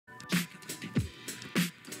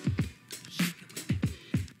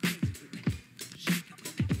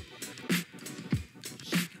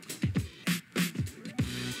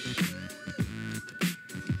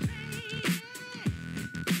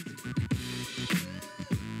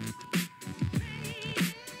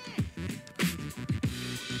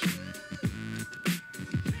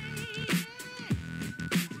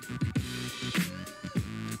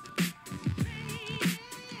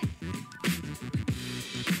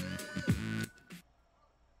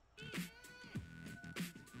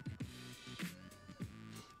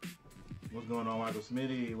going on, Michael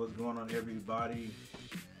Smitty? What's going on, everybody?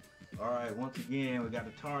 All right, once again, we got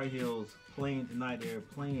the Tar Heels playing tonight. They're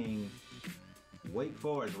playing Wake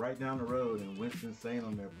Forest right down the road in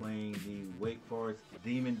Winston-Salem. They're playing the Wake Forest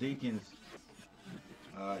Demon Deacons.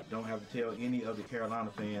 Don't have to tell any of the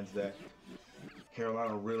Carolina fans that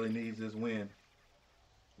Carolina really needs this win.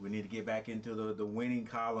 We need to get back into the winning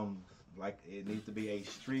column. Like, it needs to be a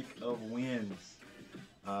streak of wins.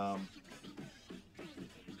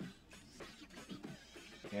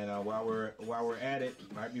 And while we're at it,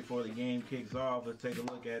 right before the game kicks off, let's take a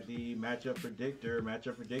look at the matchup predictor.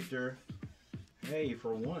 Matchup predictor. Hey,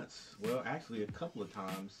 for once, well, actually a couple of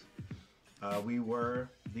times, we were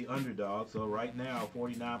the underdog. So right now,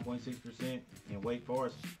 49.6% in Wake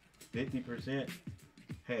Forest, 50%.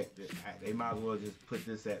 Heck, they might as well just put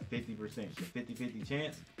this at 50%, the 50-50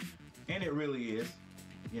 chance. And it really is,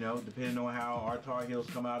 you know, depending on how our Tar Heels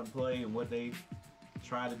come out and play and what they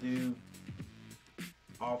try to do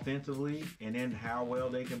offensively, and then how well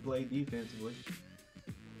they can play defensively.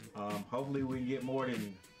 Hopefully we can get more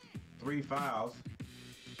than 3 fouls.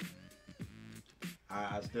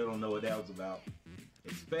 I still don't know what that was about,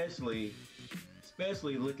 especially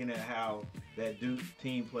looking at how that Duke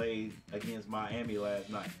team played against Miami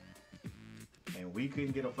last night, and we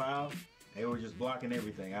couldn't get a foul. They were just blocking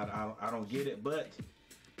everything. I don't get it, but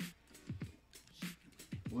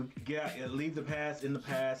we got leave the past in the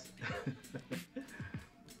past.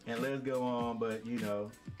 And let's go on. But you know,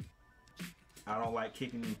 I don't like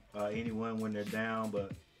kicking anyone when they're down,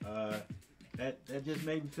 but that just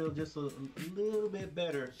made me feel just a little bit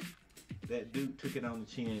better that Duke took it on the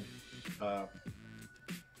chin.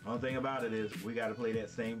 Only thing about it is we got to play that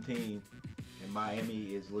same team, and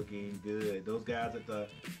Miami is looking good. Those guys at the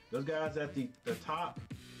top,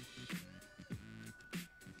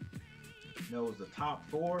 you know, it was the top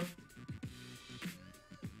 4,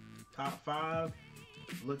 top 5.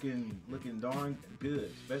 Looking darn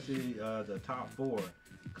good, especially the top 4: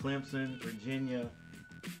 Clemson, Virginia,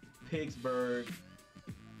 Pittsburgh,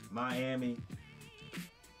 Miami.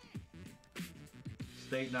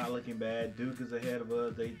 State not looking bad. Duke is ahead of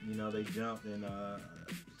us. They jumped, and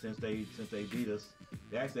since they beat us,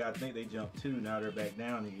 I think they jumped 2. Now they're back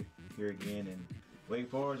down here again, and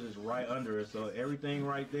Wake Forest is right under us. So everything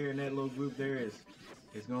right there in that little group there is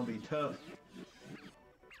going to be tough.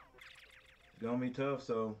 Gonna be tough.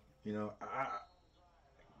 So you know,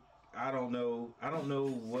 I don't know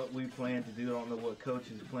what we plan to do. I don't know what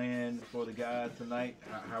coach is planning for the guys tonight,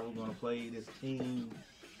 how we're gonna play this team.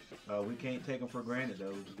 We can't take them for granted,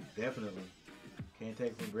 though. Definitely can't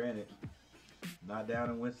take them for granted. Not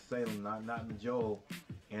down in Winston-Salem, not in the Joel.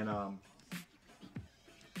 And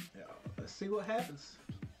let's see what happens.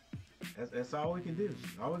 That's all we can do.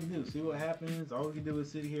 All we can do, see what happens. All we can do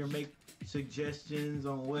is sit here and make suggestions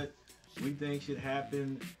on what we think should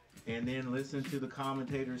happen, and then listen to the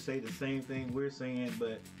commentators say the same thing we're saying,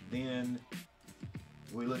 but then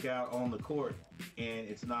we look out on the court and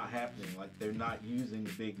it's not happening. Like, they're not using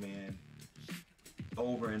the big man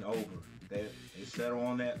over and over. They settle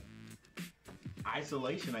on that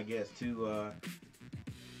isolation, I guess, to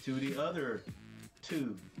the other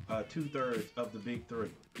 2/3 of the big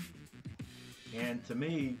 3. And to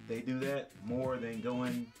me, they do that more than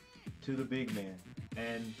going to the big man.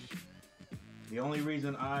 And the only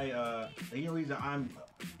reason I'm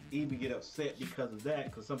even get upset because of that,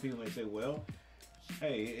 because some people may say, well,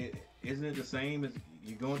 hey, isn't it the same as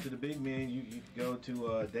you going to the big man? You go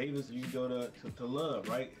to Davis, or you go to Love,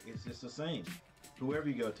 right? It's just the same, whoever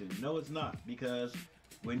you go to. No, it's not, because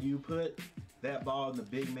when you put that ball in the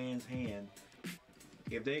big man's hand,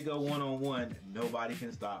 if they go one-on-one, nobody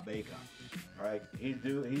can stop Baycott. All right, he's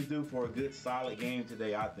due for a good solid game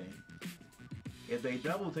today, I think. If they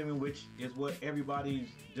double team him, which is what everybody's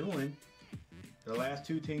doing, the last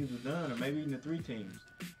 2 teams have done, or maybe even the 3 teams,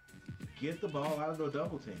 get the ball out of the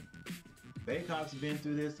double team. Baycott's been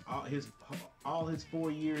through this all his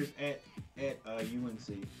 4 years at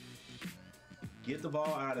UNC. Get the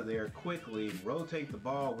ball out of there quickly. Rotate the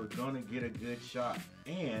ball. We're gonna get a good shot.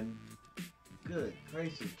 And good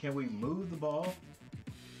gracious, can we move the ball?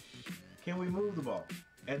 Can we move the ball?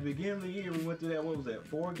 At the beginning of the year, we went through that, what was that,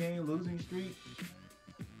 4-game losing streak?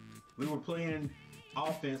 We were playing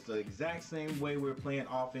offense the exact same way we're playing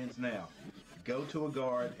offense now. Go to a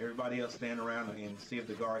guard, everybody else stand around and see if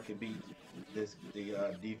the guard can beat the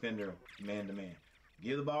defender man-to-man.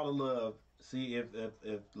 Give the ball to Love, see if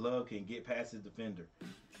Love can get past his defender.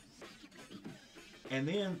 And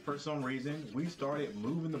then, for some reason, we started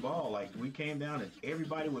moving the ball. Like, we came down and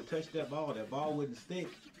everybody would touch that ball wouldn't stick,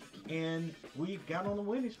 and we got on the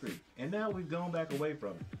winning streak. And now we've gone back away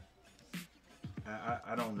from it.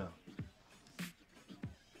 I don't know.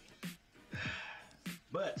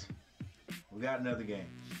 But we got another game.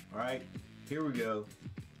 All right, here we go.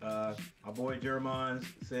 My boy Jermon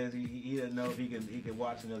says he doesn't know if he can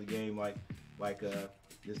watch another game like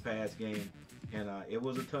this past game, and it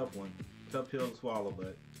was a tough one, tough pill to swallow.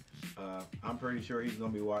 But I'm pretty sure he's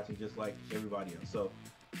gonna be watching just like everybody else. So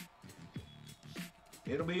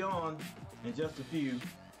it'll be on in just a few,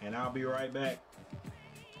 and I'll be right back.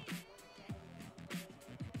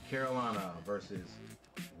 Carolina versus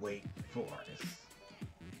Wake Forest.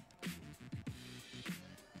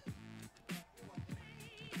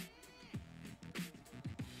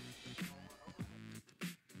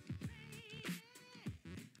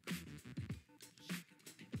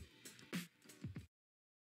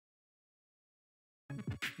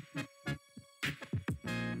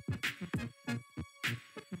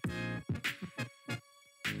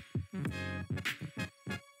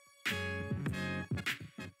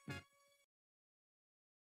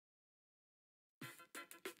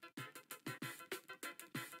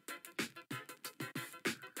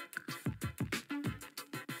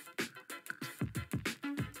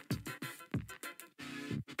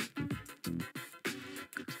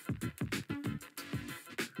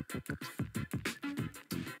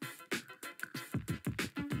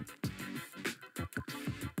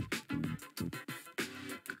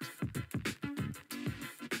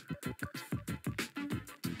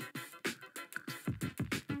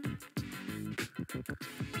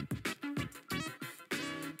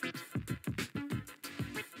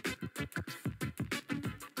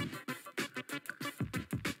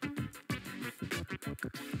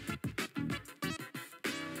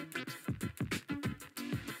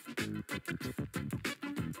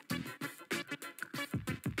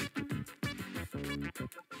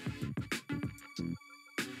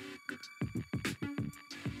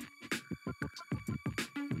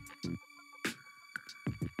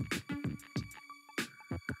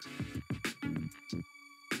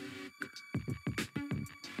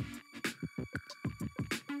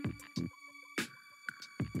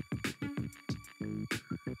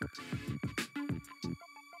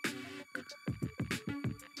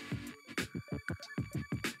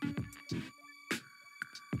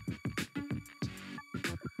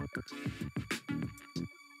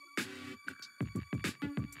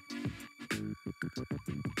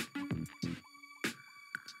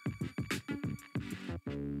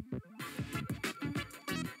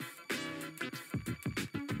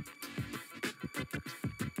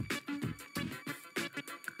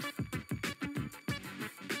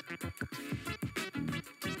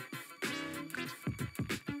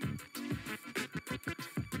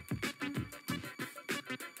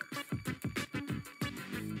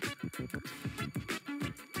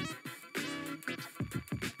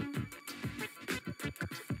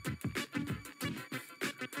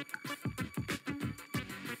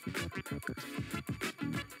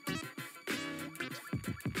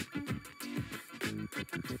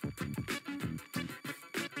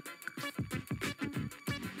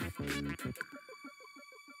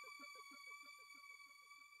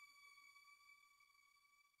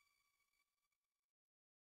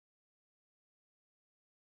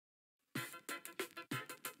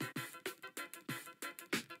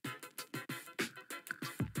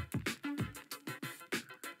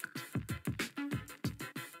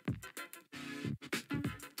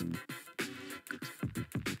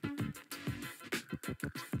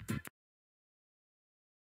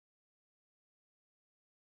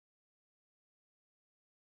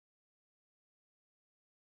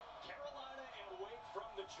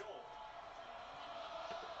 Joel.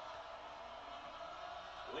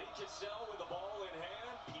 Lee Cassell with the ball in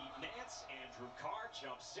hand. Pete Nance, Andrew Carr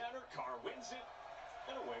jumps center. Carr wins it,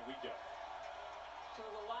 and away we go. So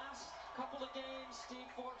the last couple of games, Steve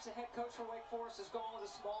Forbes, the head coach for Wake Forest, has gone with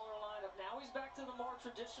a smaller lineup. Now he's back to the more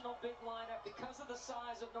traditional big lineup because of the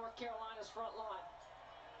size of North Carolina's front line.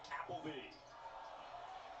 Appleby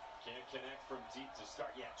can't connect from deep to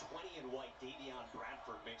start. Yeah, 20 in white. Davion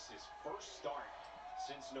Bradford makes his first start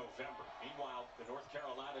since November. Meanwhile, the North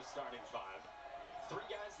Carolina starting five. Three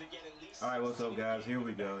guys that get at least. All right, what's up, guys? Here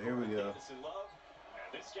we go. Here we go.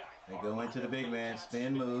 They go into the big man,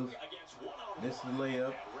 spin move. This is the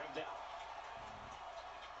layup.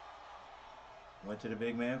 Went to the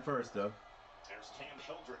big man first, though. There's Cam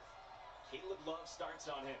Hildreth. Caleb Love starts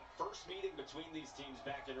on him. First meeting between these teams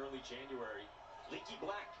back in early January. Leaky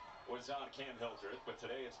Black was on Cam Hildreth, but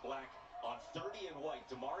today it's Black on 30 in white.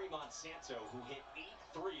 Damari Monsanto, who hit 8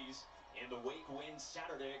 threes in the Wake win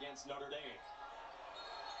Saturday against Notre Dame.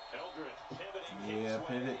 Hildreth pivoting his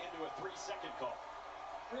way into a 3-second call.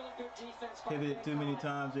 Really good defense. Pivoted too many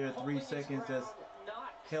times there. 3 seconds. That's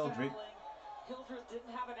Hildreth. Hildreth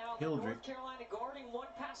didn't have an outlet. Hildreth. North Carolina guarding one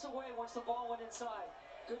pass away once the ball went inside.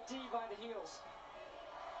 Good D by the heels.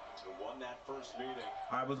 Who won that first meeting.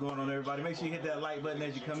 All right, what's going on, everybody? Make sure you hit that like button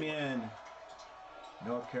as you come in.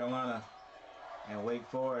 North Carolina and Wake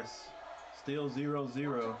Forest still 0-0.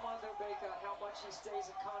 Armando Bacot, how much he stays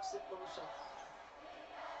in constant motion,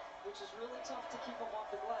 which is really tough to keep him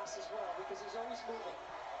off the glass as well because he's always moving.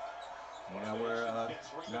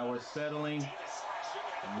 Now we're settling.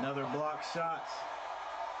 Another block shot.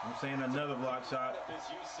 I'm saying another block shot.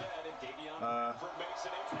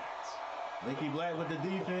 Leaky Black with the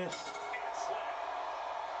defense.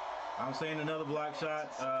 I'm saying another block shot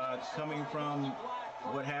coming from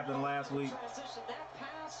what happened last week. That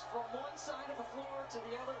pass from one side of the floor to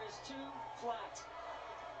the other is too flat,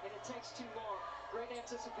 and it takes too long. Great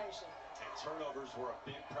anticipation. And turnovers were a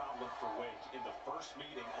big problem for Wake in the first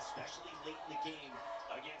meeting, especially late in the game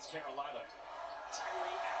against Carolina.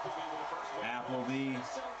 Appleby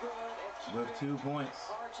So good with 2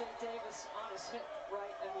 points. R.J. Davis on his hip,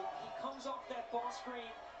 right? I mean, he comes off that ball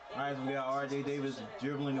screen. All right, so we got R.J. Davis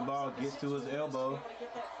dribbling the ball, gets to his elbow.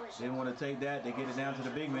 Didn't want to take that. They get it down to the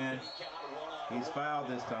big man. He's fouled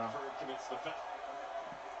this time.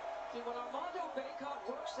 When Armando Bacot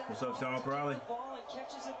works that What's up, Sean Crowley? ball and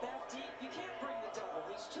catches it that deep, you can't bring the double.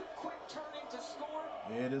 He's too quick turning to score.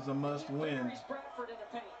 It is a must-win. He's Bradford in the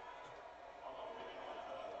paint.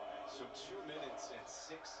 So 2 minutes and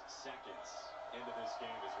 6 seconds into this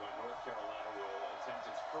game is when North Carolina will attempt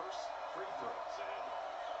its first free throws.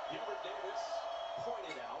 And Hubert Davis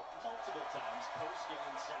pointed out multiple times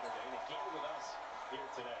post-game Saturday, and again with us here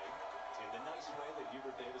today, in the nice way that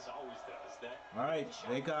Hubert Davis always does. That all right,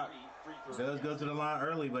 Bacot does go to the line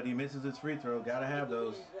early, but he misses his free throw. Gotta have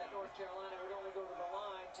those. That North Carolina would only go to the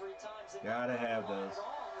line 3 times. Gotta have those.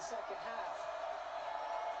 In the second half.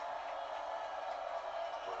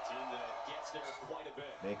 For a team that gets there quite a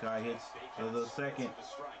bit. Bacot hits for the second.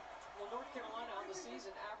 Well, North Carolina on the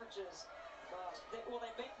season averages, they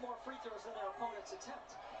make more free throws than their opponents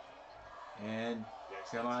attempt. And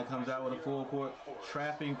Carolina comes out with a full court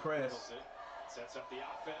trapping press.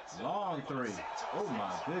 Long three. Oh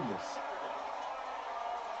my goodness. I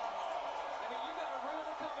mean, you got to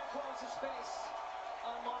really come and close the space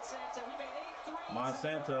on Monsanto. He made 8 threes.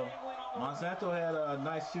 Monsanto had a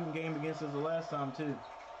nice shooting game against us the last time too.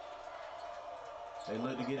 They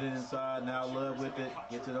look to get it inside. Now Love with it.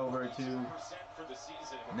 Gets it over to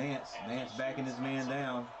Nance. Nance backing his man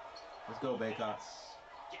down. Let's go, Bacot.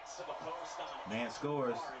 Nance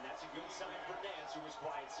scores. And that's a good sign for Nance, who was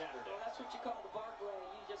quiet Saturday. Well, that's what you call the Barkley.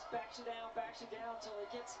 He just backs you down until he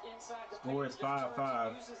gets inside the score is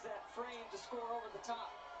 5-5. Uses that frame to score over the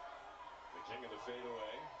top. The king of the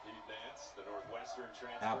fadeaway, Pete Nance, the Northwestern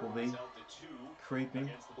transfer. Appleby creeping,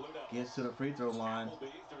 gets to the free throw line.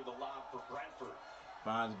 Appleby through the lob for Bradford.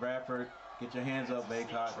 Finds Bradford. Get your hands up,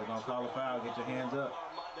 Bacot. They're gonna call a foul. Get your hands up.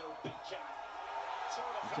 Get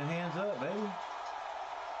your hands up, baby.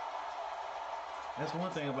 That's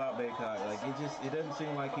one thing about Bacot. Like it doesn't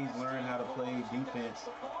seem like he's learned how to play defense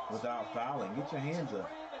without fouling. Get your hands up.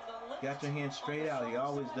 Got your hands straight out. He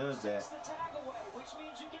always does that.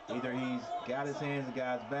 Either he's got his hands and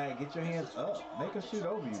got his back. Get your hands up. Make him shoot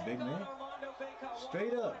over you, big man.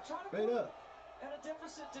 Straight up. Straight up. At a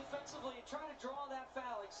deficit defensively, trying to draw that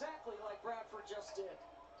foul exactly like Bradford just did.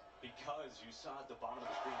 Because you saw at the bottom of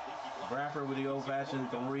the screen, Bradford with the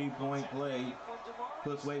old-fashioned three-point play.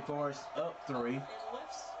 Puts Wake Forest up 3. And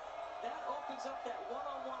lifts. That opens up that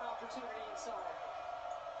one-on-one opportunity inside.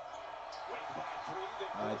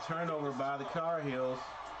 Turnover by the Tar Heels.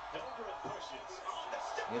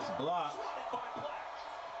 It's blocked.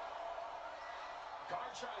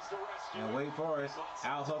 And Wake Forest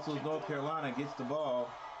out-hustles North Carolina, gets the ball.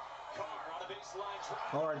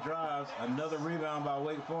 Carr drives, another rebound by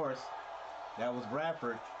Wake Forest. That was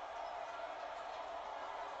Bradford.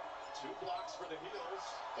 2 blocks for the Heels,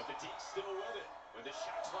 but the Deacons still with it. With the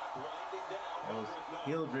shot clock winding down. That was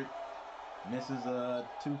Hildreth. Misses a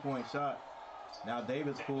 2-point shot. Now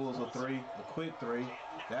Davis pulls a 3, a quick 3.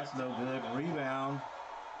 That's no good. Rebound.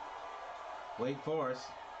 Wake Forest.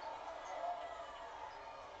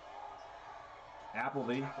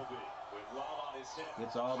 Appleby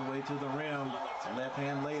gets all the way to the rim.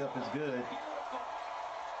 Left-hand layup is good.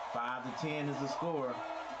 5-10 is the score.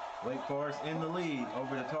 Wake Forest in the lead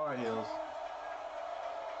over the Tar Heels.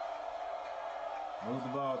 Move the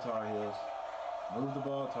ball, Tar Heels. Move the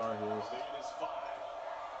ball, Tar Heels.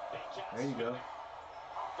 There you go.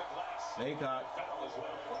 Bacot.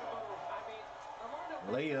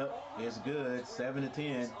 Layup is good. 7-10.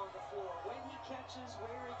 When he catches,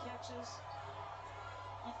 where he catches,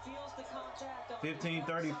 you Feels the contact on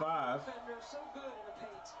 15:35 so good in the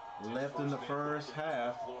paint. left in the first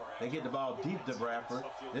half. They get the ball deep to Bradford.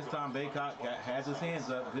 This time Baycott has his hands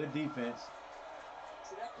up. Good defense.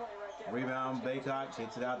 Rebound, Baycott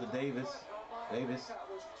gets it out to Davis. Davis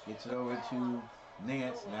gets it over to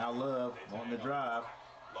Nance. Now Love on the drive.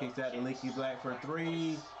 Kicks out to Leaky Black for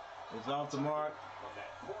three. It's off the mark.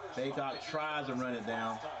 Baycott tries to run it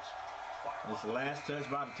down. It's the last touch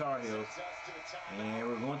by the Tar Heels. And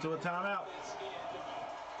we're going to a timeout.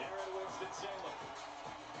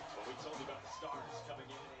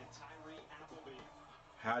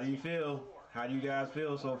 How do you feel? How do you guys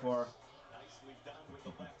feel so far? Nicely done with the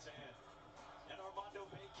left hand. And Armando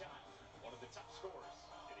Baycott, one of the top scorers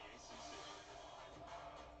in the ACC.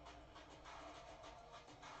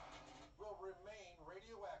 Will remain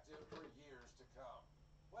radioactive for years to come.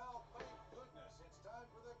 Well, thank goodness it's time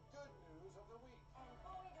for the good news of the week.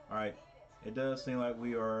 All right, it does seem like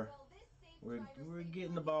we're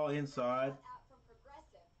getting the ball inside.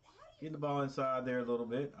 Getting the ball inside there a little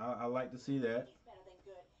bit. I like to see that.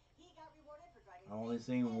 I only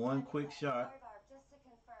seen one quick shot. Just to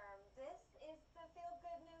confirm, this is the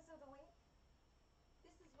feel-good news of the week?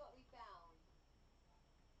 This is what we found.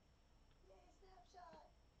 Yay,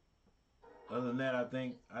 snapshot. Other than that,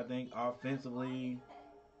 I think offensively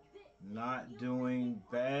not doing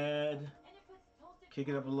bad. Kick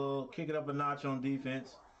it up a notch on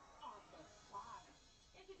defense.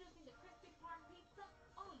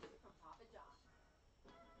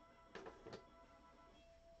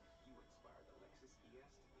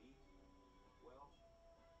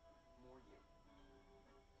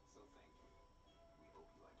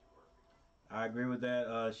 I agree with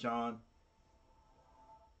that, Sean.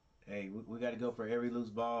 Hey, we got to go for every loose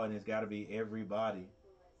ball, and it's got to be everybody.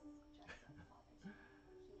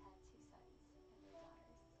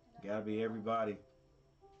 Got to be everybody.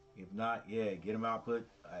 If not, yeah, get him out. Put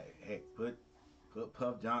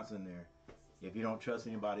Puff Johnson there. If you don't trust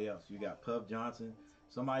anybody else, you got Puff Johnson.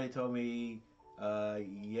 Somebody told me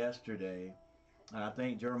yesterday, and I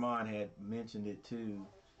think Jermon had mentioned it too,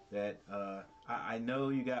 that I know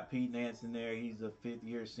you got Pete Nance in there. He's a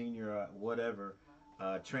fifth-year senior, whatever,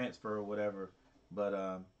 transfer or whatever.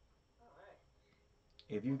 But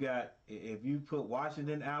if you put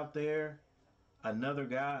Washington out there, another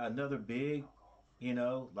guy, another big, you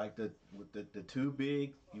know, like the two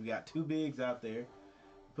big, you got two bigs out there.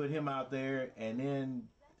 Put him out there, and then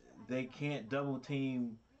they can't double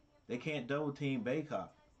team Baycott.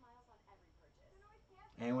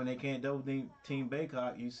 And when they can't double team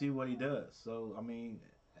Baycott, you see what he does. So, I mean,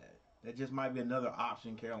 that just might be another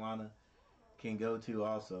option Carolina can go to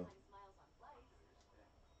also.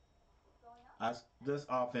 Just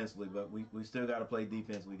offensively, but we still got to play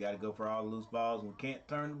defense. We got to go for all the loose balls. We can't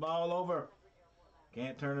turn the ball over.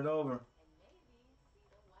 Can't turn it over.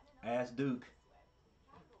 Ask Duke.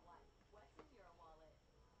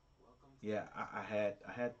 Yeah, I had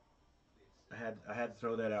to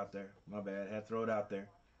throw that out there. My bad. I had to throw it out there.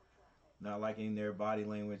 Not liking their body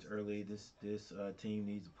language early. This team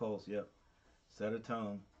needs a pulse. Yep. Set a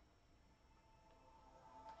tone.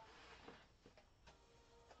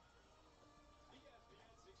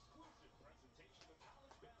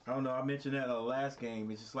 I don't know. I mentioned that in the last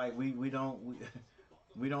game. It's just like we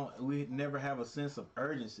never have a sense of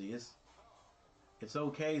urgency. It's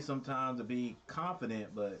okay sometimes to be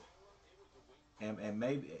confident, but and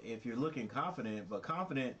maybe if you're looking confident, but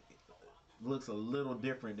confident looks a little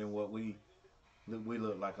different than what we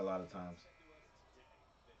look like a lot of times.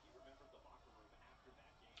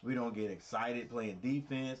 We don't get excited playing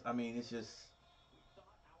defense. I mean, it's just.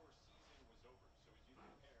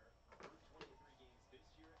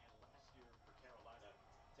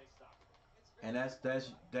 And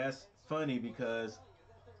that's funny because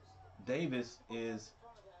Davis is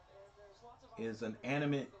an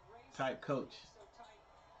animate type coach.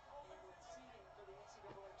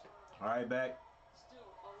 All right, back.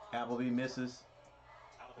 Appleby misses,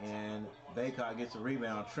 and Baycott gets a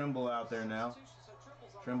rebound. Trimble out there now.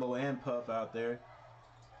 Trimble and Puff out there.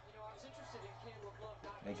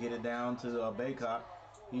 They get it down to Baycott.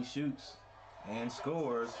 He shoots and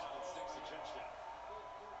scores.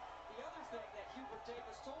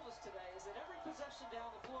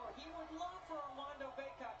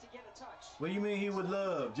 What do you mean he would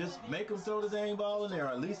love? Just make him throw the dang ball in there, or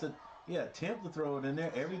at least attempt to throw it in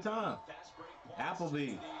there every time.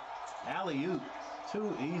 Appleby, alley-oop,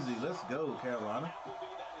 too easy. Let's go, Carolina.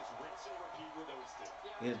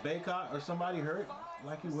 Is Baycott or somebody hurt?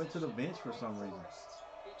 Like he went to the bench for some reason.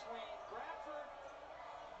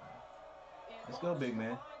 Let's go, big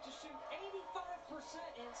man.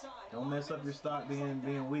 inside. Don't mess up your stock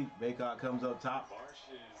being weak. Baycott comes up top,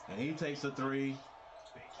 and he takes a three.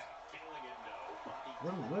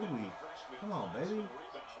 What do we? Come on, baby.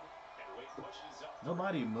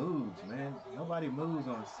 Nobody moves, man. Nobody moves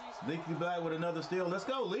on. Leaky Black with another steal. Let's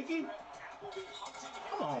go, Leaky.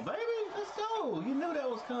 Come on, baby. Let's go. You knew that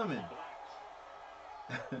was coming.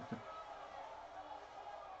 Another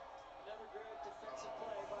great defensive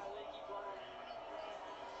play by Leaky Black.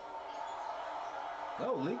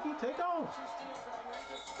 Go, Leaky. Take off. 2 steals right here.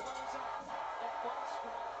 He just blows up that ball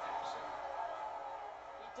screen action.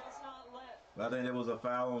 He does not let. I think there was a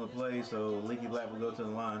foul on the play, so Leaky Black will go to the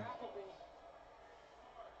line.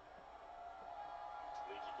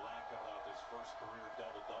 Leaky Black coming off his first career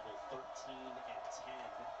double-double, 13 and 10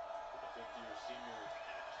 for the fifth-year senior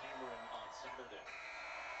at Cameron on Saturday.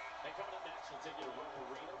 And coming up next, we'll take you to Rupp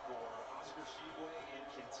Arena for Oscar Tshiebwe and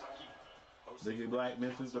Kentucky. Leaky Black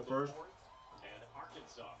misses the first. And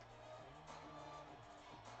Arkansas.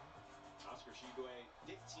 Oscar Tshiebwe,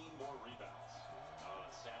 15 more rebounds on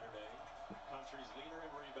Saturday. Country's leader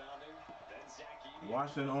in rebounding. Then Zach Edey.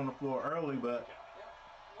 Washington on the floor early, but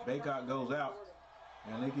Baycott goes out,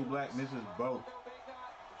 and Leaky Black misses both.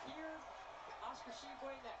 Here, Oscar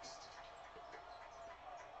Tshiebwe next.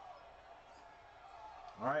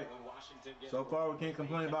 All right. So far, we can't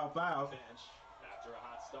complain about fouls, After a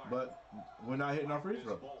hot start. but we're not hitting our free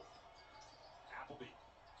throw. Appleby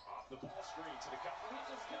off the ball screen to the cup. He's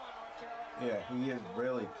just killing North Carolina. Yeah, he is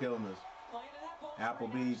really killing us. Playing in that ball Appleby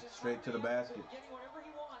screen action, straight to the basket. getting whatever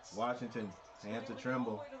he wants. Washington hands to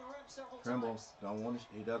Trimble. Trimble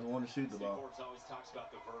he doesn't want to shoot the ball. Forbes always talks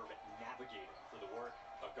about the verb navigating for the work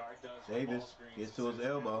a guard does. Davis gets to his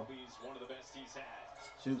elbow. Appleby's one of the best he's had.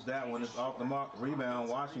 Shoots that one. It's off the mark. Rebound,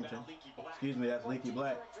 Washington. Excuse me, that's Leaky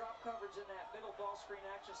Black. Drop coverage in that middle ball screen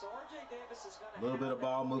action. So RJ Davis is going to A little bit of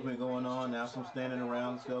ball movement going on. Now some standing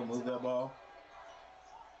around. Let's go. Move that ball.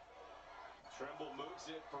 Trimble moves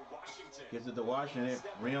it for Washington. Gets it to Washington. It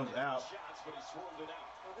rims out. Shots, but he swirled it out.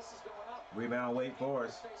 Oh, this is going up. Rebound, Wake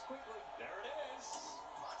Forest. Space quickly. There it is.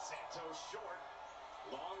 Monsanto short.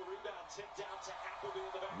 Long rebound tipped out to Appleby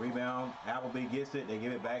in the back. Rebound. Appleby gets it. They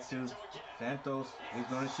give it back to Santos. He's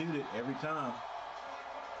going to shoot it every time.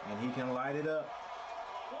 And he can light it up.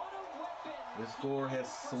 What a weapon. The score has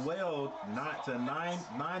swelled not to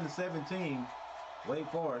 9 to 17.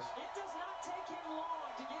 Wake Forest. It does not take him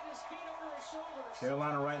long to get his feet over his shoulders.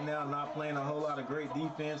 Carolina right now not playing a whole lot of great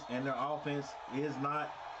defense, and their offense is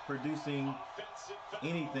not producing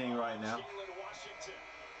anything right now.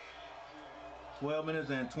 12 minutes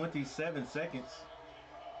and 27 seconds.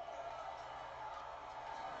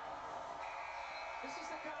 This is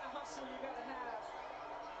the kind of hustle you got to have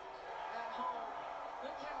at home.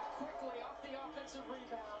 Look how quickly off the offensive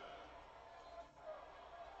rebound.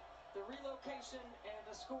 The relocation and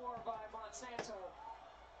the score by Monsanto.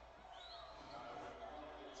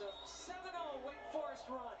 It's a 7-0 Wake Forest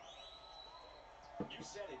run. You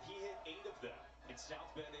said it. He hit 8 of them in South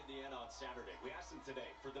Bend, Indiana on Saturday. We asked him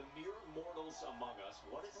today, for the mere mortals among us,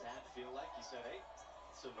 what does that feel like? He said, hey,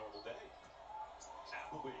 it's a normal day.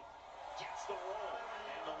 Appleby gets the roll,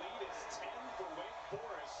 and the lead is 10 for Wake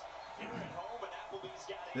Forest. Here at home, and Appleby's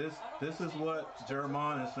got it. This is what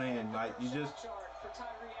Jermon is saying. Like, you just,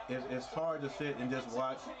 it's hard to sit and just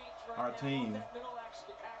watch our team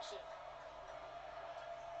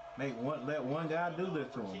let one guy do this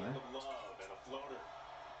to him, man.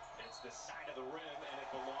 It's the side of the rim, and it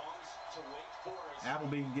belongs to Wake Forest.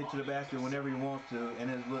 Appleby can get to the basket whenever he wants to, and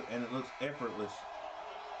it looks effortless.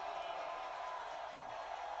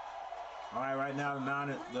 All right now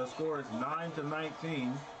the score is 9 to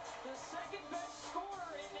 19. The second best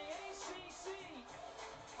scorer in the ACC.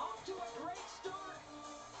 Off to a great start.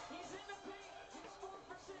 He's in the paint. He's 4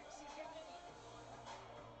 for 6. He's got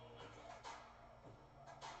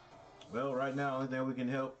 8. Well, right now, the only thing we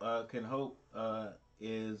can hope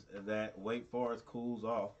is that Wake Forest cools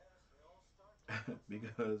off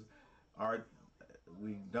because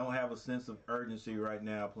we don't have a sense of urgency right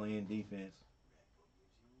now playing defense.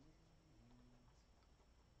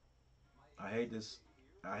 I hate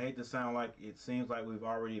to sound like it seems like we've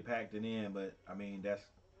already packed it in, but I mean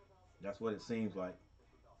that's what it seems like.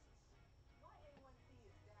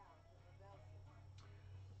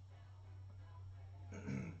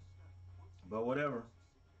 But whatever.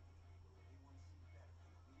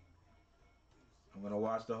 I'm gonna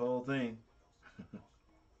watch the whole thing.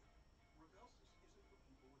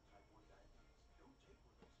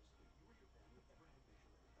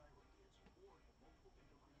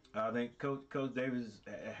 I think Coach Davis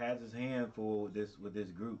has his hand full with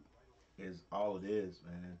this group. Is all it is,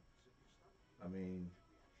 man. I mean,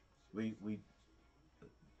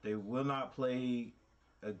 They will not play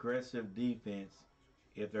aggressive defense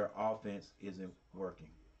if their offense isn't working.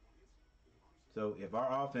 So if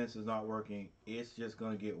our offense is not working, it's just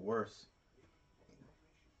going to get worse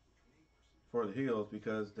for the Heels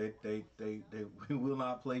because they we will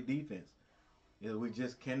not play defense. You know, we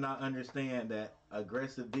just cannot understand that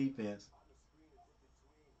aggressive defense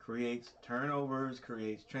creates turnovers,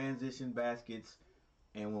 creates transition baskets,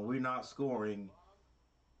 and when we're not scoring,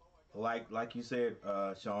 like you said,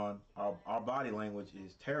 Sean, our body language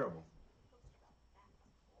is terrible.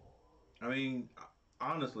 I mean,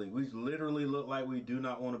 honestly, we literally look like we do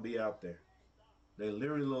not want to be out there. They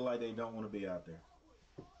literally look like they don't want to be out there.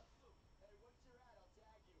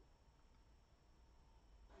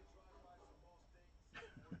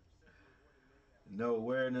 No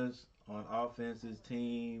awareness on offense's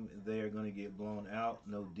team. They are going to get blown out.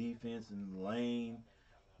 No defense in the lane.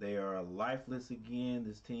 They are lifeless again.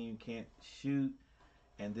 This team can't shoot.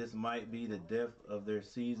 And this might be the death of their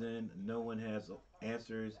season. No one has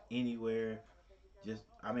answers anywhere. Just,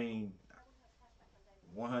 I mean,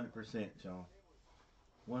 100%, Sean.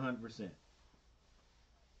 100%.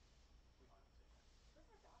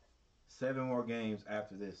 7 more games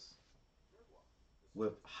after this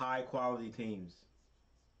with high quality teams.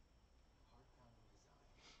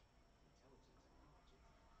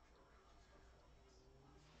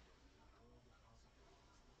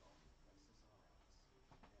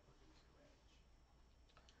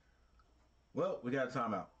 Well, we got a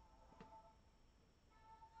timeout.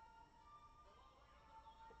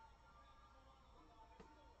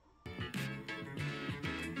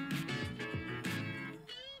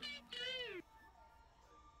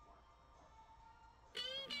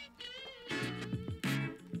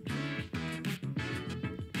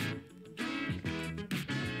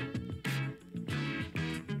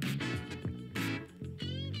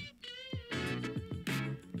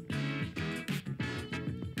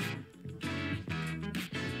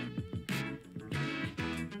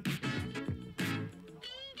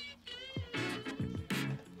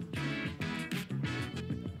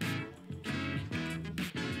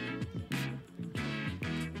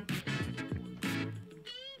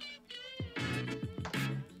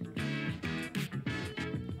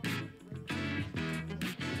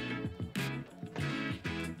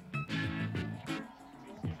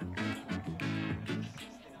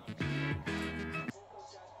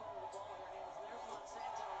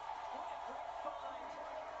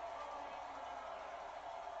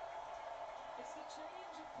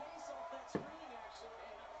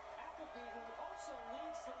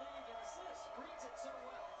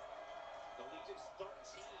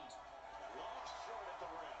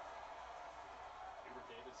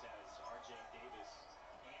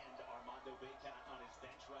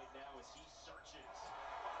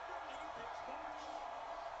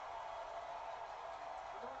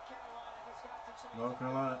 North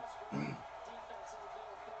Carolina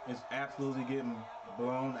is absolutely getting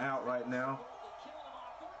blown out right now.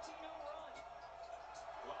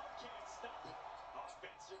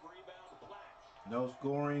 No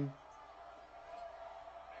scoring.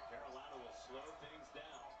 Carolina will slow things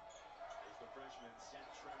down as the freshman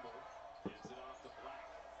Seth Trimble gives it off to Black.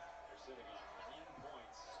 They're sitting on 9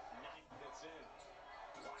 points, 9 minutes in.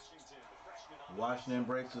 Washington, the freshman on Washington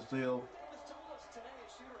breaks the seal. Davis told us today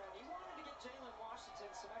at shoot-around he wanted to get Jalen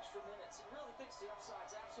Washington some extra minutes. He really thinks the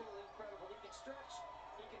upside's absolutely incredible. He can stretch,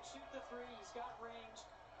 he can shoot the three, he's got range.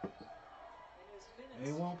 And his minutes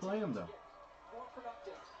They won't play him though. More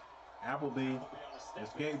productive. Appleby,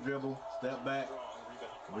 escape dribble, step back,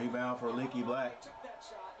 rebound for Leaky Black. Took that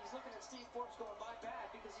shot. He's looking at Steve Forbes going, my bad,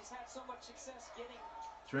 because he's had so much success getting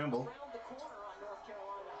Trimble. around the corner on North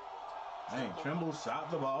Carolina. Dang, Trimble shot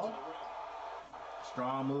the ball.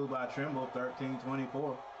 Strong move by Trimble,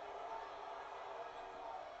 13-24.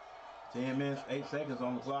 10 minutes, 8 seconds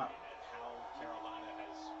on the clock. how Carolina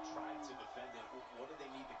has tried to defend it. What do they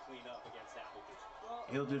need to clean up against Appleby? Well,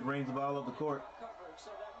 He'll just brings the ball up the court. coverage,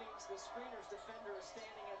 so that means the screener's defender is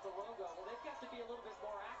standing at the logo. Well, they've got to be a little bit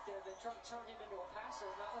more active and try to turn him into a passer,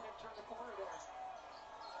 not let him turn the corner there.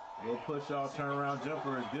 Little push-off turnaround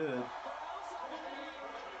jumper is good.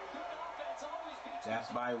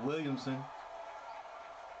 That's by Williamson.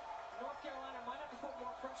 North Carolina might have to put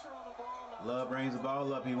more pressure on the ball. Love brings the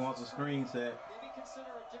ball up. He wants a screen set. Maybe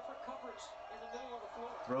consider a different coverage in the middle of the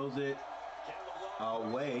floor. Throws it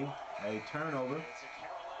away. A turnover. It's a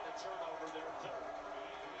Carolina turnover, their third.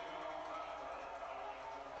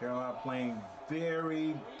 Carolina playing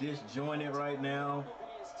very disjointed right now.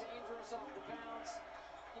 He is dangerous off the bounce.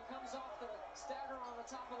 He comes off the stagger on the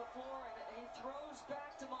top of the floor, and he throws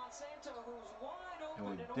back to Monsanto, who's wide And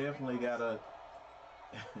open. we definitely got to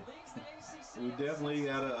Leads the ACC We definitely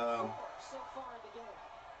gotta. so far in the game.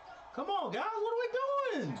 Come on, guys. What are we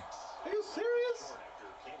doing? Are you serious?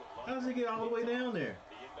 How does he get all the way down there?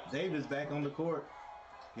 Davis back on the court.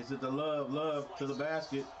 Gets it to Love. Love to the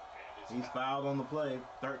basket. He's fouled on the play.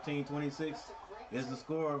 13-26 is the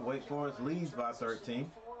score. Wake Forest leads by 13.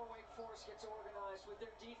 Wake Forest gets organized with their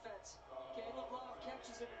defense. Caleb Love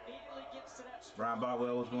catches it, immediately gets to that. Brian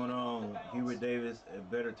Botwell, what's going on? Hubert Davis,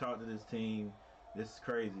 better talk to this team. This is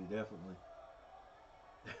crazy, definitely.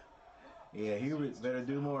 Yeah, Hubert better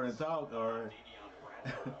do more than talk, or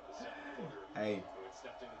hey,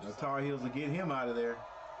 the Tar Heels will get him out of there.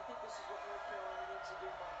 I think this is what North Carolina needs to do,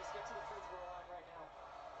 Mike, is get to the free throw line right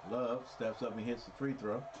now. Love steps up and hits the free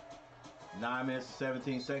throw. 9 minutes,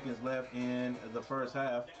 17 seconds left in the first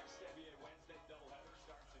half. Next NBA Wednesday doubleheader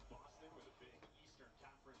starts in Boston with a big Eastern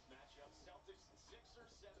Conference matchup. Celtics and Sixers,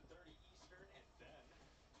 7:30 Eastern, and then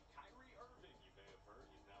Kyrie Irving, you may have heard,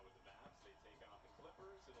 he's now with the Mavs. They take on the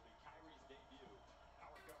Clippers. It'll be Kyrie's debut.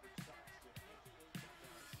 Our coverage starts with 58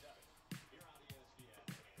 countdown at 7 here on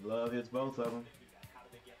ESPN. Love hits both of them. How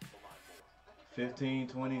do they get to the line for?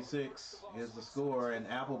 15-26 is the score, and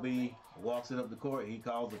Appleby walks it up the court. He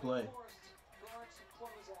calls the play. Guard some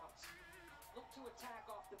closeouts. Look to attack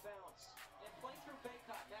off the bounce. And play through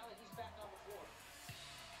Baycott now that he's back on the floor.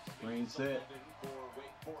 Screen set. 11 for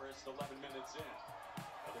Wake Forest, 11 minutes in.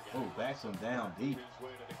 Oh, backs him down deep.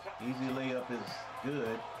 Easy layup is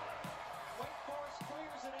good. Wake Forest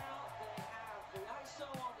clears it out. They have the ISO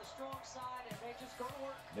on the strong side, and they just go to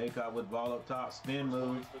work. Baycott with ball up top, spin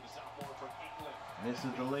move. For the sophomore from England.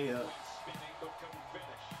 Misses the layup. Spinning but couldn't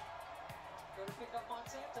finish. Go to pick up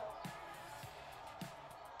Monsanto.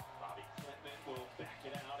 Bobby Flintman will back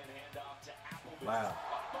it out and hand off to Appleby. Wow.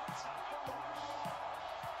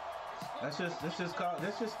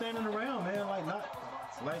 That's just standing around, man.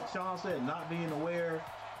 Like Sean said, not being aware.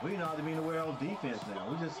 We not being aware on defense now.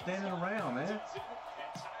 We're just standing around, man.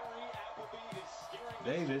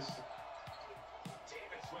 Davis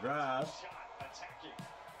drives.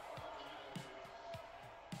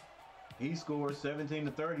 He scores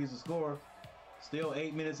 17-30 is the score. Still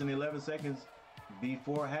 8 minutes and 11 seconds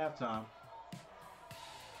before halftime.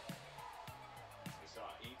 We saw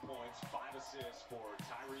 8 points, 5 assists for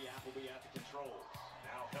Tyree Appleby at the controls.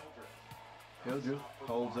 Now Hildreth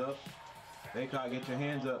holds up. Baycott, get your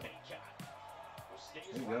hands up.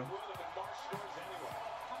 There you go.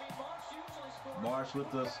 Marsh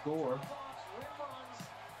with the score.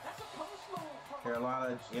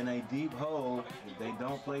 Carolina in a deep hole. If they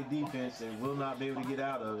don't play defense, they will not be able to get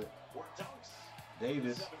out of it.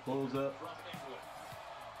 Davis pulls up.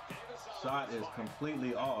 Shot is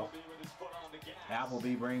completely off.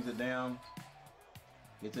 Appleby brings it down.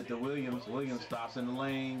 Gets it to Williams. Williams stops in the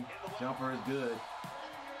lane. Jumper is good.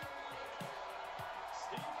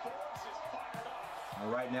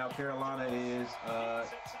 And right now, Carolina is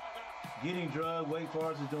getting drugged. Wake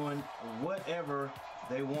Forest is doing whatever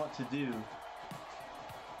they want to do.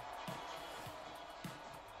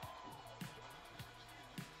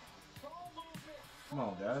 Come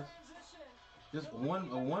on, guys. Just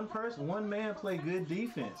one person, one man play good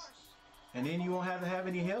defense. And then you won't have to have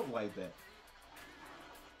any help like that.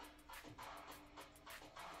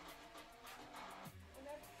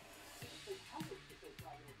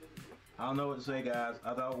 I don't know what to say, guys.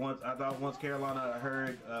 I thought once Carolina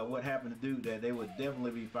heard what happened to Duke, that they would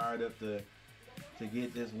definitely be fired up to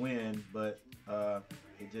get this win, but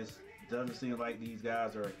it just doesn't seem like these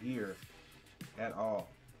guys are here at all.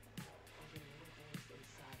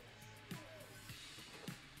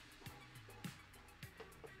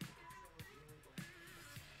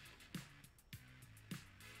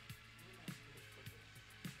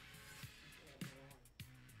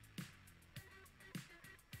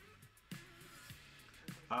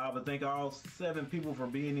 But thank all 7 people for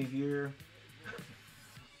being in here,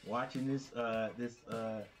 watching this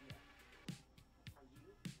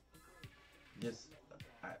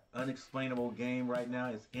unexplainable game right now.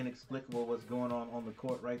 It's inexplicable what's going on the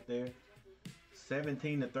court right there.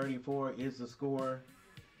 17-34 is the score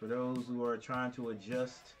for those who are trying to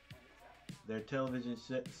adjust their television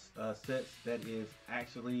sets. That is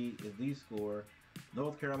actually the score.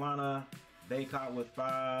 North Carolina, Baycott with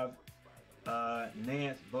 5.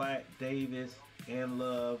 Nance, Black, Davis, and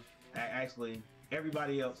Love. Actually,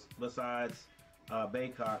 everybody else besides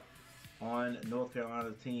Baycott on North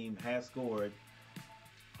Carolina's team has scored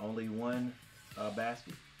only 1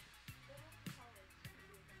 basket.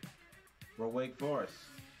 For Wake Forest,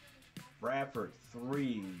 Bradford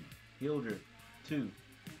 3, Hildreth 2.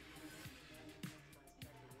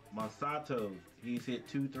 Monsanto, he's hit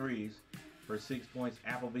 2 threes for 6 points.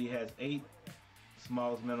 Appleby has 8.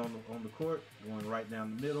 smallest man on the court, going right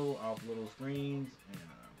down the middle, off little screens, and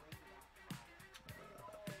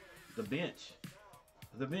the bench.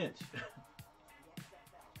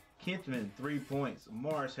 Kentman 3 points.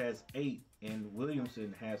 Marsh has 8, and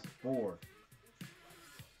Williamson has 4.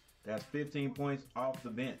 That's 15 points off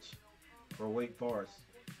the bench for Wake Forest.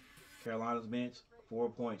 Carolina's bench 4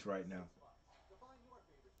 points right now.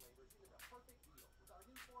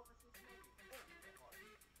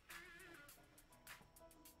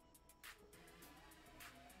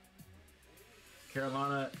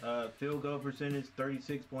 Carolina field goal percentage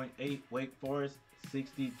 36.8. Wake Forest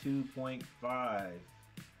 62.5.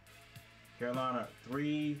 Carolina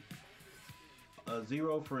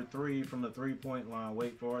 0 for 3 from the 3-point line.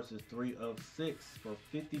 Wake Forest is 3 of 6 for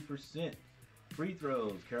 50%. Free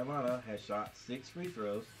throws. Carolina has shot 6 free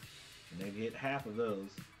throws, and they've hit half of those.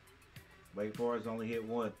 Wake Forest only hit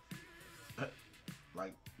 1.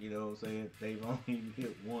 Like, you know what I'm saying? They've only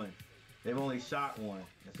hit 1. They've only shot 1,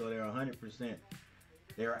 and so they're 100%.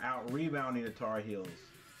 They're out rebounding the Tar Heels.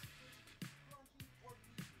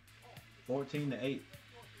 14-8.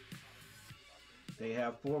 They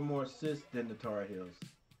have 4 more assists than the Tar Heels.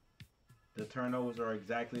 The turnovers are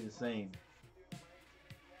exactly the same.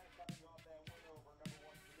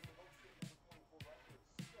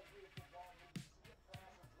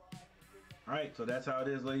 All right, so that's how it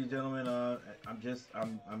is, ladies and gentlemen.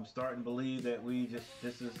 I'm starting to believe that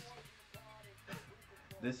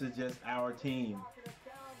this is just our team.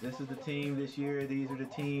 This is the team this year. These are the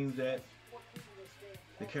teams that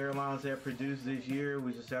the Carolinas have produced this year.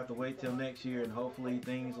 We just have to wait till next year, and hopefully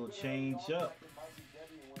things will change up.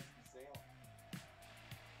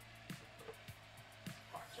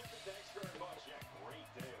 Thanks very much. Yeah, great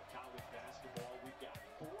day of college basketball. We've got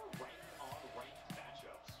 4 ranked-on-ranked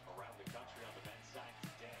matchups around the country on the men's side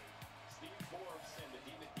today. Steve Forbes and the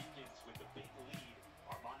Demon Deacons with the big lead.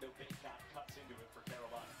 Armando Bacot cuts into it for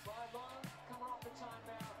Carolina. By Long coming off the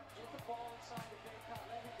timeout, get the ball inside the Baycott,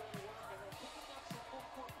 let him go to work, and then picking up some full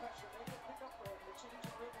court pressure. Maybe to pick up the change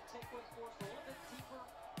of rhythm, take Wake Forest a little bit deeper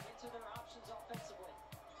into their options offensively.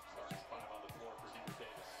 Starting 5 on the floor for Hubert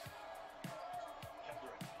Davis.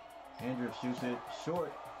 Andrew shoots it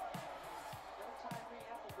short. No Tyree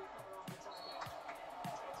Appleby coming off the timeout.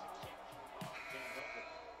 That's a kick off Cam Hildreth.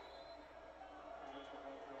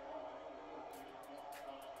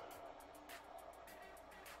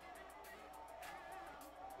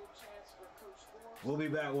 Good chance for Coach Forbes. We'll be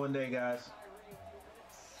back one day, guys. Tyree a few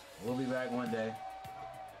minutes. We'll be back one day.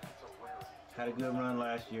 That's a rarity. Had a good run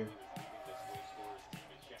last year. Leading this Wake Forest team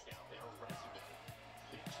and check out their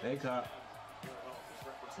resume. Baycott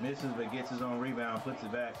misses but gets his own rebound, puts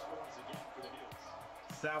it back.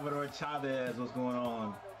 Salvador Chavez, what's going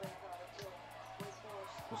on?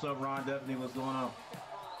 What's up, Ron Duffney? What's going on?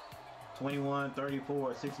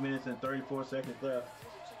 21-34, 6 minutes and 34 seconds left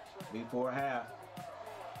before half.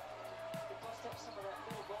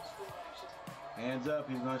 Hands up,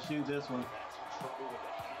 he's gonna shoot this one.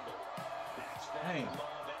 Dang.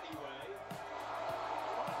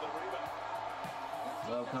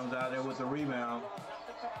 Love comes out there with the rebound.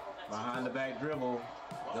 Behind the back dribble.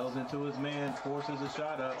 Goes into his man, forces a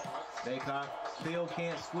shot up. Baycott still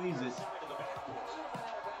can't squeeze it.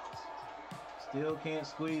 Still can't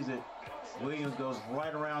squeeze it. Williams goes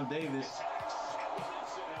right around Davis.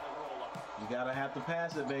 You gotta have to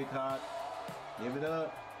pass it, Baycott. Give it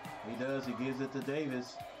up. He does. He gives it to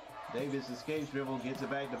Davis. Davis escapes dribble, gets it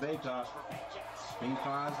back to Baycott. He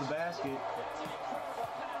finds the basket.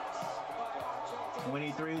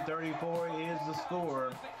 23-34 is the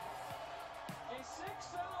score.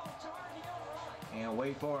 And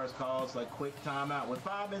Wake Forest calls a quick timeout with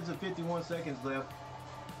 5 minutes and 51 seconds left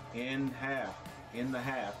in the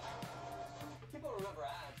half. People remember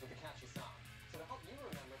ads with a catchy song. So to help you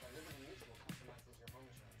remember that Liberty Mutual customizes your home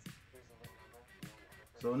insurance. Here's a little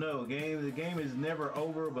number. So no, the game is never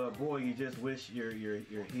over, but boy, you just wish your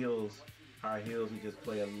heels, our heels, would just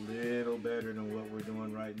play a little better than what we're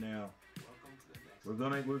doing right now. We're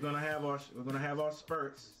gonna have our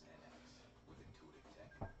spurts.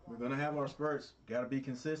 We're gonna have our spurts. Gotta be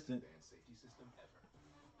consistent.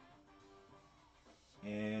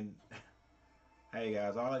 And hey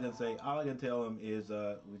guys, all I can tell them is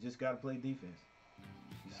we just gotta play defense.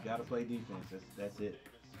 You just gotta play defense. That's it.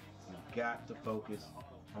 You've got to focus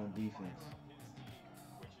on defense.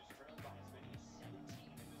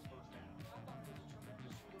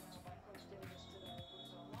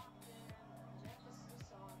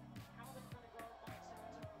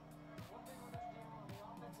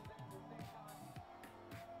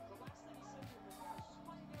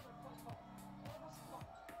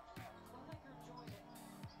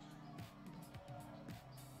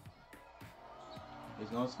 He's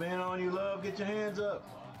going to spin on you, Love. Get your hands up.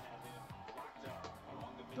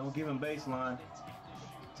 Don't give him baseline.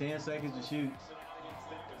 10 seconds to shoot.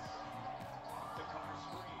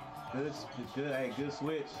 Good, hey, good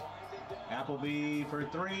switch. Appleby for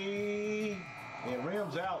three. It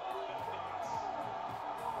rims out.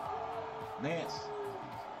 Nance.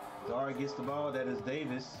 Dari gets the ball. That is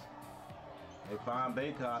Davis. They find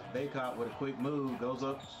Baycott. Baycott with a quick move. Goes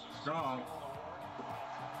up strong.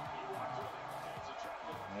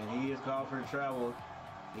 And he is called for travel.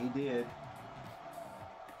 He did.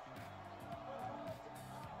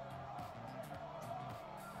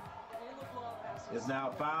 It's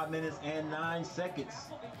now 5 minutes and 9 seconds.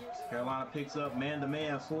 Carolina picks up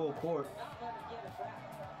man-to-man full court.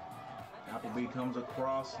 Appleby comes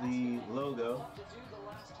across the logo.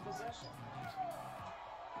 That's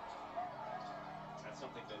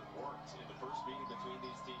something that worked in the first meeting between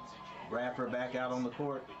these teams in January. Bradford back out on the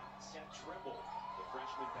court. Seth Trimble, the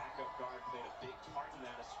freshman backup guard, played a big part in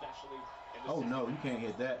that, especially in the Oh no, you can't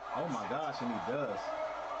hit that. Oh my gosh, and he does.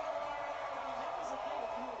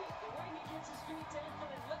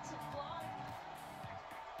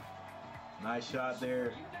 Nice shot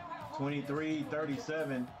there.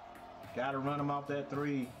 23-37. Got to run him off that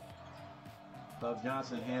three. Puff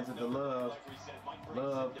Johnson hands it to Love.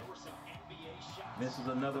 Love misses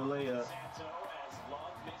another layup.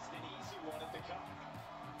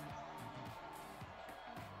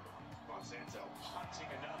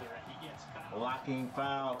 Blocking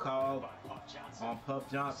foul called on Puff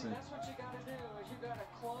Johnson. That's what you got to do, is you got to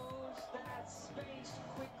close that space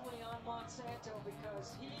quickly on Monsanto,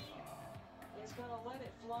 because he is going to let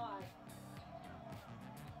it fly.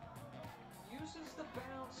 Uses the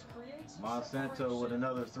bounce, creates Monsanto with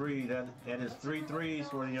another three. That is 3 threes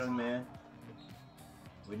for the young man.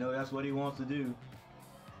 We know that's what he wants to do.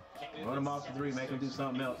 Run him off the three, make him do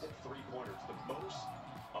something else. 3-pointers, the most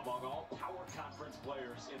among all power conference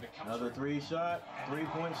players in the country. Another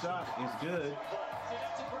three-point shot is good.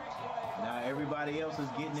 Now everybody else is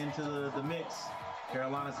getting into the mix.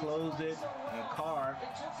 Carolina closed it, and Carr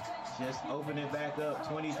just opened it back up.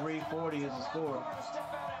 23-40 is the score.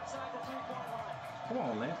 Come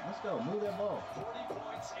on, Lance, let's go. Move that ball. 40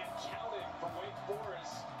 points and counting from Wake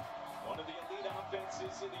Forest. One of the elite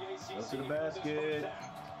offenses in the ACC. Go to the basket.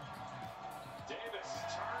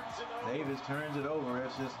 Davis turns it over.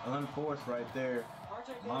 It's just unforced right there.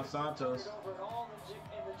 Monsanto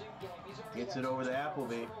gets it over to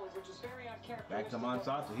Appleby. Back to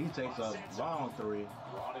Monsanto. He takes a long three.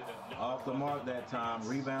 Off the mark that time.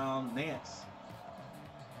 Rebound, Nance.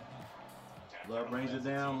 Love brings it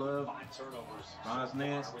down. Love finds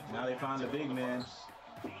Nance. Now they find the big man.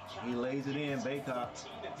 He lays it in. Baycott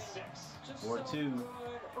for two.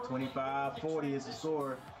 25-40 is the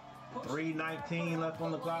score. 3:19 left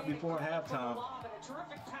on the clock before halftime.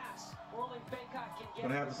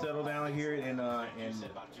 Gonna have to settle down here and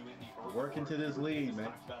work into this lead,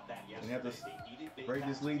 man. We have to break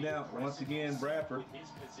this lead down. Once again, Bradford,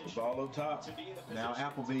 the ball up top. Now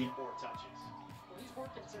Appleby.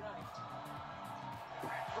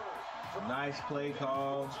 Nice play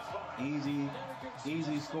call. Easy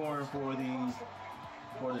scoring for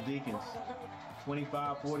the Deacons.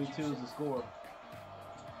 25-42 is the score.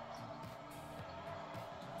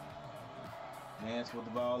 Nance with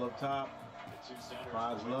the ball up top.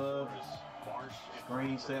 Finds Love.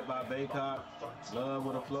 Screen set by Baycott. Love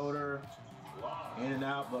with a floater. In and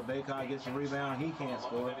out, but Baycott gets the rebound. He can't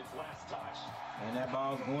score. And that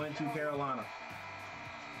ball's going to Carolina.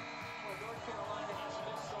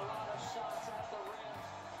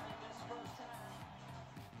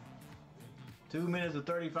 2 minutes and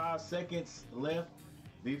 35 seconds left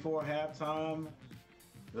before halftime.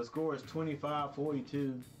 The score is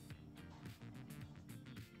 25-42.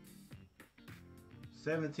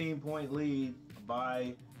 17-point lead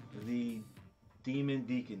by the Demon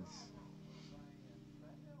Deacons.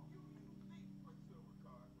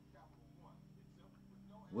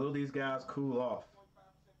 Will these guys cool off?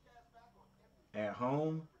 At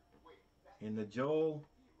home? In the Joel?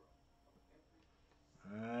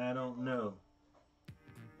 I don't know.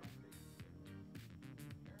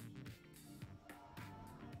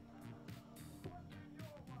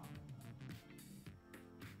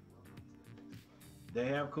 They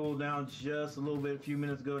have cooled down just a little bit. A few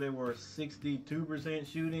minutes ago, they were 62%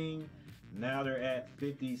 shooting. Now they're at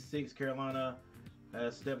 56. Carolina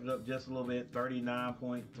has stepped it up just a little bit,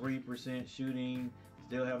 39.3% shooting.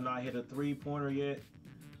 Still have not hit a three-pointer yet.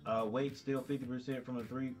 Wake still 50%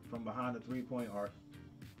 from behind the three-point arc.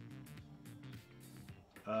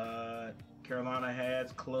 Carolina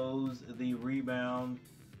has closed the rebound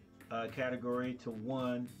category to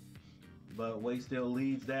 1. but Wake still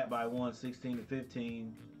leads that by one,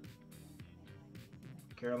 16-15.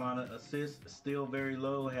 Carolina assists still very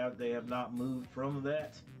low. They have not moved from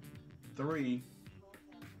that. 3.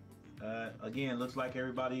 Again, looks like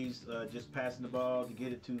everybody's just passing the ball to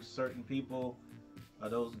get it to certain people,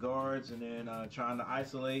 those guards, and then trying to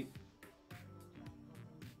isolate.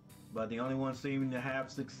 But the only one seeming to have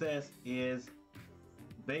success is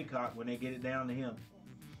Baycock when they get it down to him.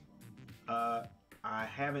 I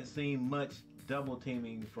haven't seen much double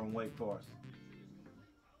teaming from Wake Forest.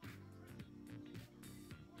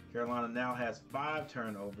 Carolina now has 5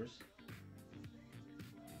 turnovers.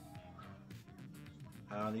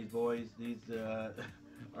 These boys,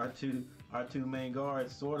 our two main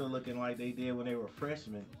guards, sort of looking like they did when they were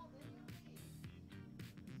freshmen.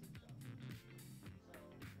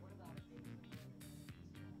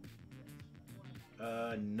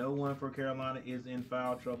 No one for Carolina is in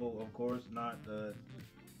foul trouble, of course. Not the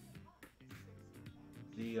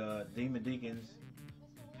Demon Deacons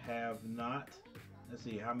have not. Let's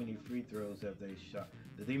see, how many free throws have they shot?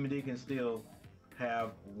 The Demon Deacons still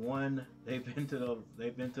have 1. They've been to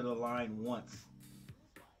the line once,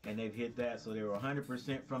 and they've hit that. So they were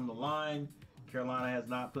 100% from the line. Carolina has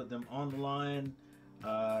not put them on the line.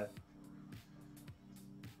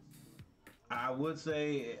 I would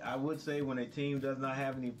say when a team does not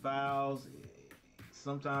have any fouls,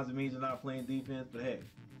 sometimes it means they're not playing defense. But hey,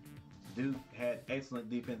 Duke had excellent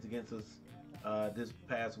defense against us this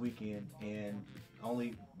past weekend, and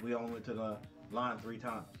we only went to the line 3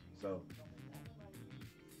 times. So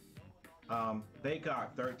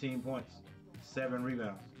Baycock, 13 points, 7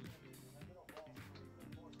 rebounds.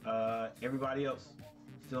 Everybody else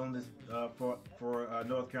still in this for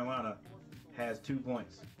North Carolina has 2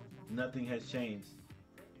 points. Nothing has changed.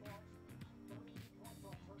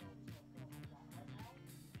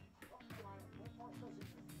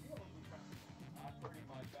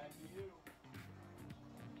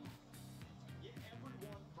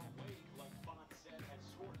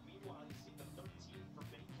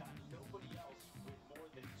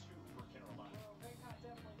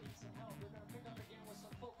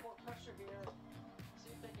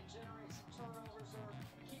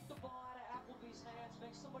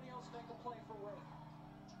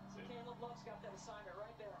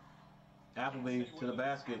 Appleby to the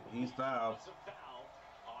basket. He's fouled.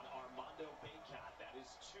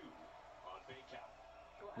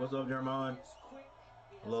 What's up, Jermon?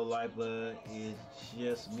 Hello, Lipa. Is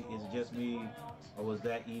just me, or was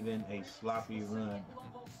that even a sloppy run?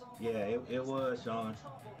 Yeah, it was, Sean.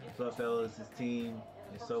 What's up, fellas? This team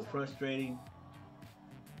is so frustrating.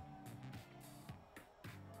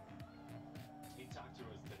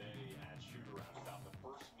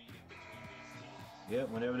 Yep,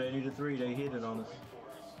 whenever they need a 3, they hit it on us.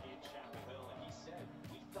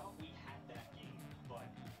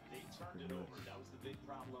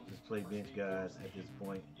 Just play bench guys at this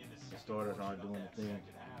point. The starters aren't doing the thing.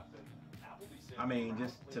 I mean,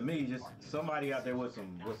 just to me, just somebody out there with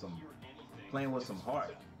some playing with some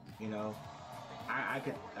heart. You know, I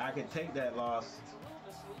could take that loss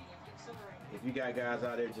if you got guys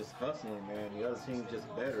out there just hustling, man. The other team's just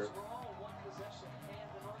better.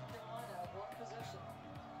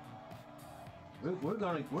 We're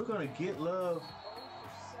gonna get love.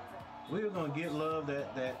 We're gonna get love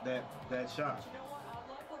that shot.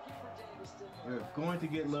 We're going to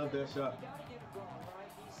get love that shot.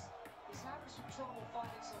 He's having some trouble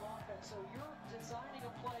finding some offense, so you're designing a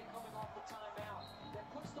play coming off the timeout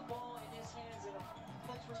that puts the ball in his hands in a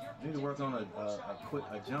place where you're need to work on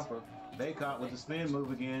a jumper. Baycott with the spin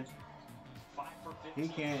move again. He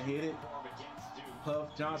can't hit it.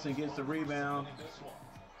 Puff Johnson gets the rebound.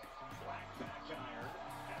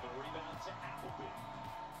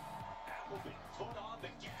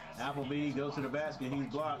 Appleby goes to the basket. He's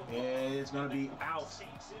blocked, and it's going to be out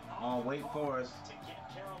on Wake Forest.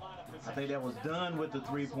 I think that was done with the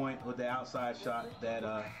 3-point, with the outside shot that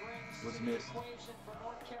was missed.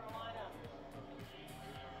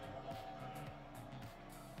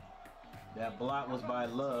 That block was by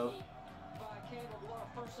Love.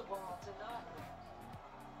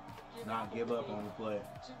 Not give up on the play.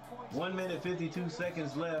 1 minute 52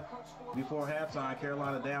 seconds left before halftime.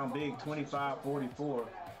 Carolina down big, 25-44.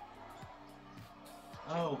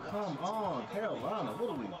 Oh, come on, Carolina. What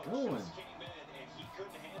are we doing?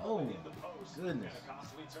 Oh, goodness.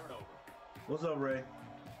 What's up, Ray?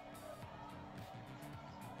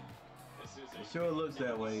 It sure looks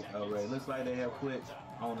that way, Ray. Looks like they have quit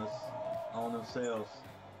on us, on themselves.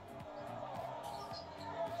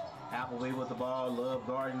 Appleby with the ball. Love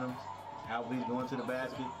guarding them. Appleby's going to the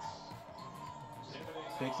basket.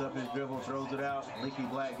 Picks up his dribble, throws it out. Leaky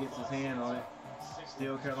Black gets his hand on it.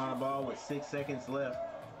 Still Carolina ball with 6 seconds left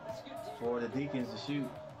for the Deacons to shoot.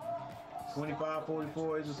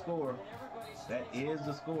 25-44 is the score. That is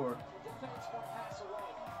the score.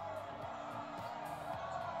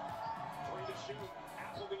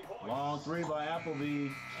 Long three by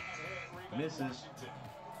Appleby. Misses.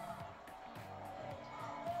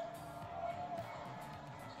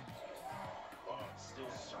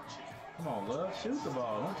 Come on, Love. Shoot the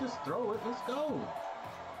ball. Don't just throw it. Let's go.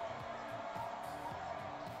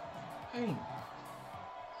 Hey.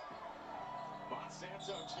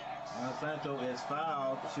 Monsanto is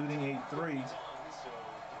fouled, shooting a 3.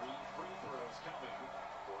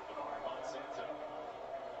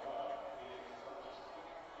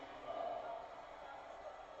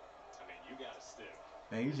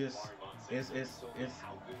 And you just, it's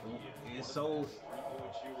so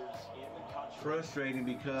frustrating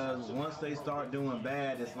because once they start doing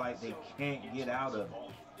bad, it's like they can't get out of it.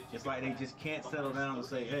 It's like they just can't settle down and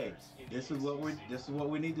say, hey, this is what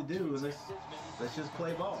we need to do, and let's just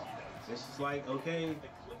play ball. It's just like, okay,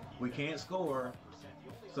 we can't score,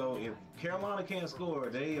 so if Carolina can't score,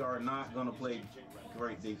 they are not going to play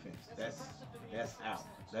great defense. That's out.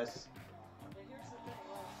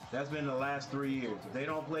 That's been the last 3 years. If they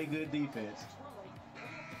don't play good defense,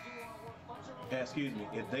 excuse me,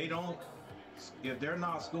 if they're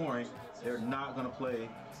not scoring, they're not going to play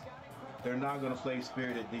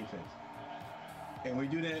spirited defense. And we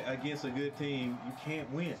do that against a good team, you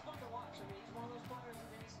can't win.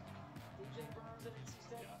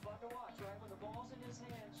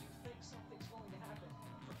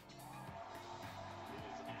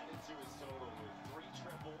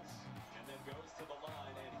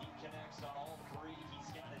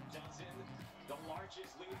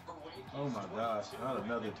 Oh my gosh, not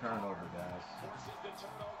another turnover, guys.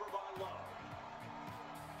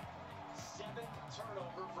 Seventh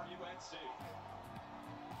turnover for UNC.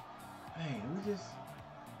 Hey, we just...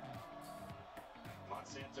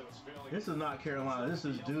 This is not Carolina. This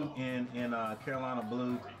is Duke in Carolina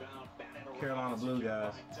Blue. Carolina Blue,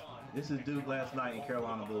 guys. This is Duke last night in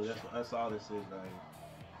Carolina Blue. That's all this is right here.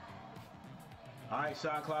 All right,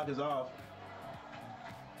 shot clock is off.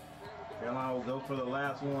 Carolina will go for the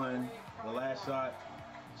last one, the last shot,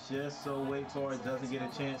 just so Wake Forest doesn't get a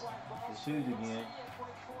chance to shoot again.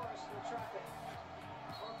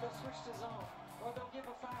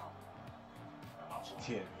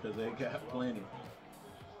 Yeah, because they got plenty.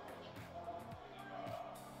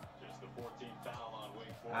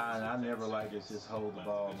 I never like this. Just hold the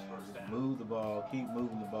ball, man. Just move the ball. Keep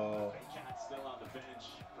moving the ball.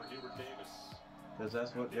 Because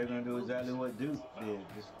that's what they're going to do, exactly what Duke did.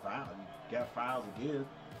 Just foul. You got fouls to give.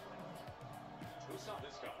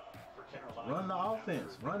 Run the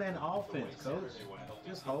offense. Run an offense, coach.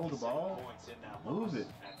 Just hold the ball. Move it.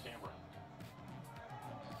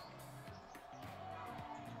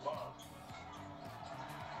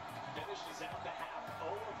 Finishes out the half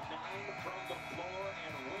 0 of 9 from the floor,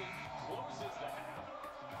 and Wake closes the half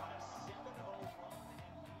on a 7-0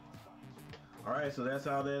 run. All right, so that's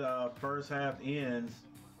how that first half ends.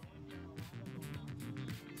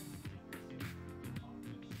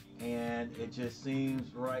 And it just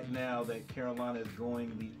seems right now that Carolina is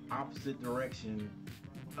going the opposite direction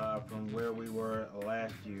from where we were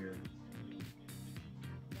last year.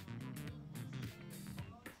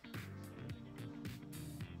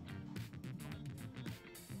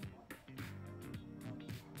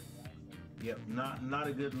 Yep, not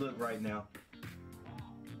a good look right now.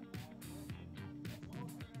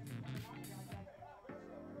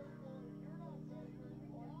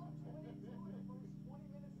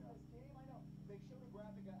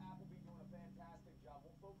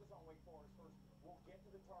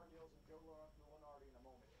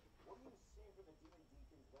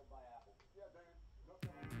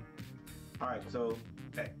 All right, so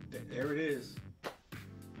there it is.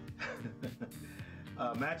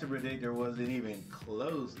 Matchup predictor wasn't even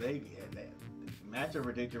close. They that matchup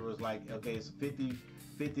predictor was like, okay, it's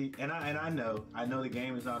 50-50, and I know the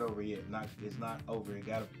game is not over yet. It's not over. They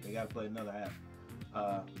gotta play another half.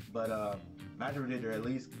 But matchup predictor at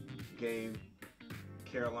least gave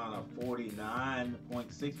Carolina a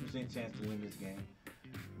 49.6% chance to win this game.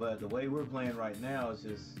 But the way we're playing right now is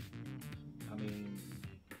just, I mean,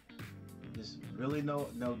 just really no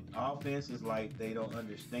offense. Is like they don't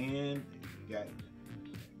understand. You got,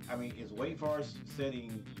 I mean, is Wake Forest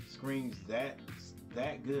setting screens that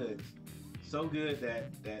good, so good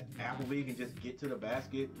that Appleby can just get to the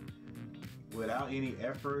basket without any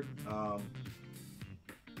effort?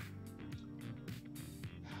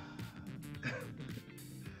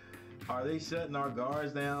 Are they shutting our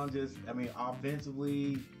guards down? Just, I mean,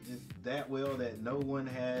 offensively, just that well that no one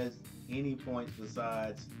has any points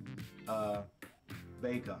besides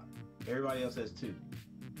Baycott. Everybody else has 2.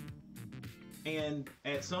 And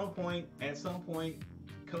at some point,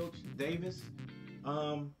 Coach Davis,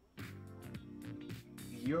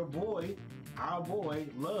 your boy, our boy,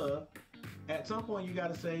 Love, at some point you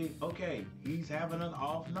got to say, okay, he's having an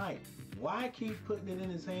off night. Why keep putting it in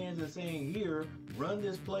his hands and saying, here, run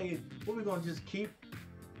this play? What, we going to just keep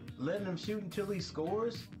letting him shoot until he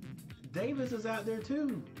scores? Davis is out there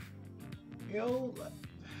too. You know,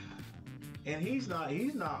 and he's not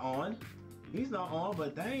on. He's not on,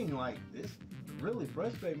 but dang, like, this really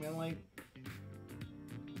frustrates me. Like,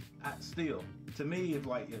 still, to me, if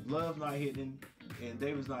Love's not hitting and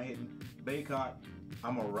Davis not hitting, Baycott,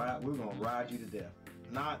 we're gonna ride you to death.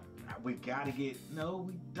 We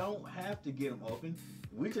don't have to get them open.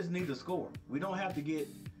 We just need to score. We don't have to get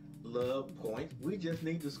Love points. We just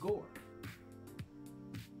need to score.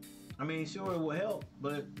 I mean, sure, it will help,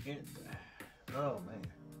 but oh man,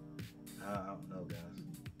 I don't know, guys.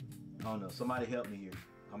 I don't know. Somebody help me here.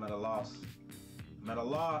 I'm at a loss.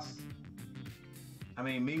 I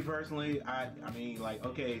mean, me personally, I mean, like,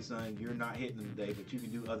 okay, son, you're not hitting them today, but you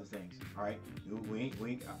can do other things. All right,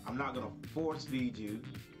 I'm not gonna force feed you.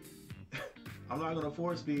 I'm not gonna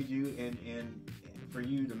force feed you, and for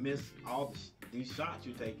you to miss all these shots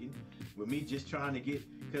you're taking, with me just trying to get.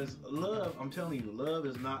 Because Love, I'm telling you, Love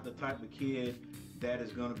is not the type of kid that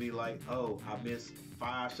is gonna be like, oh, I missed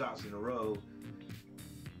 5 shots in a row.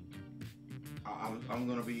 I'm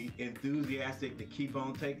going to be enthusiastic to keep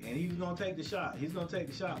on taking, and he's going to take the shot. He's going to take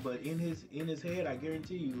the shot, but in his head, I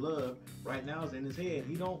guarantee you, Love right now is in his head.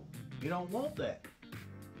 He don't want that.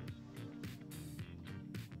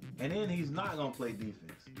 And then he's not going to play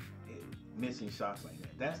defense, missing shots like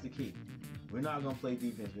that. That's the key. We're not going to play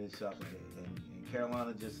defense missing shots like that. And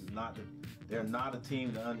Carolina just is not. They're not a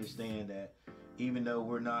team to understand that. Even though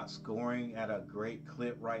we're not scoring at a great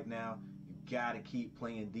clip right now, got to keep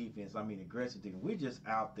playing defense. I mean, aggressive defense. We're just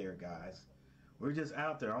out there, guys. We're just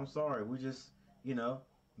out there. I'm sorry. We're just, we're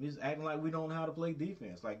just acting like we don't know how to play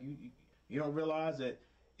defense. Like, you don't realize that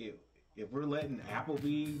if we're letting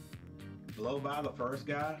Appleby blow by the first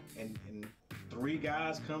guy and 3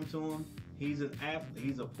 guys come to him, he's an athlete.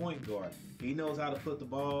 He's a point guard. He knows how to put the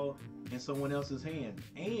ball in someone else's hand.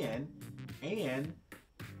 And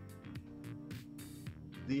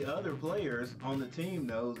the other players on the team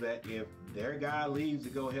knows that if their guy leaves to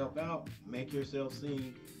go help out, make yourself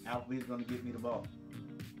seen. Applebee's going to get me the ball.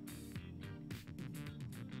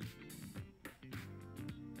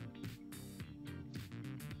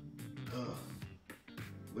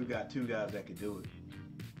 We've got 2 guys that can do it.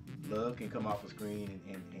 Love can come off a screen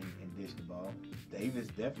and dish the ball. Davis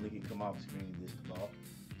definitely can come off a screen and dish the ball.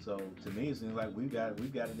 So to me, it seems like we've got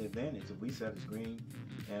an advantage if we set a screen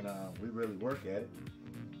and we really work at it.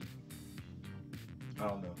 I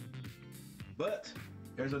don't know. But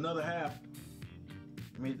there's another half.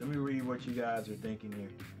 Let me read what you guys are thinking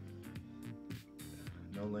here.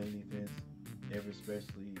 No lane defense, ever,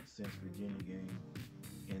 especially since Virginia game,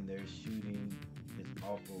 and their shooting is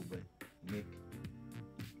awful. But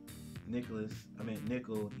nickel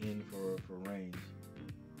in for range,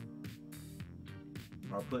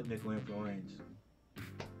 or put nickel in for range.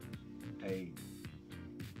 Hey,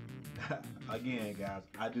 again, guys,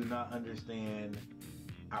 I do not understand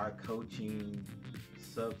our coaching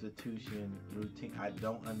substitution routine. I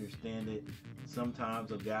don't understand it.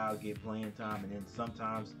 Sometimes a guy will get playing time, and then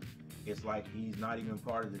sometimes it's like he's not even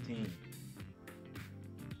part of the team.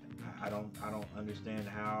 I don't understand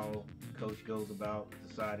how coach goes about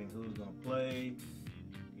deciding who's going to play.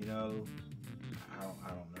 I don't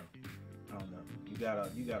know.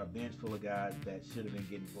 You got a bench full of guys that should have been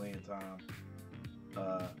getting playing time.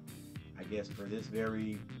 I guess for this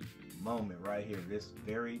very moment right here, this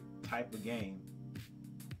very type of game,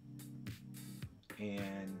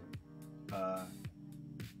 and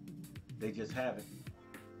they just haven't.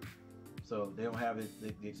 So they don't have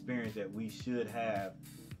the experience that we should have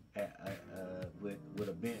with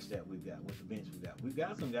a bench that we've got. With the bench we've got, we've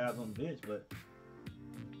got some guys on the bench, but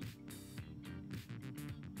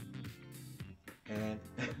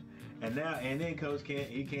and then coach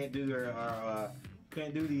can't do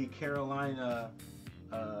the Carolina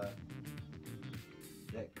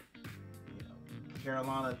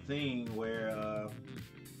Carolina thing where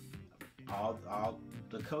all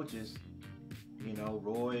the coaches,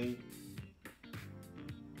 Roy,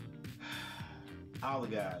 all the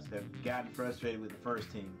guys have gotten frustrated with the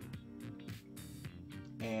first team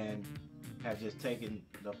and have just taken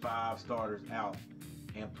the 5 starters out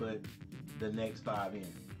and put the next 5 in.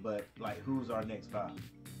 but like, who's our next 5?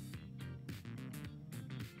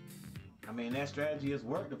 I mean, that strategy has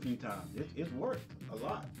worked a few times. It's worked a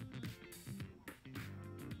lot.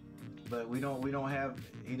 But we don't have,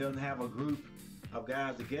 he doesn't have a group of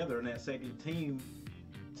guys together in that second team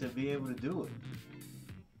to be able to do it.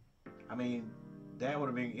 I mean, it would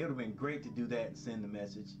have been great to do that and send the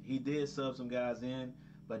message. He did sub some guys in,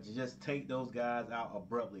 but to just take those guys out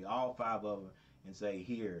abruptly, all 5 of them, and say,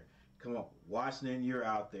 here, come on, Washington, you're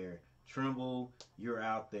out there. Trimble, you're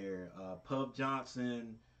out there. Pub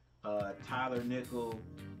Johnson, Tyler Nickel,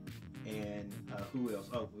 and who else?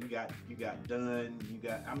 Oh, you got Dunn. You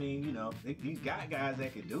got, I mean, you know, he's got guys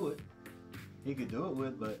that could do it. He could do it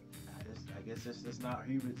with, but I guess it's just not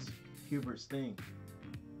Hubert's thing.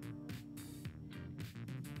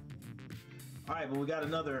 All right, but we got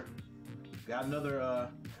another half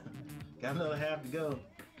to go.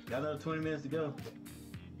 Got another 20 minutes to go.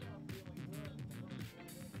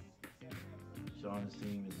 Sean's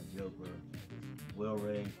team is a joke, bro. Well,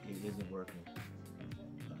 Ray, it isn't working.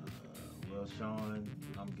 Well, Sean,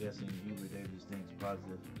 I'm guessing Hubert Davis thinks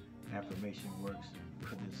positive affirmation works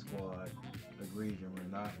for this squad. Agreed, and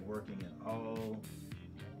we're not working at all.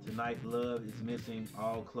 Tonight, Love is missing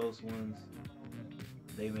all close ones.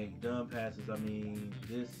 They make dumb passes. I mean,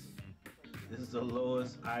 this is the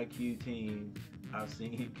lowest IQ team I've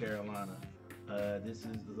seen in Carolina. This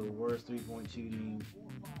is the worst three-point shooting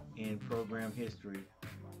in program history,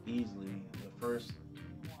 easily. The first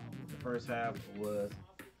half was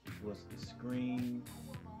Scream.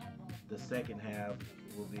 The second half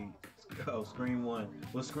will be Scream 1.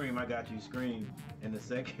 Well, Scream, I got you, Scream. And the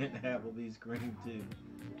second half will be Scream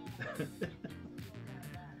 2.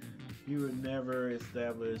 You would never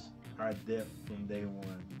establish our depth from day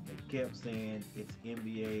one. They kept saying it's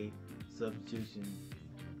NBA substitution.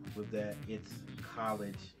 With that, it's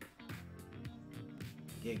college.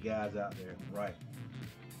 Get guys out there, right?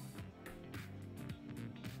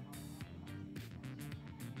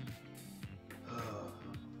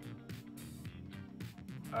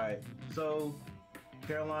 Alright, so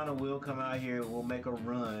Carolina will come out here, we'll make a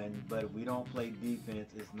run, but if we don't play defense,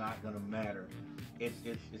 it's not going to matter. It's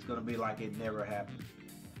going to be like it never happened.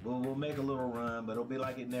 We'll make a little run, but it'll be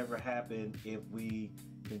like it never happened if we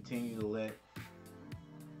continue to let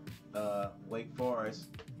Wake Forest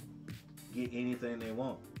get anything they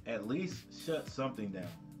want. At least shut something down.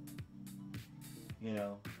 You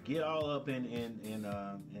know, get all up in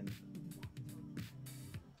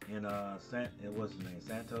what's his name?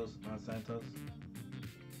 Santos? Monsantos?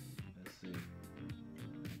 Let's see.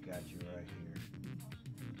 I got you right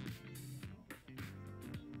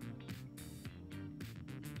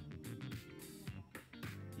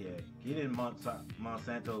here. Yeah, get in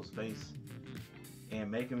Monsanto's face and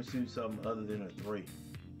make him shoot something other than a 3.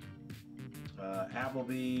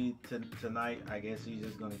 Appleby tonight, I guess he's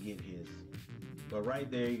just going to get his. But right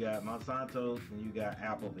there you got Monsanto and you got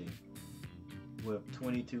Appleby with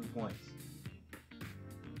 22 points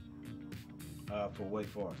for Wake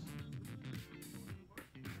Forest.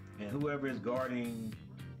 And whoever is guarding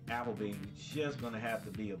Appleby, you're just going to have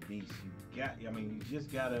to be a beast. You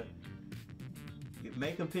just got to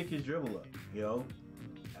make him pick his dribble up, you know.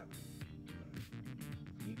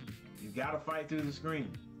 You got to fight through the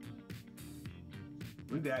screen.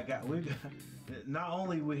 We've got not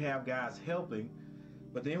only we have guys helping,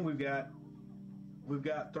 but then we've got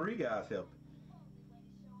 3 guys helping.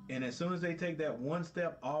 And as soon as they take that one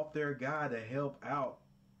step off their guy to help out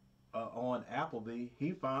on Appleby,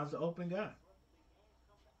 he finds the open guy.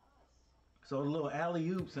 So the little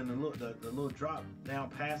alley-oops and the little drop down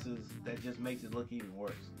passes, that just makes it look even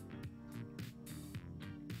worse.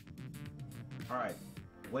 All right,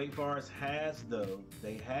 Wake Forest has, though,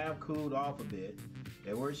 they have cooled off a bit.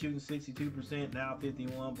 They were shooting 62%, now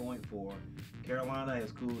 51.4. Carolina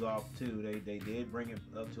has cooled off too. They did bring it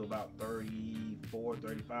up to about 34,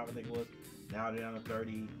 35, I think it was. Now they're down to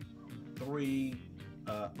 33.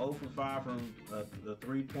 0 for 5 from the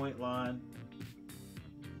 3-point line.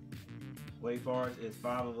 Wake Forest is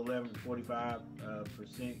 5 of 11 for 45%.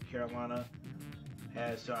 Carolina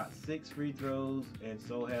has shot 6 free throws, and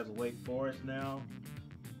so has Wake Forest now.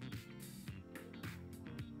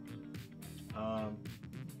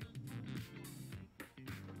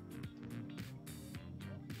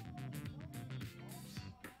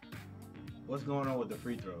 What's going on with the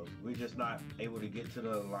free throws? We're just not able to get to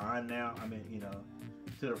the line now. I mean, you know,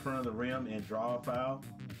 to the front of the rim and draw a foul.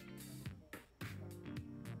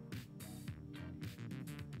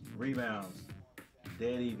 Rebounds,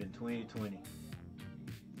 dead even, 20-20.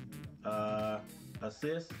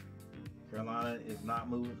 Assists, Carolina is not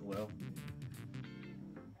moving well.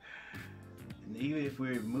 even if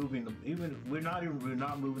we're moving, we're not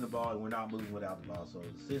moving the ball, and we're not moving without the ball. So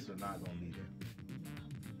assists are not going to be there.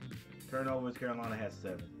 Turnovers, Carolina has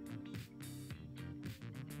 7,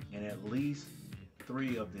 and at least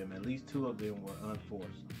 3 of them, at least 2 of them were unforced.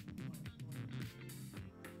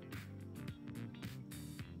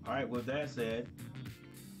 All right. With that said,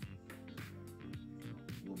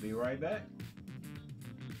 we'll be right back.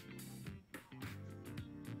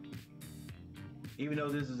 Even though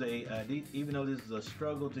this is a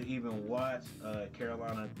struggle to even watch,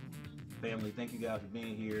 Carolina family, thank you guys for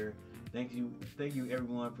being here. Thank you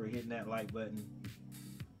everyone for hitting that like button.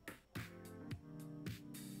 I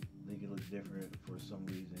think it looks different for some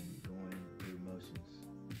reason going through motions.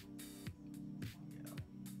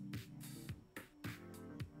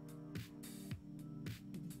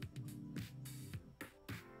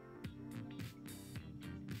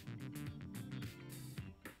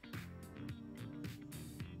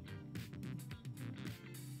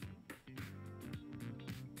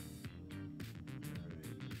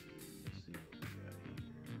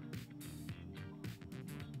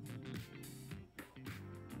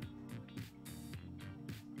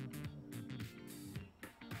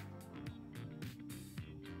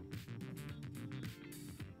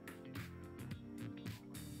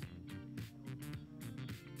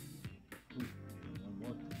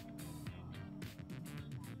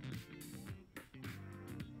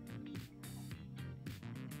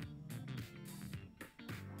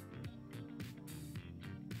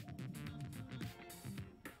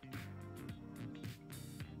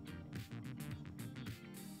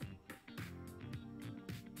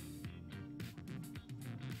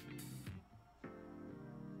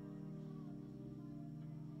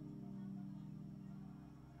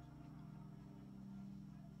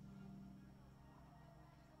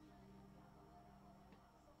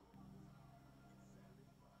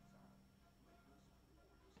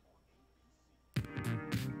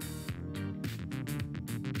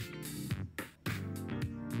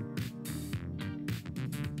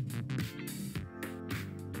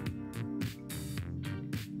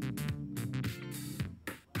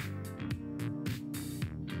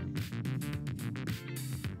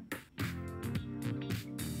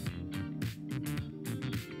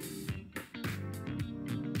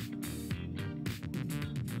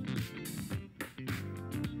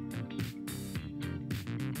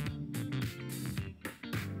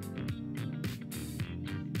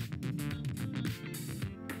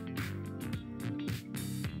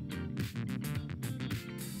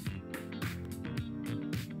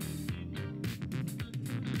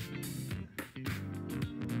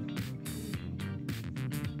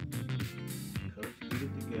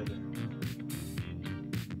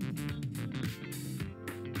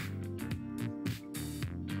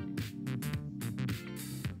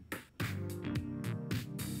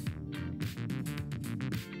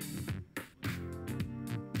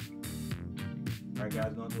 Alright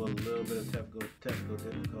guys, going through a little bit of technical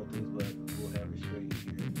difficulties, but we'll have it straight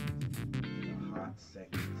here in a hot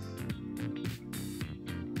seconds.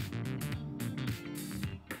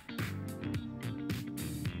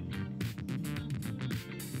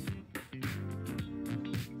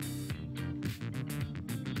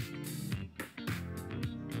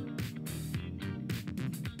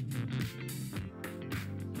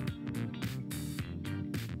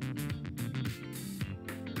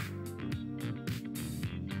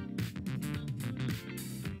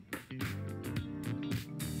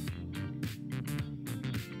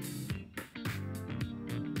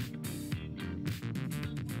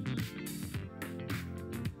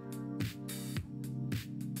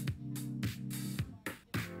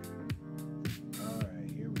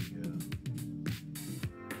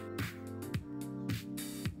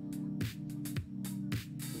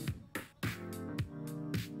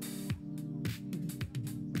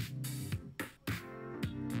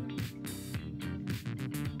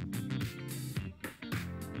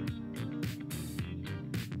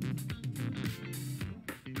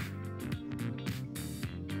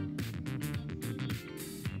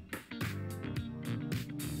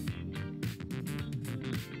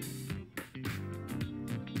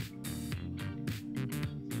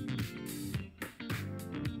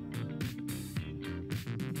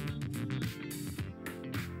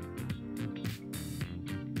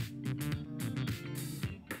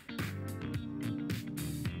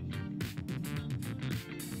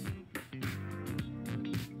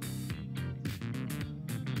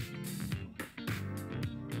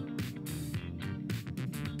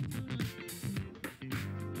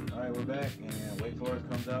 Alright, we're back, and Wake Forest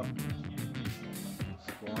comes out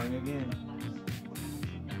scoring again.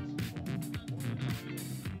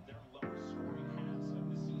 Their lowest scoring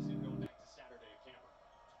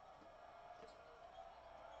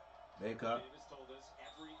Baycott Davis told us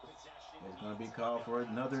every possession is going to be needs called for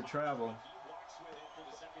another travel. He walks with it for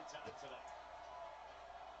the second time tonight.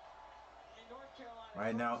 In North Carolina,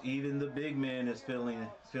 Right now, even the big man is feeling it.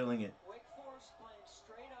 Wake Forest playing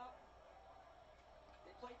straight up.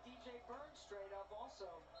 They played DJ Burns straight up also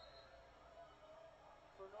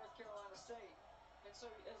for North Carolina State. And so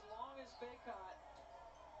as long as Baycott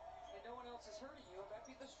and no one else is hurting you, it might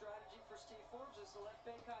be the strategy for Steve Forbes is to let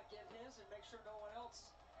Baycott get his and make sure no one else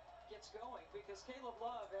gets going, because Caleb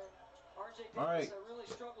Love and RJ Davis have really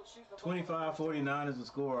struggled shooting the ball. 25-49 is the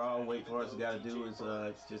score. All Wake Forest got to do is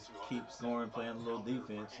just keep scoring, playing a little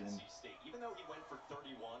defense, and even though he went for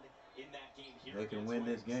 31 in that game here, they can win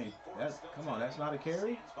this game. Come on, that's not a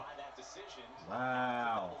carry?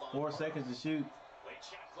 Wow. 4 seconds to shoot.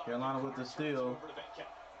 Carolina with the steal.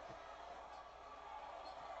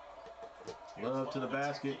 Love to the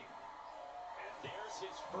basket.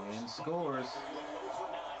 And scores.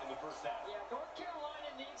 Yeah, North Carolina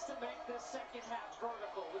needs to make this second half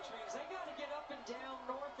vertical, which means they got to get up and down,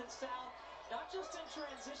 north and south, not just in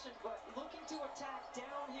transition, but looking to attack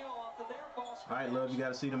downhill off of their ball. All right, Love, you got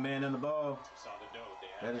to see the man in the ball.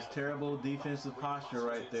 That is terrible defensive posture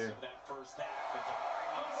right there.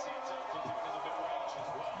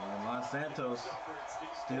 And Monsanto's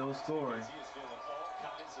still scoring.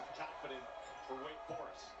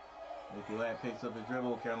 Nicky Latt picks up the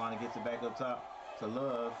dribble. Carolina gets it back up top to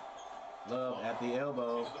Love. Love at the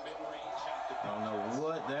elbow. I don't know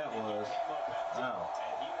what that was. Wow.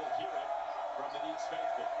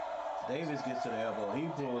 Davis gets to the elbow. He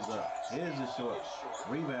pulls up. Here's the short.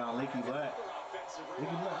 Rebound, Nicky Latt.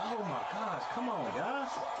 Nicky Latt. Oh my gosh. Come on,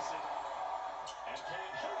 guys.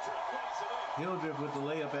 Hildreth with the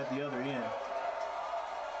layup at the other end.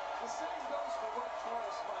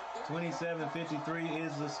 27-53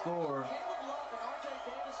 is the score.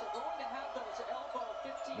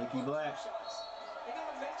 Nicky Black.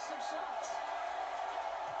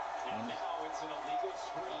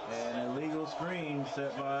 And an illegal screen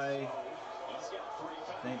set by,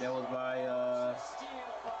 I think that was by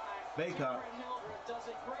Baycott. Does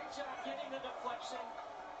a great job getting the deflection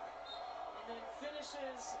and then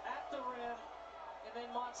finishes at the rim. And then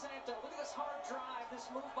Monsanto, look at this hard drive, this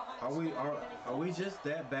move behind. Are we just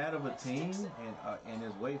that bad of a team? And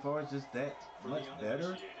is Wake Forest just that much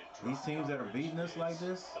better? These teams that are beating us like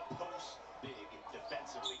this?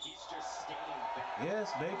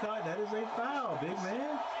 Yes, Baycott, that is a foul, big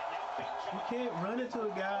man. You can't run into a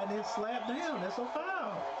guy and then slap down. That's a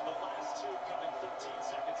foul.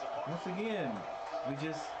 Once again, we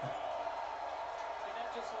just.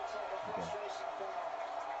 Okay.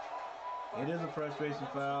 It is a frustration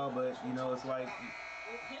foul, but you know it's like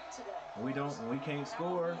we can't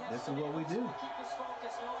score. This is what we do. Keep his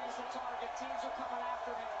focus, knowing he's the target. Teams are coming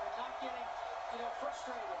after him and not getting,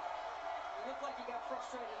 frustrated. He looked like he got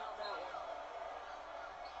frustrated on that one.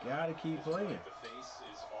 Gotta keep playing. The face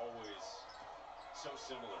is always so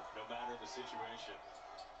similar, no matter the situation.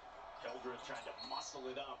 Hildreth trying to muscle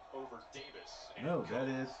it up over Davis. No, that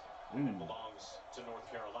is. It belongs to North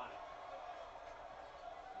Carolina.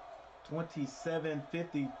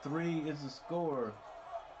 27-53 is the score.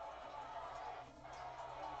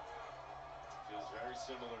 Feels very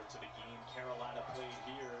similar to the game Carolina played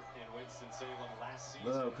here in Winston-Salem last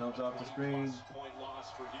season. Love comes off the screen. Point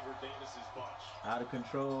loss for Hubert Davis's bunch. Out of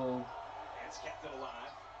control. Nance kept it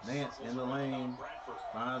alive. Nance in the lane.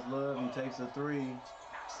 Finds Love. He takes a three.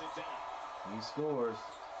 Knocks it down. He scores.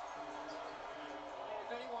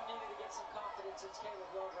 If anyone needed to get some confidence, it's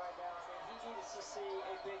Caleb Love right now. I mean, he needed to see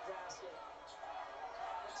a big basket.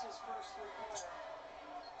 That's his first three-pointer.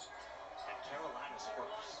 And Carolina's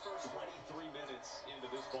first 23 minutes into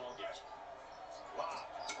this ballgame. Wow.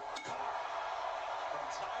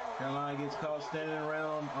 Carolina gets caught standing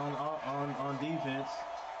around on defense.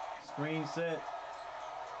 Screen set.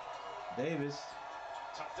 Davis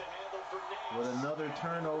with another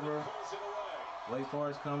turnover. Wake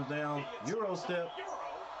Forest comes down. Euro step.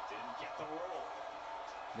 Didn't get the roll.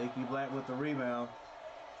 Nicky Black with the rebound.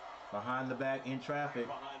 Behind the back in traffic.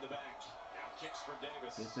 Behind the back. Now kicks for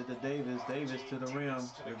Davis. Gets it to Davis. Davis to the rim.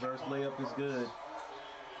 Reverse layup is good.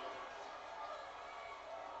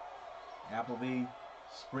 Appleby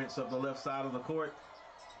sprints up the left side of the court.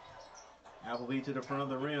 Appleby to the front of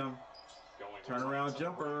the rim. Turnaround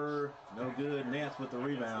jumper. No good. Nance with the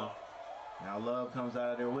rebound. Now Love comes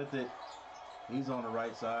out of there with it. He's on the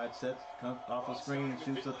right side. Comes off a screen.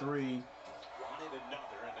 Shoots a three. Wanted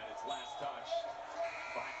another, and then it's last touch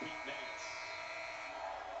by Pete Nance.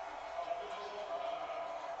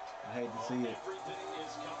 I hate to see it.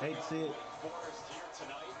 Hate to see it. Forest here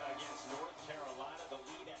tonight against North Carolina. The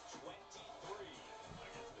lead at 23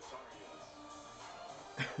 against the Tar Heels.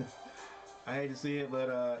 I hate to see it,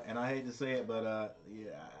 but and I hate to say it, but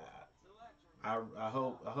yeah, I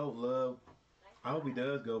hope Love. I hope he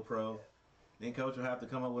does go pro. Then coach will have to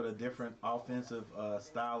come up with a different offensive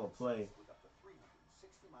style of play.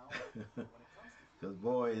 Because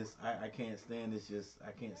boy, I can't stand this.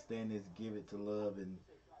 I can't stand this. Give it to Love and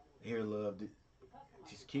here Love.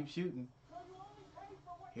 Just keep shooting.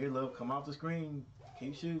 Here Love, come off the screen.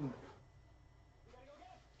 Keep shooting.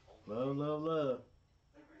 Love, love, love.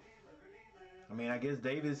 I mean, I guess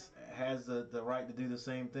Davis has the right to do the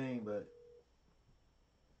same thing, but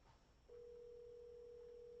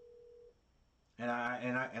and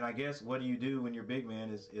I guess what do you do when your big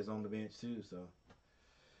man is on the bench too? So,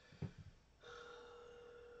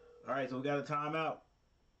 all right, so we got a timeout.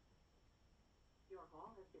 Your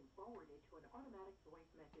call has been forwarded to an automatic voice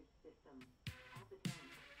message system. At the tone,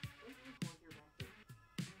 please record your message.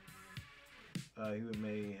 He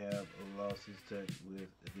may have lost his touch with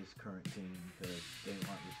this current team because they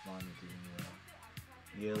aren't responding to him well.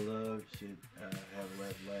 Yeah, Love should have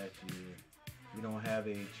left last year. We don't have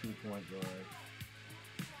a true point guard.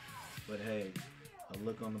 But hey, a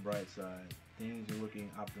look on the bright side. Things are looking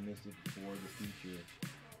optimistic for the future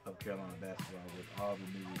of Carolina basketball with all the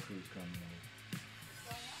new recruits coming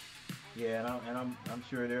in. Yeah, and I'm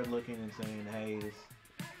sure they're looking and saying, hey,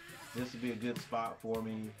 this would be a good spot for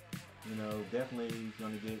me. You know, definitely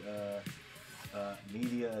going to get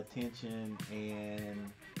media attention,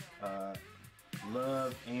 and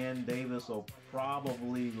Love and Davis will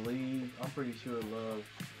probably leave. I'm pretty sure Love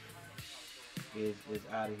is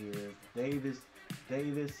out of here. Davis, I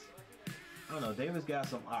don't know. Davis got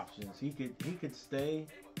some options. He could stay.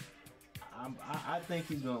 I think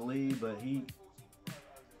he's gonna leave, but he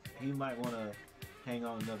might want to hang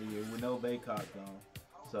on another year. We know Baycock's gone,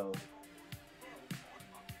 so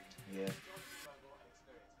yeah.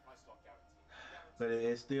 But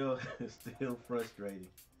it's still frustrating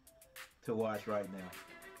to watch right now.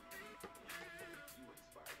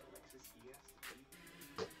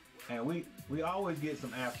 And we always get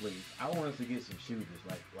some athletes. I want us to get some shooters.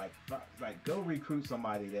 Like go recruit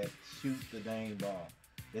somebody that shoots the dang ball.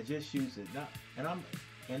 That just shoots it.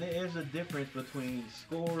 And there's a difference between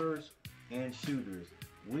scorers and shooters.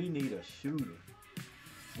 We need a shooter.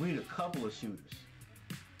 We need a couple of shooters.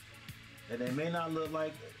 And they may not look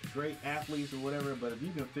like great athletes or whatever, but if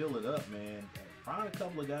you can fill it up, man, find a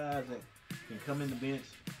couple of guys that can come in the bench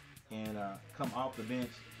and come off the bench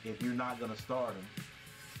if you're not going to start them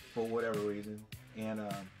for whatever reason, and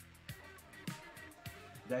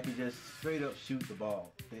that can just straight up shoot the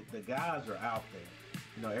ball. The guys are out there.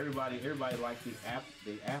 You know, everybody likes the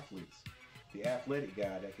athletes, the athletic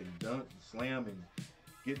guy that can dunk, slam, and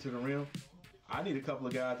get to the rim. I need a couple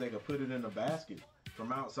of guys that can put it in the basket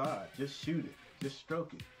from outside. Just shoot it. Just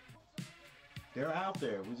stroke it. They're out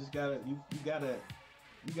there. We just gotta you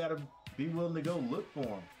gotta be willing to go look for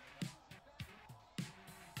them.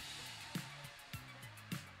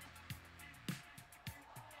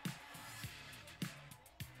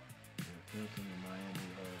 Clemson and Miami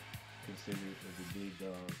are considered as the big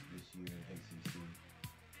dogs this year in ACC.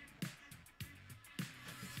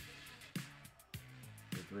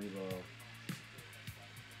 The three ball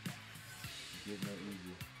is getting no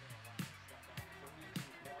easier.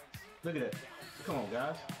 Look at that. Come on,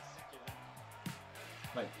 guys.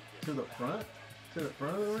 Like, to the front of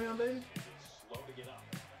the rim, baby.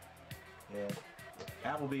 Yeah.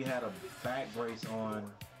 Appleby had a back brace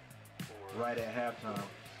on right at halftime.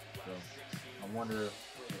 So I wonder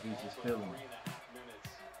if he's just feeling it.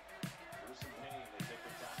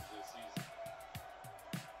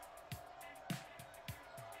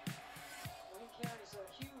 Well, he carries a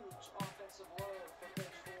huge offensive load for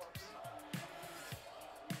Coach Forbes.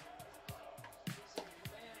 He's in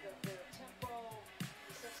command of their tempo.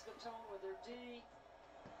 He sets the tone with their D.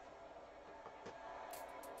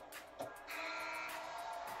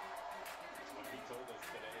 He told us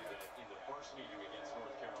today that in the first meeting against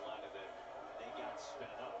North Carolina that they got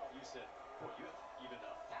sped up. You said, well, you have even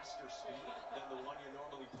a faster speed than the one you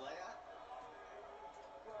normally play at?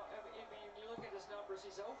 Well, I mean, you look at his numbers,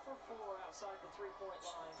 he's 0 for 4 outside the three-point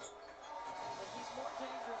line. And he's more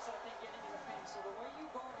dangerous, I think, getting in the paint. So the way you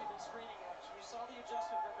guard him in screening action, you saw the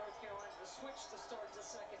adjustment from North Carolina, the switch to start the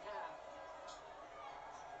second half.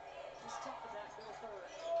 He's tough in that middle third.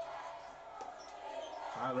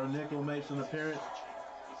 Tyler Nickel makes an appearance.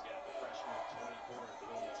 He's got the freshman 24 and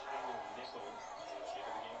little Tyler Nickel into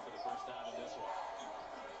the game for the first time in this one.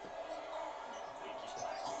 Leaky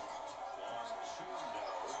Black, long two, no.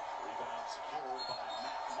 Rebound secured by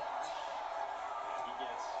Matt Marsh. And he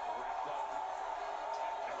gets wrapped up.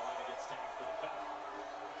 Carolina gets tagged for the foul.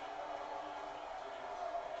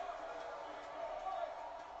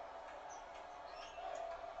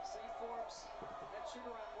 times that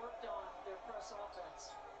shoot-around worked on their press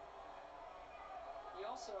offense. He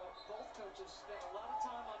also, both coaches spent a lot of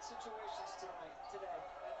time on situations today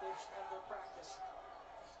at their practice.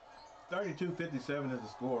 32-57 is the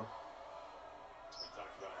score. We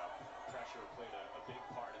talked about how pressure played a big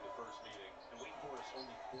part in the first meeting. And Wake Forest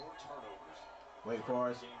only 4 turnovers. Wake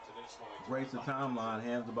Forest Game to this point. breaks the timeline,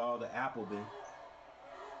 hands the ball to Appleby.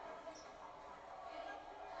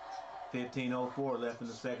 15:04 left in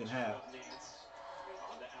the second half.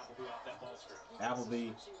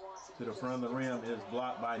 Appleby to the front of the rim is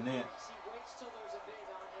blocked by Nance. He waits till there's a big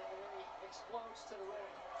on him and then he explodes to the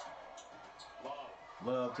rim.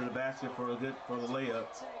 Love to the basket for the layup.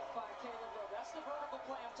 That's the vertical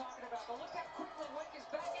play I'm talking about. But look how quickly Wake is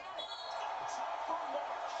back at it.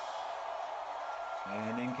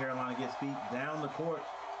 And then Carolina gets feet down the court.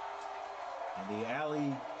 And the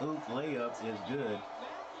alley-oop layup is good.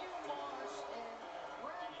 Matthew Marsh and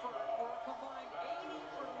Bradford were combined 80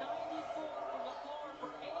 for 94 from the floor for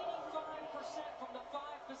 85% from the 5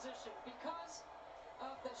 position because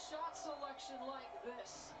of the shot selection like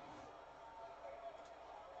this.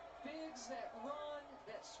 Bigs that run,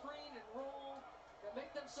 that screen and roll, that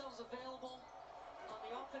make themselves available on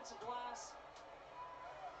the offensive glass.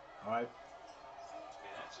 All right.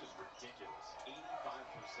 Man, that's just ridiculous. 85%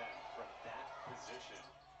 from that position.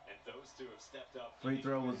 And those two have stepped up. Free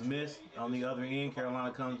throw was missed. On the other end,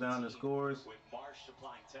 Carolina comes down and scores. With Marsh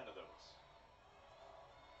supplying 10 of those.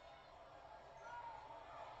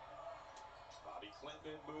 Bobby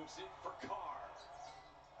Clinton moves it for Carr.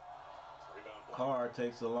 Rebound. Carr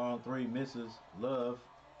takes a long 3, misses. Love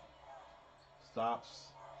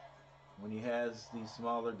stops when he has the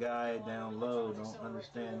smaller guy down low. Don't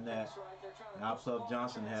understand that. Now Puff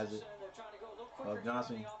Johnson has it. Puff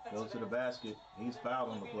Johnson goes to the basket. He's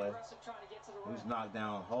fouled on the play. He's knocked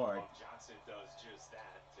down hard. Puff Johnson does just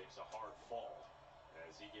that. Takes a hard fall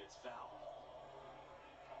as he gets fouled.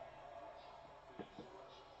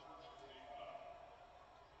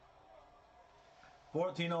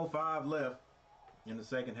 .14:05 left in the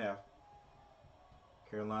second half.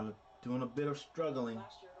 Carolina doing a bit of struggling.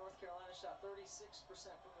 Last year, North Carolina shot 36%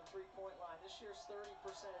 from the three-point line. This year's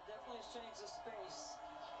 30%. It definitely has changed the space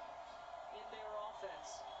in their offense.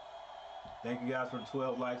 Thank you guys for the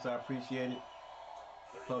 12 likes. I appreciate it.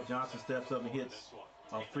 Puff Johnson steps up and hits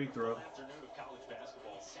a free throw.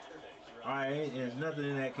 All right, there's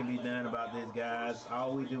nothing that can be done about this, guys.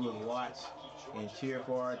 All we do is watch and cheer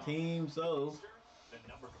for our team. So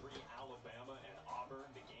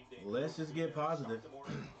let's just get positive.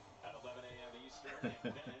 At 11 a.m. Eastern, and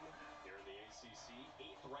then here in the ACC,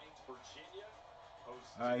 8th-ranked Virginia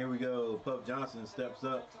hosts. All right, here we go. Puff Johnson steps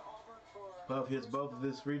up. Puff hits both of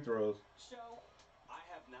his free throws.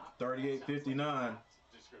 38-59.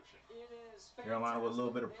 Carolina with a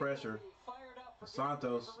little bit of pressure.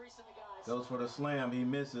 Santos goes for the slam. He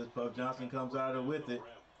misses. Puff Johnson comes out of it with it.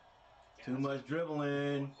 Too much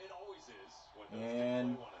dribbling.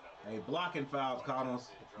 And a blocking foul is called on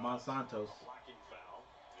Monsantos.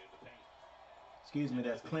 Excuse me,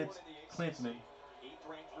 that's Klinsman.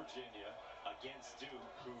 8th-ranked Virginia against Duke,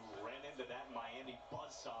 who ran into that Miami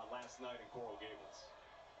buzzsaw last night in Coral Gables.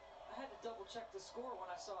 I had to double check the score when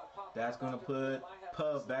I saw it pop. That's going to put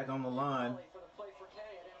Puff back on the line. For the play for K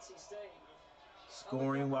at NC State.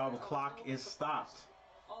 Scoring while the clock is stopped.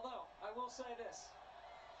 Although, I will say this.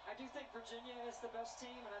 I do think Virginia is the best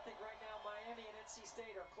team, and I think right now Miami and NC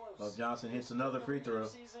State are close. Puff Johnson hits another free throw.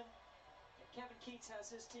 Season, Kevin Keats has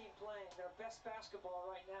his team playing their best basketball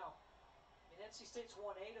right now. I mean, NC State's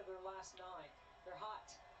won 8 of their last 9. They're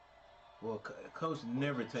hot. Well, Coach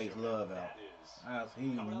never takes Love out.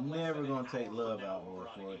 He's never going to take Love out, boy,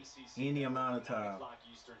 for any amount of time.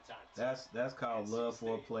 That's called love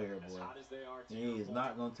for a player, boy. He is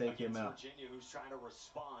not going to take him out. Virginia, who's trying to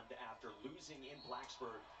respond after losing in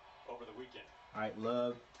Blacksburg over the weekend. All right,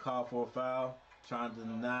 Love called for a foul. Trying to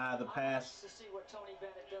deny the pass.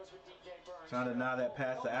 Trying to deny that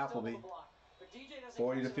pass to Appleby.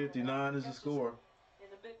 40-59 is the score. In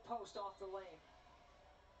the big post off the lane.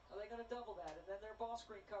 Are they going to double that? And then their ball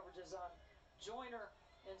screen coverages on Joyner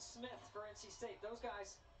and Smith for NC State. Those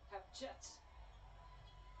guys have jets.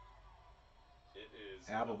 It is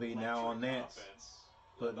Appleby now on Nance.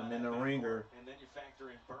 Putting him in the ringer. And then you factor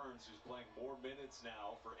in Burns, who's playing more minutes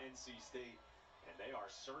now for NC State. And they are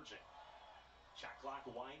surging. Shot clock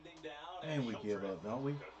winding down. And we give up, don't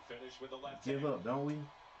we? Couldn't finish with the left give hand. up, don't we?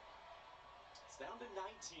 It's down to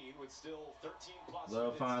 19 with still 13 plus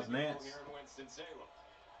Love finds Nance. Here in Winston-Salem.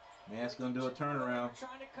 Nance going to do a turnaround.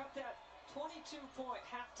 Trying to cut that 22-point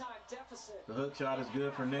halftime deficit. The hook shot is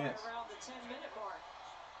good for Nance. Around the 10-minute mark.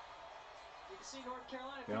 You can see North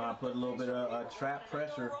Carolina. Carolina put a little bit of trap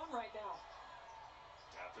pressure. Right now.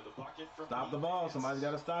 After the bucket from Stop the ball. Somebody's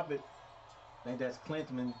got to stop it. I think that's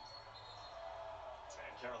Clintman. And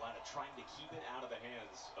Carolina trying to keep it out of the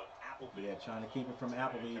hands of Appleby. Yeah, trying to keep it from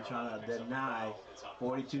Appleby. Trying to deny.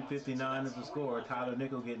 42-59 is the score. Tyler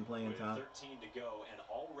Nickel getting playing time. 13 to go, and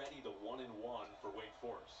already the 1-1 for Wake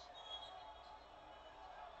Forest.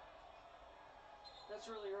 That's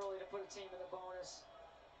really early to put a team in the bonus.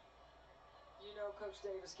 You know Coach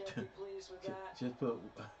Davis can't be pleased with that. Just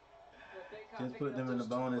put them in the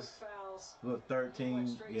bonus with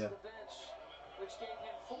 13. Yeah. To the bench, which gave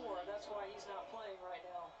him 4. That's why he's not playing right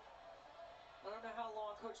now. I don't know how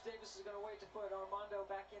long Coach Davis is going to wait to put Armando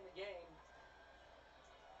back in the game.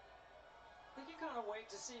 I think you kind of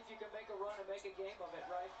wait to see if you can make a run and make a game of it,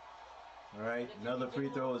 right? All right, another free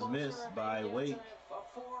throw is missed by Wake.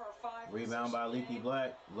 Rebound by Leaky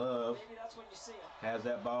Black. Love has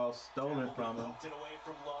that ball stolen from him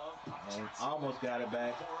and almost got it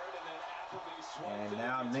back. And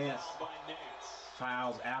now Nance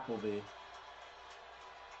fouls Appleby.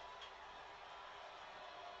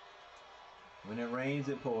 When it rains,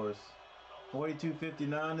 it pours.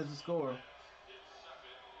 42-59 is the score.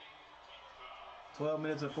 12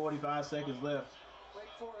 minutes and 45 seconds left. Wake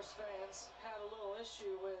Forest fans had a little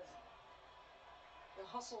issue with the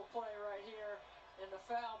hustle play right here and the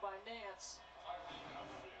foul by Nance.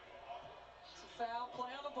 It's a foul,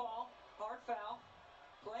 play on the ball, hard foul,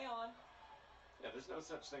 play on. Yeah, there's no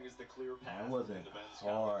such thing as the clear path. That wasn't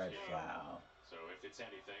hard foul. So if it's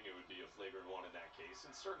anything, it would be a flagrant one in that case,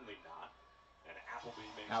 and certainly not. And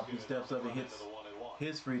Appleby steps up and hits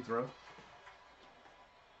his free throw.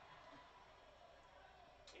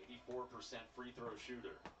 84% free throw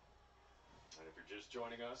shooter. And if you're just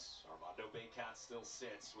joining us, Armando Bacot still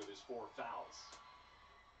sits with his 4 fouls.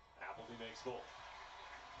 Appleby makes both.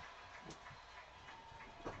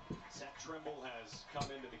 Seth Trimble has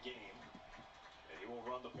come into the game, and he will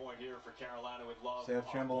run the point here for Carolina with Love. Seth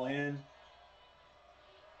Trimble in.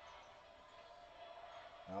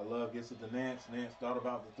 Now Love gets it to Nance. Nance thought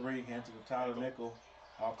about the 3, hands it to Tyler Nickel.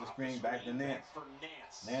 Off the screen, back to Nance.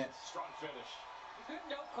 Nance. Strong finish. Good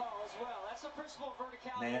no call as well. That's the principle of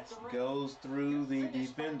verticality. Nance goes through the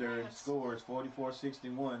defender and scores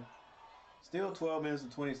 44-61. Still 12 minutes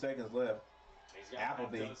and 20 seconds left.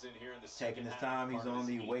 Appleby taking his time. He's on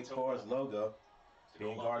the Wake Forest logo.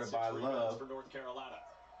 Being guarded by Love. For North Carolina.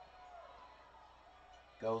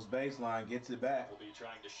 Goes baseline, gets it back.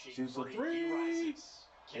 Shoots a 3.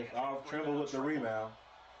 It's off Trimble with the rebound.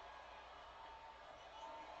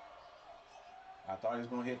 I thought he was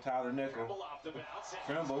going to hit Tyler Nickel.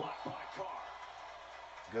 Trimble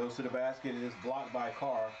goes to the basket. It is blocked by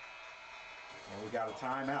Carr. And we got a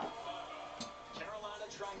timeout. Carolina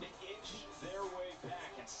trying to inch their way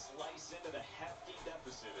back and slice into the hefty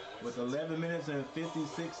deficit. With 11 minutes and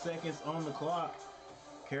 56 seconds on the clock,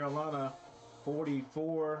 Carolina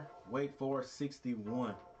 44, Wake Forest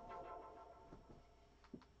 61.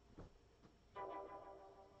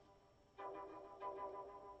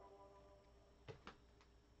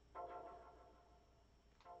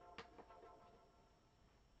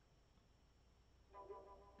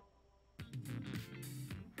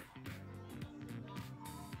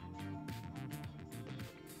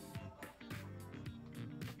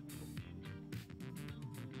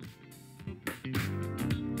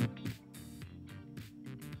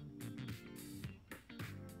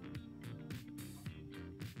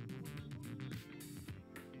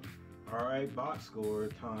 All right, box score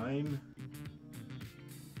time.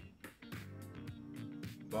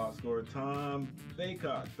 Box score time.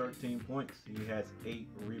 Bacot, 13 points. He has 8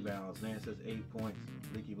 rebounds. Nance has 8 points.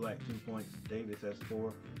 Leaky Black, 2 points. Davis has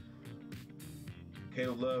 4.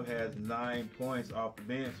 Caleb Love has 9 points off the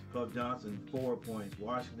bench. Puff Johnson, 4 points.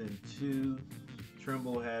 Washington, 2.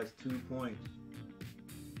 Trimble has 2 points.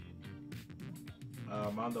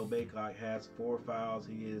 Mondo Bacot has 4 fouls.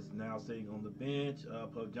 He is now sitting on the bench.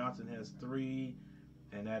 Puff Johnson has 3.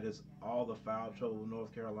 And that is all the foul trouble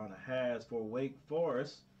North Carolina has for Wake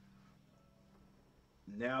Forest.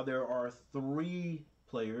 Now there are 3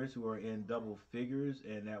 players who are in double figures,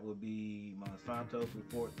 and that would be Monsantos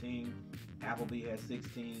with 14, Appleby has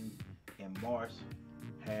 16, and Marsh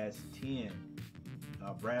has 10.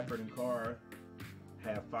 Bradford and Carr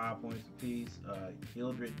have 5 points apiece.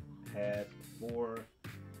 Hildreth has 4.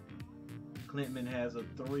 Clintman has a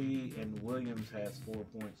 3, and Williams has 4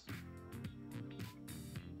 points.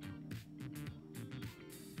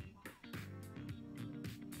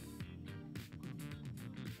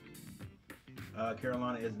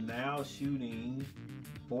 Carolina is now shooting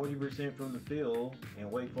 40% from the field,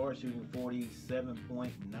 and Wake Forest shooting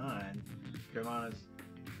 47.9 Carolina's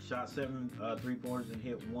shot 7 3-pointers and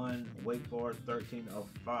hit 1. Wake Forest 13 of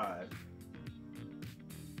 5.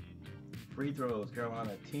 Free throws,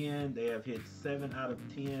 Carolina 10. They have hit 7 out of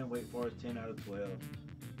 10. Wake Forest 10 out of 12.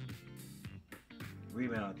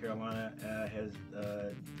 Rebound, Carolina has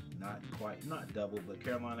not double, but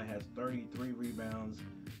Carolina has 33 rebounds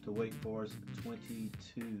to Wake Forest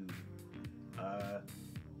 22.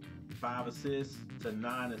 5 assists to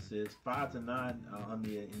 9 assists, 5 to 9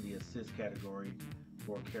 in the assist category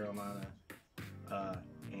for Carolina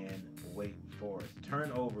and Wake Forest.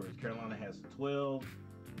 Turnovers, Carolina has 12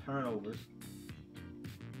 turnovers,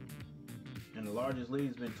 and the largest lead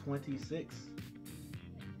has been 26.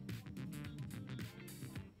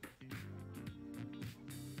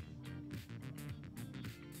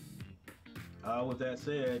 With that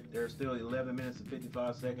said, there's still 11 minutes and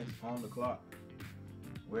 55 seconds on the clock.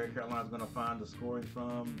 Where Carolina's going to find the scoring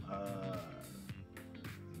from,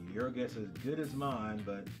 your guess is as good as mine,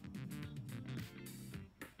 but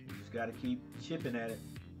you just got to keep chipping at it.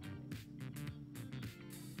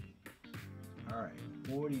 All right,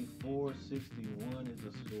 44-61 is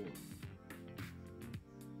the score.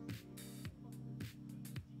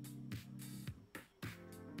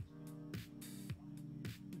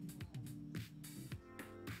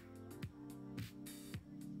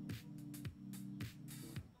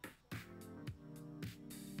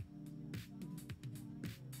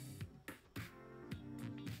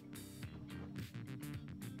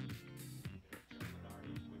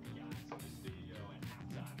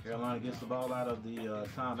 Carolina gets the ball out of the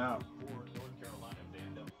timeout.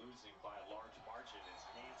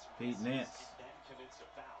 Pete Nance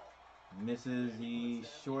misses the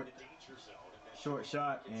short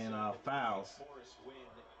shot and fouls.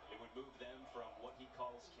 It would move them from what he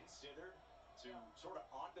calls considered to sort of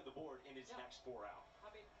onto the board in his next 4 out.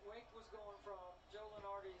 I mean, Wake was going from Joe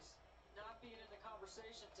Lunardi's not being in the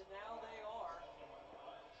conversation to now they are.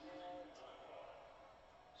 And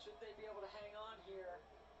should they be able to hang on here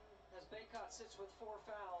as Baycott sits with 4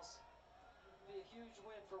 fouls, be a huge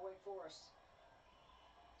win for Wake Forest.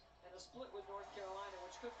 And a split with North Carolina,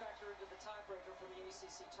 which could factor into the tiebreaker for the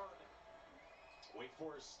ACC tournament. Wake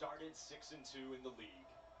Forest started 6-2 in the league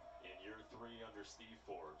in year 3 under Steve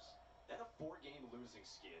Forbes. Then a 4-game losing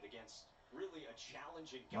skid against really a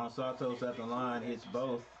challenging. Monsanto's at the line, hits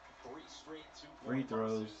both 3 straight 2-point free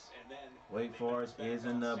throws. losses, and then Wake Forest is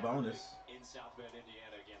in the bonus. In South Bend,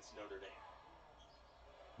 Indiana against Notre Dame.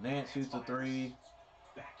 Nance shoots a 3.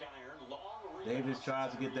 Back iron, long Davis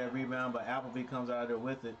tries to get that rebound, but Appleby comes out of there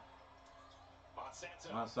with it.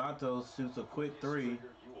 Monsanto shoots a quick 3. You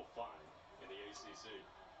will find in the ACC.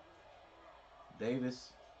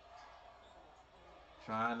 Davis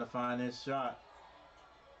trying to find his shot.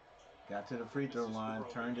 Got to the free throw line,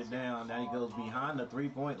 turned it down. Now he goes behind the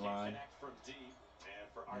 3-point line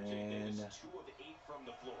and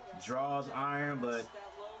draws iron, but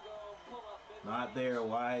not there.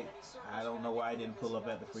 Why? I don't know why he didn't pull up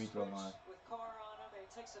at the free throw line.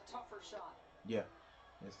 Yeah,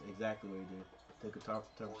 that's exactly what he did. Took a tough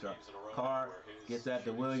shot. Carr gets at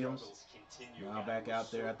the Williams. Now back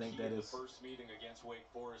out there. I think that is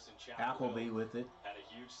Appleby with it. Had a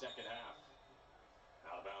huge second half.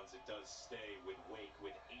 Out of bounds, it does stay with Wake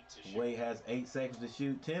with 8 to shoot. Wake has 8 seconds to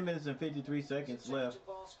shoot. 10 minutes and 53 seconds left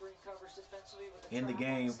in the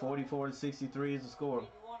game. 44-63 is the score. You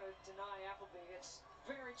want to deny Appleby. It's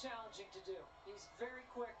very challenging to do. He's very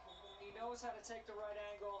quick. He knows how to take the right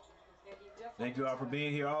angle. And he definitely Thank you all for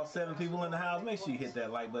being here. All 7 people in the house. Make sure you hit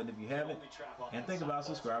that like button if you haven't. And think about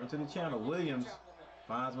subscribing to the channel. Williams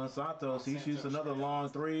finds Monsantos. He shoots another long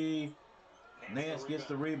 3. Nance gets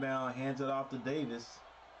the rebound, hands it off to Davis.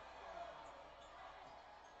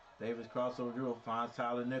 Davis crossover dribble, finds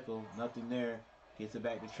Tyler Nickel, nothing there. Gets it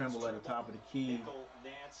back to Trimble at the top of the key.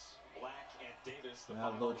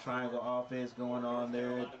 Now a little triangle offense going on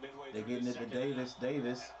there. They're getting it to Davis.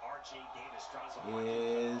 Davis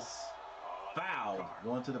is fouled,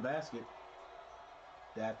 going to the basket.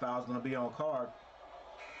 That foul's going to be on Carr.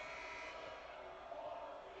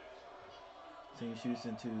 Team shoots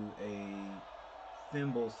into a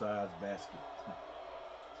thimble-sized basket.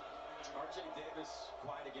 RJ Davis,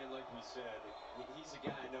 quiet again, like we said. He's a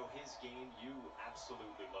guy, I know his game you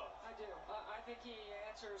absolutely love. I do. I think he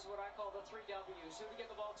answers what I call the 3 W's. Who to get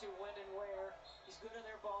the ball to, when and where. He's good in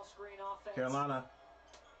their ball screen offense. Carolina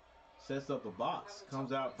sets up a box.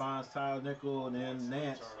 Comes out, finds Tyler Nickel, and then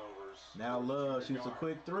Nance. Now Love shoots a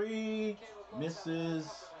quick 3. Misses.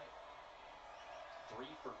 3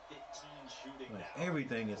 for 15 shooting.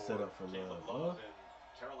 Everything is set up for Love. Well,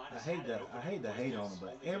 I hate that. I hate to hate on him,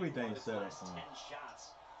 but everything's set up for him. 10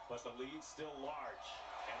 shots, but the lead's still large.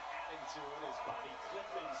 And adding to it as Bobby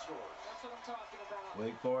Clifton scores. That's what I'm talking about.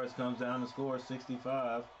 Wake Forest comes down to score 65.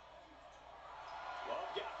 Love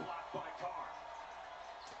got blocked by Carr.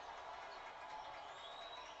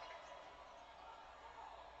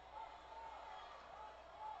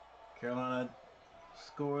 Carolina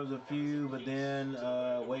scores a few, but then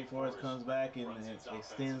Wake Forest comes back and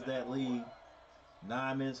extends that lead.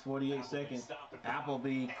 9 minutes, 48 seconds.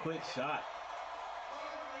 Appleby, quick shot.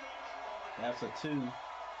 That's a 2.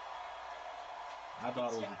 I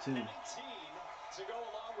thought it was a 2. 19 to go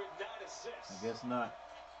along with 9 assists. I guess not.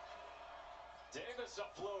 Davis a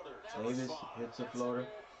floater. Davis hits a floater.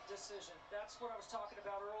 That's a good decision. That's what I was talking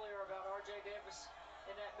about earlier about R.J. Davis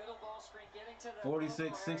in that middle ball screen getting to the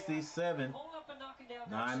 46-67. pulling up and knocking down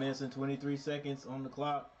 9 minutes and 23 seconds on the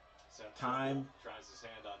clock. Time. Tries his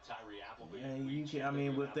hand on Tyree Appleby. Yeah, you can. I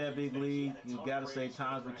mean, with that big lead, you got to say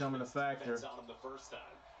time's becoming a factor.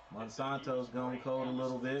 Monsanto's going cold a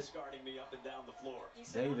little bit.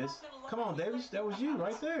 Davis, come on, Davis, that was you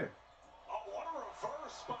right there. Oh, what a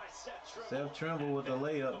reverse by Seth Trimble with the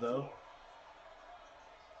layup though.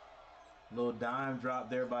 Little dime drop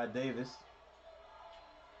there by Davis.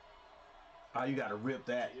 Oh, you got to rip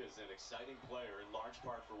that. He is an exciting player in large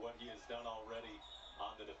part for what he has done already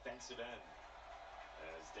on the defensive end.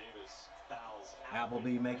 As Davis fouls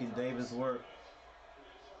Appleby making Davis work.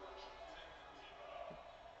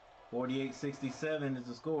 48-67 is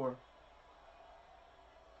the score.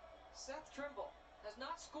 Seth Trimble has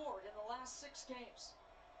not scored in the last 6 games.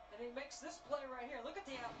 And he makes this play right here. Look at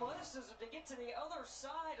the athleticism to get to the other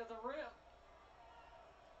side of the rim.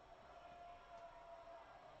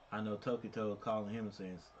 I know Tokito calling him and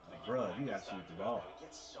saying, bruh, you got to shoot the ball. He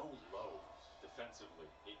gets so low defensively.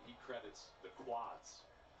 He credits the quads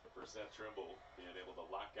for Seth Trimble being able to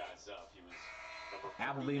lock guys up. He was number 49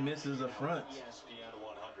 Appleby misses a front. ESPN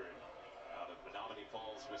 100 out of Menominee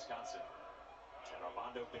Falls, Wisconsin. And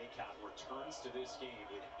Armando Bacot returns to this game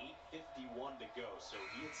with 8:51 to go. So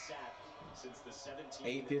he had sat since the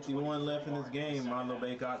 17th. 8:51 left in this game. Armando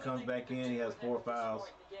Bacot comes back in. He has 4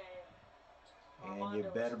 fouls. And you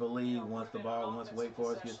better believe once Wake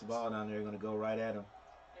Forest gets the ball down there, they're going to go right at him.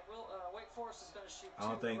 Wake Forest is going to shoot I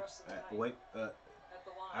don't think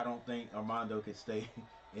I don't think Armando could stay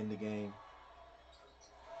in the game.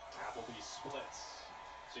 Appleby splits.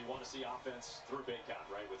 So you want to see offense through Bacot,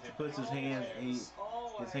 right? With him. He puts his hands.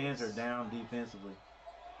 His hands are down defensively.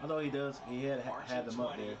 Although he had them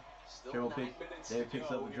up there. David picks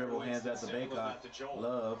up the dribble, hands out to Bacot.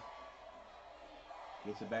 Love.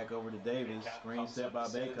 Gets it back over to Davis. Screen set by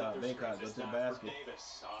Bacot. Bacot goes to the basket.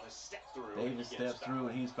 Davis steps through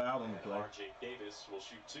and he's fouled on the play. Davis will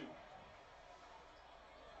shoot 2.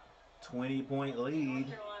 20-point lead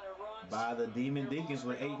by the Demon Deacons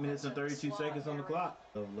with 8 minutes and 32 seconds on the clock.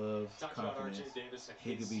 Love's confidence.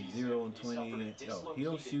 He could be 0 and 20. No,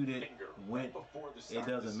 he'll shoot it when it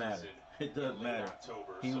doesn't matter. It doesn't matter.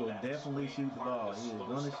 He will definitely shoot the ball. He is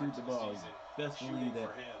going to shoot the ball. Best believe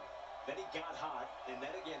that. Then he got hot, and then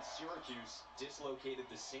against Syracuse, dislocated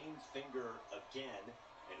the same finger again,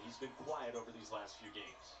 and he's been quiet over these last few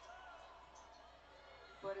games.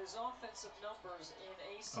 But his offensive numbers in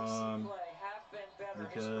ACC play have been better.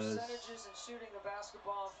 His percentages in shooting the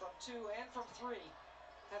basketball from 2 and from 3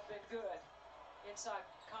 have been good inside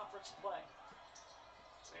conference play.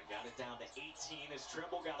 They've got it down to 18 as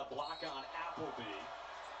Trimble got a block on Appleby,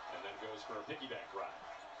 and then goes for a piggyback ride.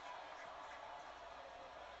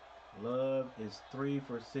 Love is 3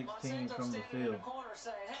 for 16 from the field.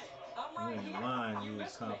 Saying, in the line, he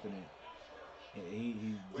is confident.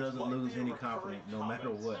 He doesn't lose any confidence, no matter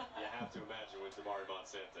what. You have to imagine with Damari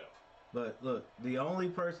Monsanto. But look, the only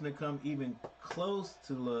person to come even close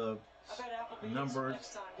to Love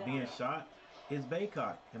numbers being shot is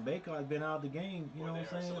Bacot, and Bacot's been out of the game. You know what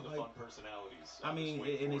I'm saying? Like, I mean,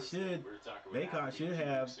 and it should. Bacot should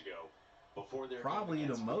have probably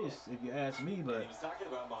the most, if you ask me. But he was talking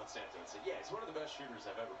about Monsanto and said, "Yeah, he's one of the best shooters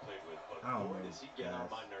I've ever played with, but boy, does he get on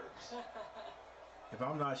my nerves." If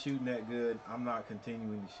I'm not shooting that good, I'm not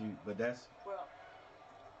continuing to shoot. But that's,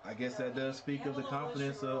 I guess that does speak of the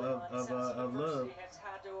confidence of Love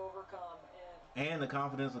and the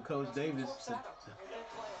confidence of Coach Davis to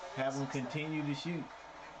have him continue to shoot.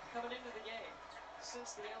 Coming into the game,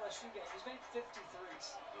 since the LSU game, he's made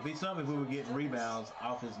 53s. It'd be something if we were getting rebounds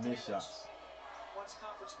off his missed shots. Once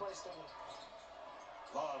conference play started.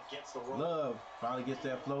 Love gets the roll. Love finally gets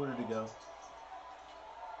that floater to go.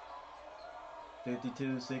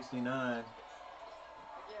 52-69.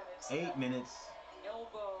 8 minutes.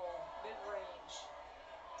 Elbow, mid-range.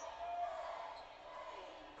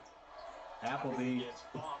 Appleby. Gets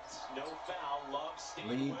bumped. No foul. Love stayed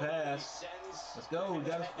Lead with it. pass. He sends Let's go. We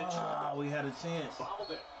got we had a chance. bobbled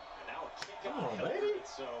it. And now a kick Come out on, Hildreth. baby.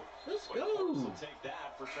 So Let's but go. Forks will take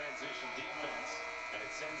that for transition defense, and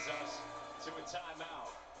it sends us to a timeout.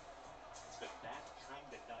 It's been that kind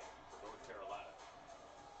of night for North Carolina.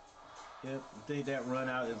 Yep, I think that run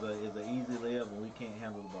out is an easy layup and we can't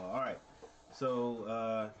handle the ball. All right,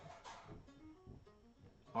 so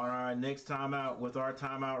on our next timeout, with our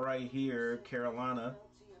timeout right here, Carolina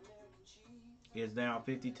is down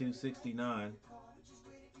 52-69.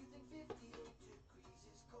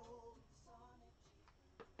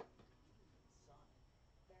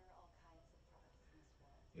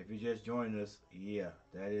 If you're just joining us, yeah,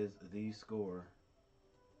 that is the score.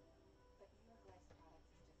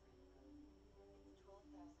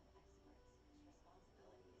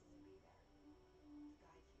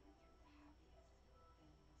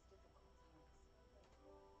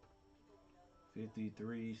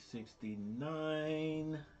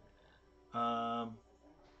 $53-69.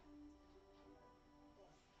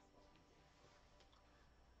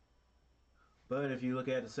 But if you look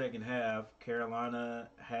at the second half, Carolina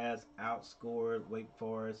has outscored Wake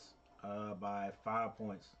Forest by 5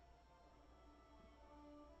 points.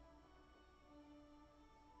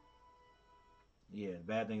 Yeah, the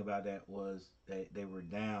bad thing about that was they were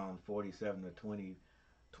down 47-25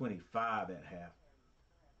 at half.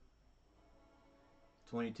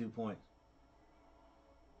 22 points.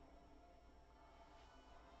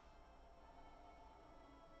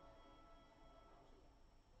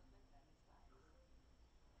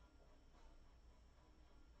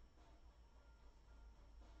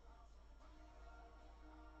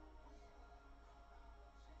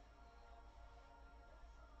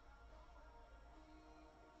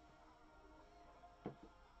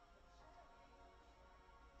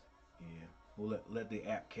 Yeah, we'll let the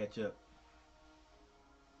app catch up.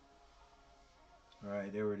 All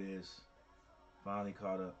right, there it is. Finally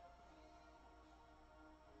caught up.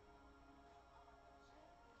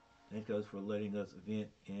 Thank us for letting us vent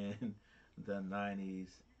in the 90s.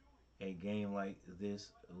 A game like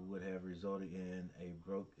this would have resulted in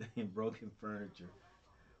broken furniture.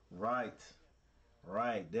 Right,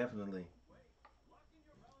 definitely.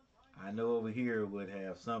 I know over here would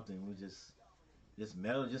have something. We just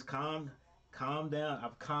mellow, just calm down.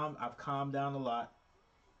 I've calmed down a lot.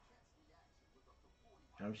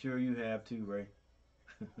 I'm sure you have too, Ray.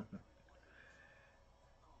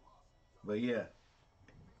 But yeah,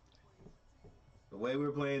 the way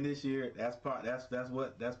we're playing this year, that's part of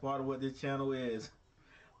what this channel is.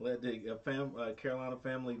 Let the Carolina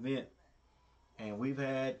family vent, and we've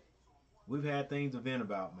had things to vent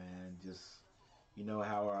about, man. Just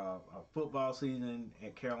how our football season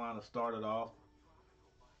at Carolina started off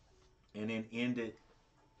and then ended.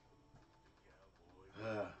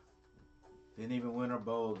 Didn't even win our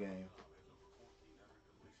bowl game.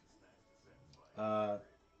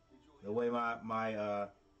 The way my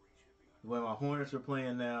Hornets are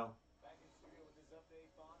playing now,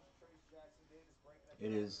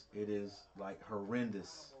 it is like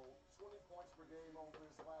horrendous.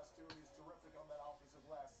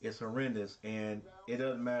 It's horrendous, and it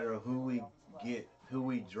doesn't matter who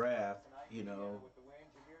we draft.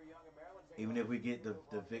 Even if we get the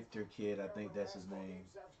Victor kid, I think that's his name,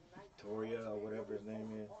 Victoria or whatever his name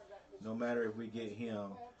is. No matter if we get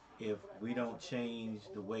him, if we don't change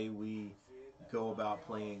the way we go about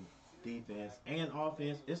playing defense and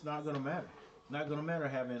offense, it's not going to matter. It's not going to matter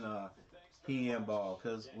having PM ball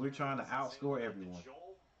because we're trying to outscore everyone.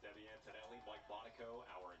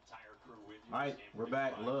 All right, we're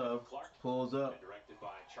back. Love pulls up,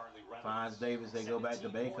 finds Davis. They go back to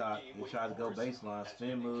Baycott. He tries to go baseline,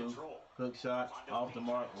 spin move, hook shot, off the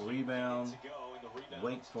mark, rebound.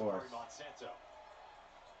 Wake Forest.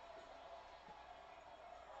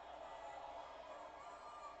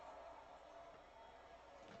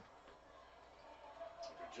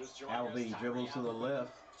 Appleby dribbles to the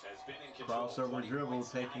left. Crossover dribble,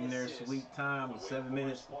 taking their sweet time with 7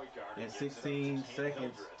 minutes and 16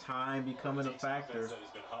 seconds. Time becoming a factor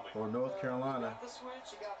for North Carolina. You got the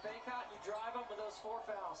switch, you got Baycott, you drive them with those 4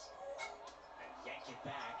 fouls. And yank it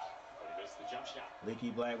back, but he missed the jump shot. Leaky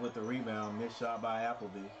Black with the rebound, missed shot by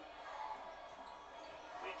Appleby.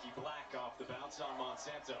 Leaky Black off the bounce on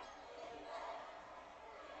Monsanto.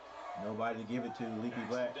 Nobody to give it to. Leaky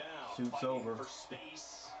Black shoots over.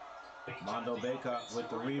 Mondo Baycott with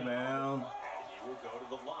the rebound.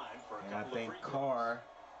 And I think Carr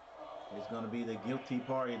is going to be the guilty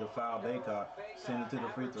party to foul Baycott. Send it to the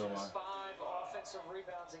free throw line. 5 offensive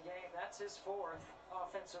rebounds a game. That's his 4th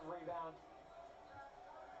offensive rebound.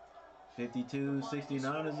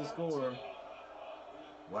 52-69 is the score.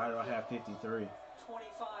 Why do I have 53? 25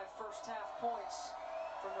 first half points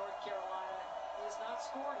for North Carolina. He has not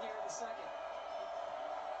scored here in the second.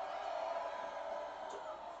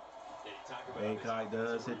 Baycott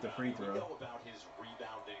does hit the free throw. We know about his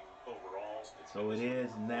rebounding overall. So it is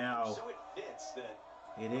now. So it fits that.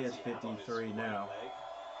 It is 53 now.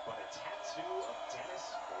 But a tattoo of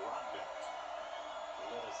Dennis Rodman.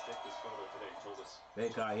 He let us take this photo today. He told us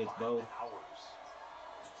Baycott hits both. Hours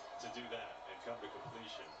to do that and come to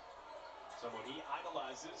completion. Someone he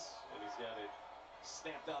idolizes, and he's got it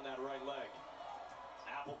stamped on that right leg.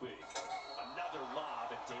 Appleby, another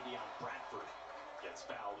lob, and Davion Bradford gets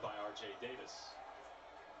fouled by R.J. Davis.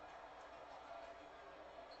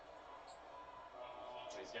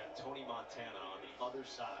 He's got Tony Montana on the other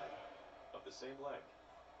side of the same leg.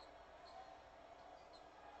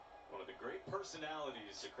 One of the great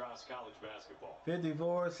personalities across college basketball.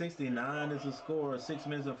 54-69 is the score. 6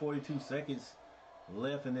 minutes and 42 seconds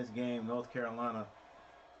left in this game. North Carolina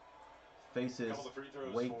faces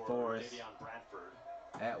Wake Forest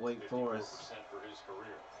at Wake Forest. For his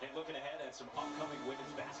career. And looking ahead at some upcoming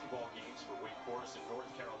women's basketball games for Wake Forest and North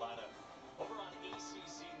Carolina. Over on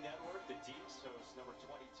ACC Network, the Deacs host number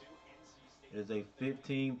 22 NC State. It is a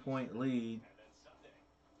 15-point lead. And then Sunday,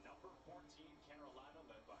 number 14 Carolina,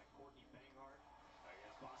 led by Courtney Banghart,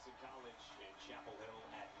 against Boston College in Chapel Hill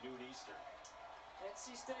at noon Eastern.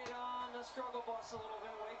 NC State on the struggle bus a little bit.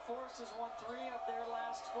 Wake Forest has won 3 of their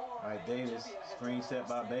last 4. All right, Davis, screen set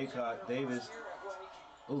by Baycott. Davis,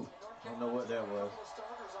 ooh, I don't know what that was.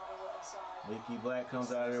 Leaky Black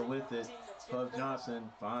comes out of there with it. Puff Johnson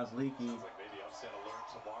finds Leaky. Maybe upset alert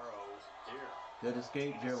tomorrow here. Good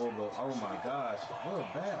escape dribble, but oh my gosh, we're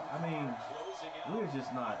bad. I mean, we're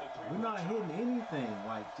just not, we're not hitting anything.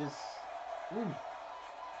 Like, just, ooh.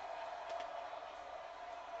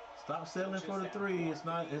 Stop settling for the 3. It's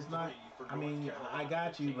not, I mean, I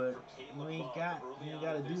got you, but you ain't got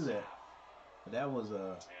to do that. But that was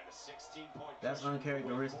that's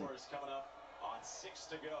uncharacteristic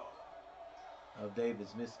of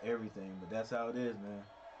Davis. Missed everything, but that's how it is, man.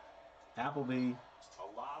 Appleby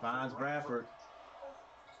finds Bradford.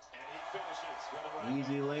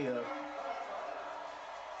 Easy layup.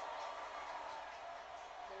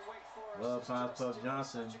 Love finds Puff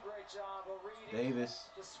Johnson. Davis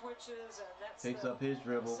picks up his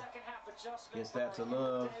dribble. Gets that to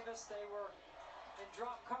Love. They were in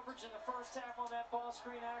drop coverage in the first half on that ball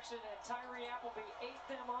screen action, and Tyree Appleby ate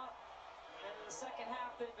them up. And in the second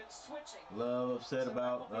half, they've been switching. Love upset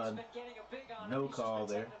about no call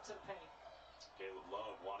there. Caleb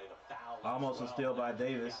Love wanted a foul. Almost a steal by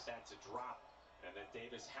Davis. That to drop. And then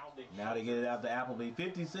Davis hounding. Now they get it out to Appleby.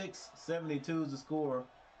 56-72 is the score.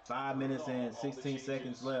 5 minutes and 16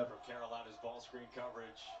 seconds left. From Carolina's ball screen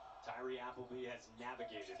coverage, Tyree Appleby has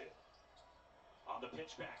navigated it. On the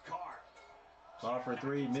pitch back, Carr for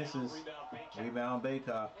 3, misses. Rebound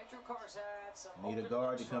Baycott. Need a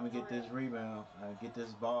guard to come and get this rebound, get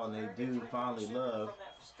this ball, and they do finally. Love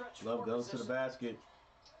goes to the basket,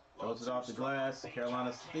 throws it off the glass.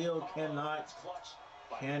 Carolina still cannot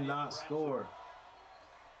score.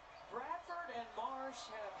 Bradford and Marsh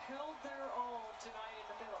have held their own tonight in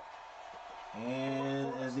the middle.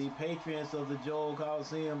 And the Patriots of the Joel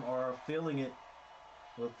Coliseum are feeling it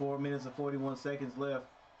with 4 minutes and 41 seconds left.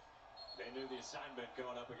 They knew the assignment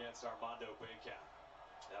going up against Armando Baycott.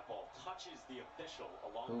 That ball touches the official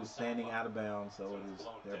along who's standing out of bounds, so it is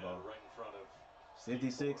their ball. Right in front of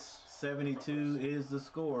 56-72 is the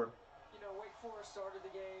score. You know, Wake Forest started the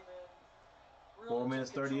game and 4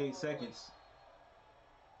 minutes 38 seconds.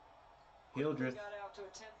 Hildreth got out to a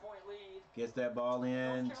 10-point lead. Gets that ball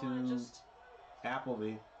in to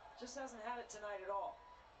Appleby. Just hasn't had it tonight at all.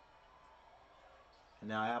 And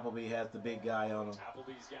now Appleby has the big guy on him.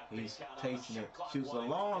 He's tasting it. Shoots a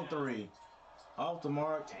long 3. Off the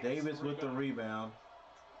mark. Davis with the rebound.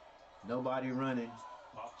 Nobody running.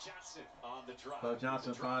 Puff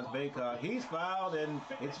Johnson finds Baycott. He's fouled and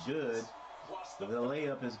it's good. The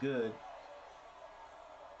layup is good.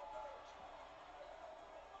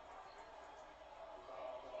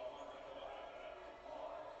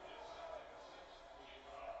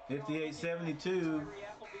 $58-72.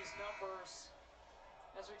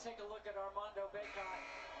 As we take a look at Armando Baycott,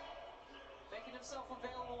 making himself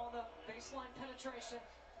available on the baseline penetration,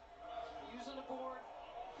 using the board.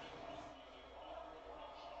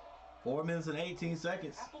 4 minutes and 18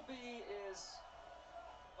 seconds. Appleby is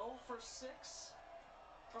 0 for 6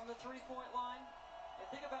 from the three-point line. And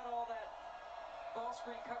think about all that ball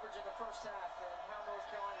screen coverage in the first half and how North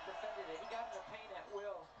Carolina defended it. He got in the paint at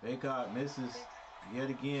will. Baycott misses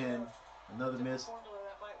yet again. Another missed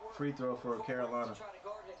free throw for Carolina. Trying to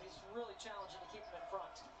guard him. He's really challenging to keep him in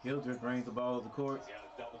front. Hildreth brings the ball to the court. He's got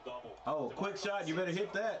a double-double. Oh, quick shot. You better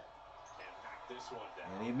hit that. Can't knock this one down.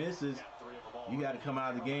 And he misses. Got 3 of them all. You got to come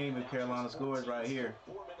out of the game if Carolina scores right here.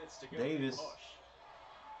 4 minutes to go. Davis. Push.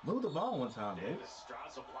 Move the ball one time, Davis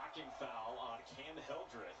draws a blocking foul on Cam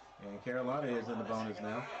Hildreth. And Carolina is in the bonus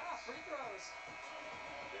now. Yeah, free throws.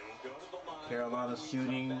 They will go to the line. Carolina's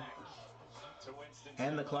shooting.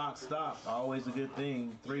 And the clock stopped. Always a good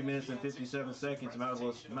thing. 3 minutes and 57 seconds. Might as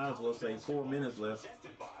well say 4 minutes left.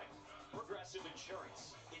 Progressive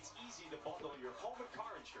Insurance. It's easy to bundle your home and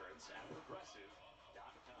car insurance at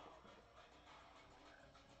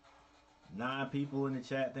progressive.com. 9 people in the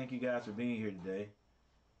chat. Thank you guys for being here today.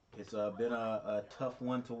 It's been a tough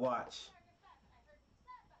one to watch,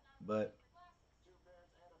 but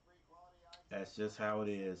that's just how it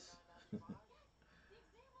is.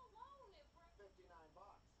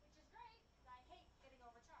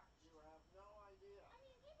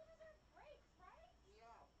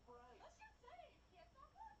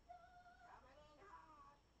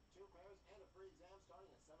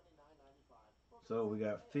 So we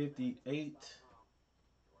got 58,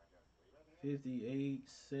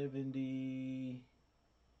 70,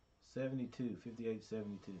 72, 58,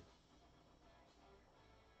 72.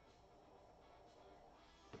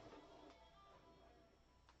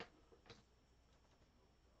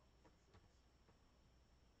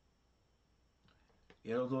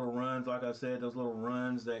 Yeah, those little runs, like I said, those little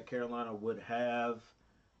runs that Carolina would have,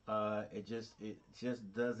 it just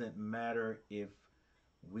doesn't matter if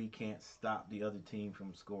we can't stop the other team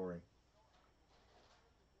from scoring.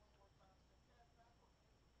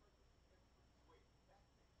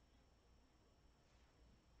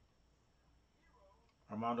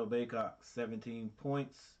 Armando Bacot, 17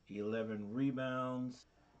 points, 11 rebounds.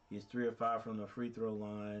 He's 3 of 5 from the free throw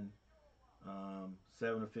line,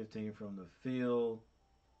 7 of 15 from the field.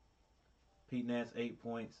 Pete Nance, 8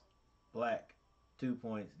 points. Black, 2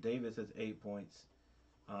 points. Davis has 8 points.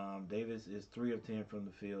 Davis is 3 of 10 from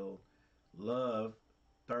the field. Love,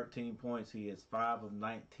 13 points. He is 5 of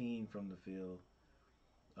 19 from the field.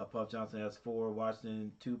 Puff Johnson has 4.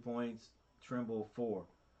 Washington, 2 points. Trimble, 4.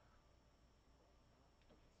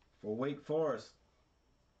 For Wake Forest,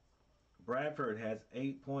 Bradford has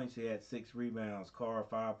 8 points. He had 6 rebounds. Carr,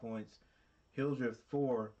 5 points. Hildreth,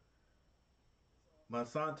 4.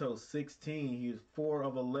 Monsanto, 16. He is 4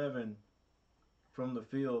 of 11 from the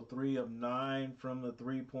field. 3 of 9 from the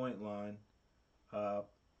three-point line.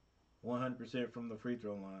 100% from the free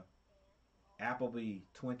throw line. Appleby,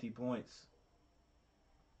 20 points.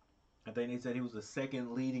 I think they said he was the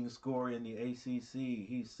second leading scorer in the ACC.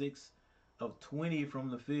 He's 6 of 20 from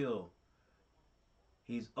the field.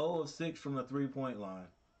 He's 0 of 6 from the three-point line.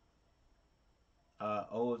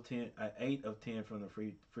 8 of 10 from the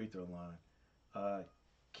free throw line.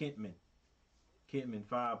 Kentman,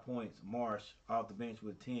 5 points. Marsh off the bench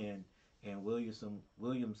with 10, and Williamson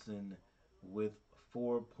with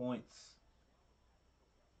 4 points.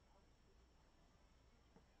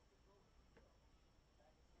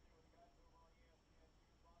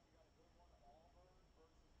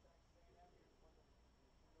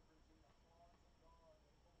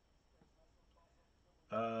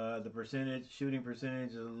 The shooting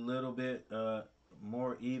percentage is a little bit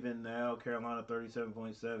more even now. Carolina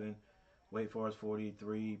 37.7, Wake Forest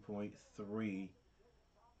 43.3.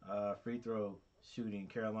 Free throw shooting,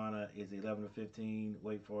 Carolina is 11 of 15,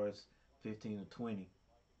 Wake Forest 15 of 20.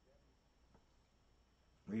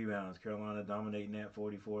 Rebounds, Carolina dominating that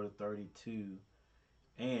 44 to 32.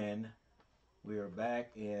 And we are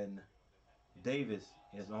back, and Davis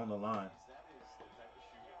is on the line.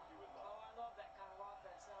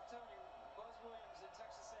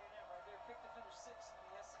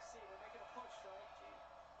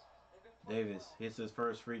 Davis hits his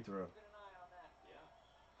first free throw. Yeah.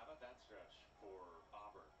 How about that stretch for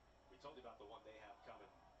Auburn? We told you about the one they have coming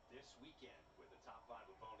this weekend with a top 5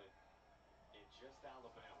 opponent in just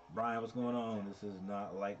Alabama. Brian, what's going on? This is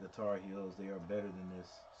not like the Tar Heels. They are better than this.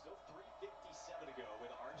 Still 3:57 to go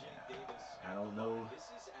with RJ Davis. I don't know. This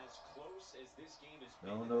is as close as this game has been.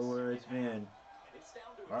 Don't know where it's been. And it's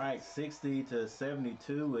down to all right, 60 to 72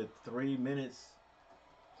 with 3 minutes.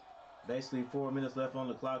 Basically 4 minutes left on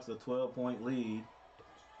the clock. It's a 12-point lead.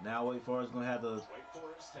 Now Wake Forest is going to have to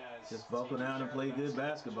just buckle down and play good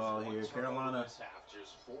basketball here. Carolina,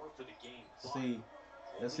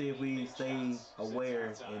 let's see if we stay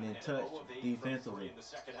aware and in touch defensively.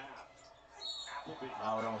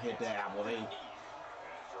 Oh, don't hit that, Appleby.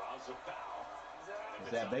 Is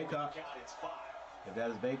that Bacot? If that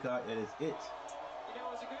is Bacot, it is it. You know,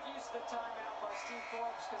 it was a good use of the timeout by Steve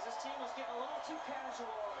Forbes because this team was getting a little too casual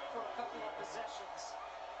for a couple of possessions.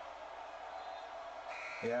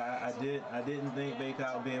 Yeah, I didn't think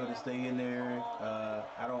Baycott would be able to stay in there.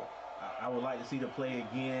 I would like to see the play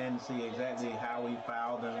again, see exactly how he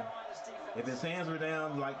fouled him. If his hands were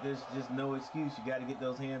down, like there's just no excuse. You got to get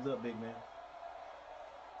those hands up, big man.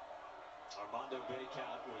 Armando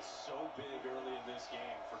Baycott was so big early in this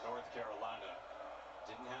game for North Carolina.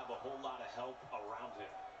 Didn't have a whole lot of help around him.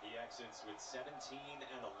 He exits with 17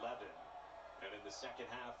 and 11. And in the second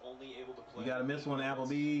half, only able to play. You got to miss one,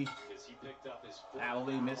 Appleby. Because he picked up his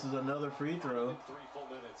Appleby misses another free throw. 3 full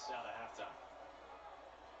minutes out of halftime.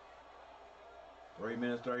 3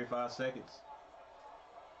 minutes, 35 seconds.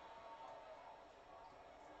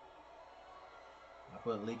 I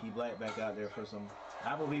put Leaky Black back out there for some.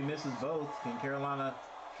 Appleby misses both. Can Carolina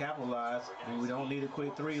capitalize? We don't need a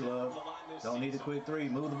quick three, Love. Don't need a quick three.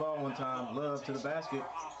 Move the ball one time. Love to the basket.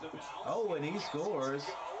 Oh, and he scores.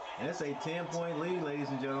 And it's a 10-point lead, ladies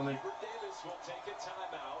and gentlemen. Davis will take a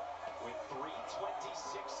timeout with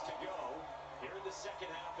 3:26 to go here in the second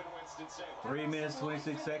half in Winston-Salem. 3 minutes,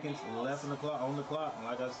 26 seconds left on the clock. And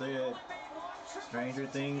like I said, stranger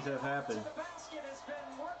things have happened. The basket has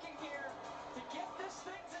been working here to get this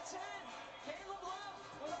thing to 10. Caleb Love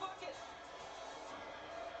with a bucket.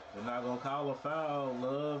 They're not going to call a foul,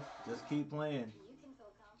 Love. Just keep playing.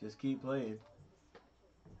 Just keep playing.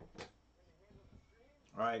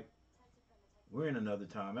 All right. We're in another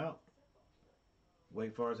timeout.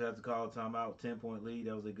 Wake Forest has to call a timeout. 10-point lead.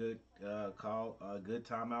 That was a good call. A good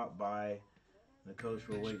timeout by the coach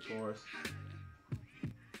for Wake Forest.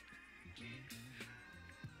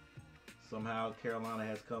 Somehow Carolina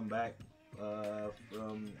has come back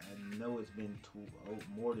from, I know it's been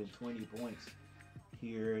more than 20 points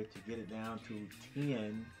here to get it down to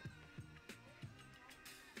 10.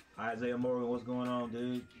 Isaiah Morgan, what's going on,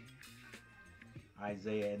 dude?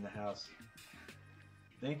 Isaiah in the house.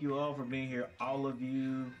 Thank you all for being here. All of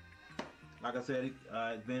you. Like I said,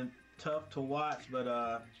 it's been tough to watch, but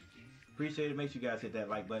appreciate it. Make sure you guys hit that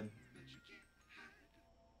like button.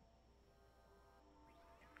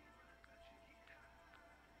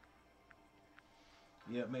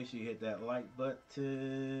 Yep, make sure you hit that like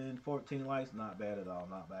button. 14 likes, not bad at all.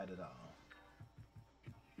 Not bad at all.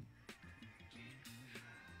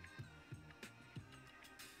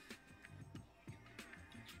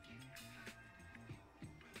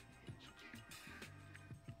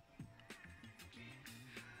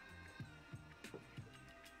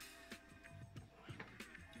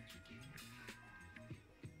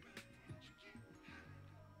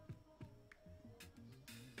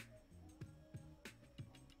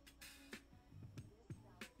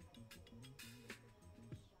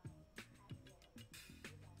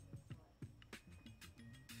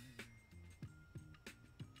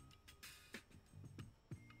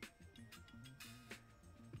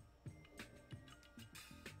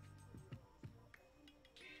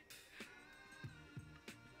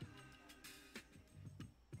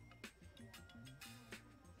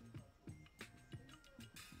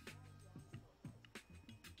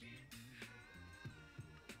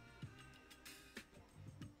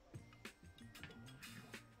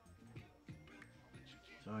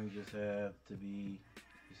 You just have to be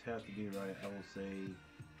right. I will say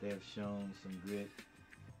they have shown some grit,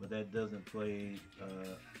 but that doesn't play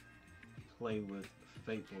with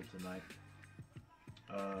Faithful tonight.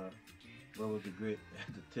 Where was the grit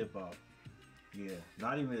at the tip off? Yeah,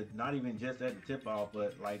 not even just at the tip off,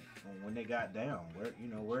 but like when they got down, where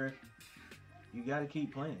you got to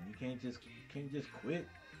keep playing. You can't just quit.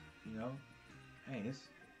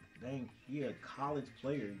 Dang, you're a college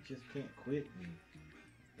player. You just can't quit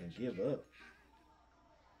and give up.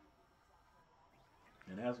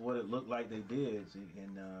 And that's what it looked like they did.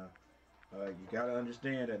 And you got to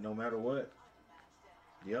understand that no matter what,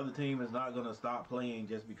 the other team is not going to stop playing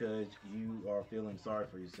just because you are feeling sorry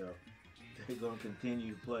for yourself. They're going to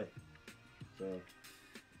continue to play.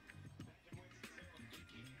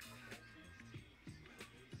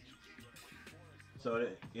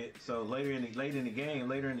 So later in the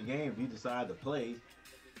game, if you decide to play,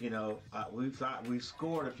 we've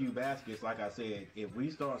scored a few baskets. Like I said, if we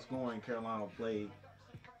start scoring, Carolina will play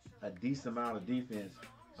a decent amount of defense.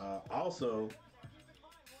 Also,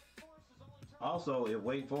 if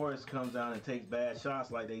Wake Forest comes down and takes bad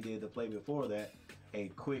shots like they did the play before that, a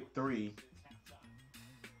quick three.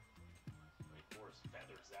 Wake Forest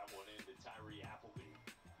feathers that one into Tyree Appleby.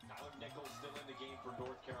 Tyler Nichols still in the game for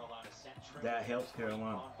North Carolina. That helps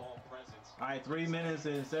Carolina. All right, 3 minutes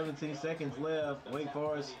and 17 seconds left. Wake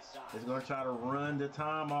Forest is going to try to run the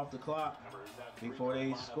time off the clock before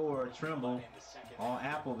they score. Trimble on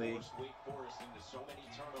Appleby.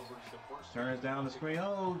 Turns down the screen.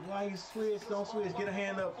 Oh, why you switch? Don't switch. Get a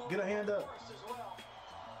hand up. Get a hand up.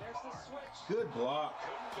 There's the switch. Good block.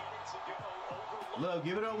 Couldn't get it to go. Overlooked. Look,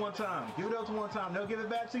 give it up one time. Give it up to one time. They'll give it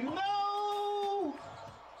back to you. No!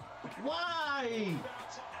 Why? Rebound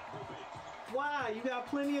to Appleby. Why? You got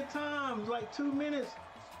plenty of time. It's like 2 minutes.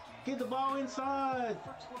 Get the ball inside.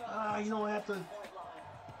 You don't have to.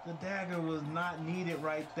 The dagger was not needed,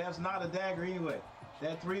 right? That's not a dagger anyway.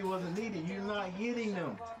 That three wasn't needed. You're not hitting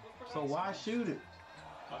them. So why shoot it?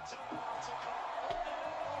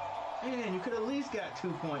 Man, you could at least got 2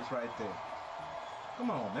 points right there. Come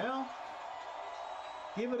on now.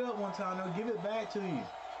 Give it up one time. They'll give it back to you.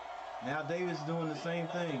 Now Davis doing the same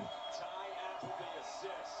thing.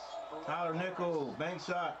 Tyler Nickel, bank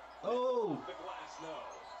shot. Oh!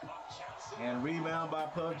 And rebound by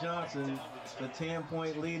Puff Johnson. The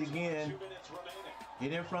 10-point lead again.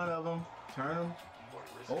 Get in front of him. Turn him.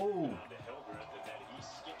 Oh!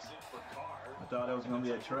 I thought that was going to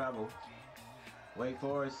be a travel. Wake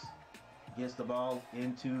Forest gets the ball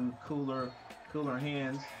into cooler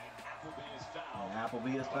hands. And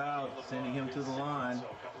Appleby is fouled, sending him to the line.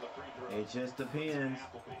 It just depends.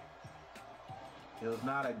 It was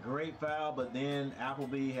not a great foul, but then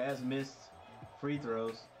Appleby has missed free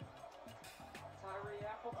throws. Tyree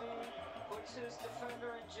Appleby puts his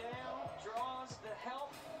defender in jail, draws the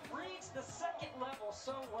help, reads the second level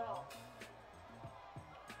so well.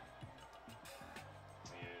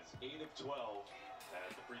 He is 8 of 12 at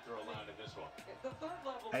the free throw line in this one. The third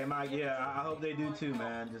level. Hey, Mike, yeah, I hope they do too,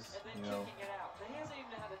 man. Just, and then you know. kicking it out. But he hasn't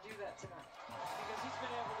even know how to do that tonight. Because he's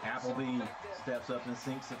been able to Appleby steps up and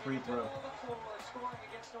sinks the free throw.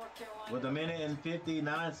 With a minute and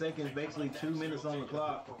 59 seconds, basically 2 minutes on the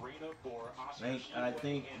clock. I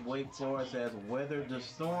think Wake Forest has weathered the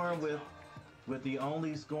storm with the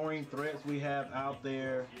only scoring threats we have out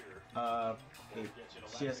there. It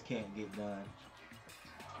just can't get done.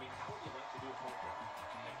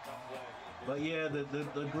 But yeah,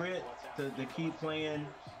 the grit to keep playing.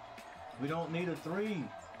 We don't need a three.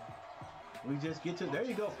 We just get to, there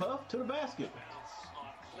you go, Puff, to the basket.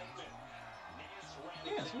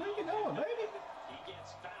 Yeah, swing it on, baby. He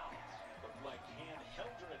gets fouled. Looked like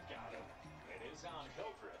Hildreth got him. It is on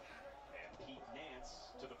Hildreth. And Pete Nance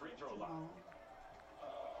to the free throw line.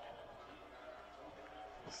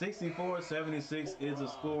 64-76 is the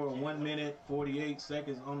score. 1 minute, 48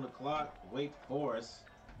 seconds on the clock. Wake Forest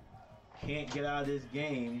can't get out of this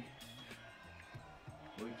game.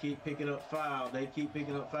 We keep picking up fouls. They keep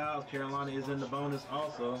picking up fouls. Carolina is in the bonus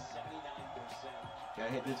also.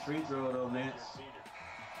 Gotta hit this free throw though, Nance.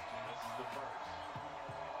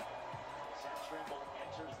 Trimble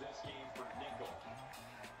enters this game for Nickel.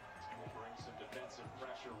 Will bring some defensive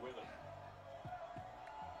pressure with him.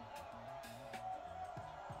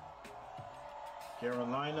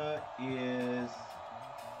 Carolina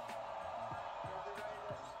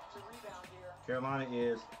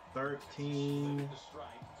is 13,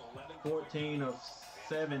 14 of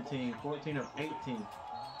 17, 14 of 18.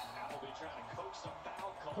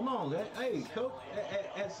 Come on, hey, coach.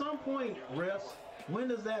 At some point, refs, when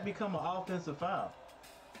does that become an offensive foul?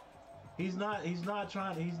 He's not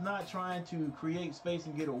trying to create space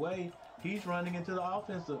and get away. He's running into the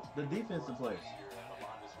defensive players.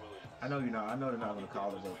 I know you're not. I know they're not going to call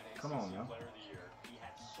it, but come on now. He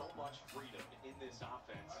had so much freedom in this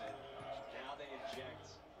offense, and now they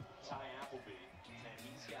inject Ty Appleby, and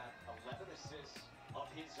he's got 11 assists of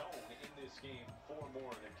his own in this game, 4 more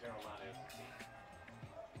than Carolina as a team.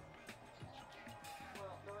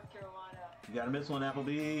 Well, North Carolina. You got to miss one,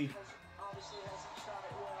 Appleby. Obviously hasn't shot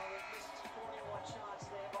it well. They've missed 41 shots.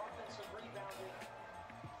 They have offensive rebounding,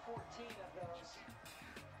 14 of those.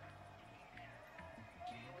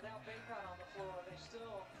 And without Bacon on the floor, they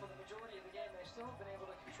still, for the majority of the game, they still have been able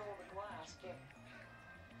to control the glass. But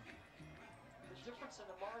the difference in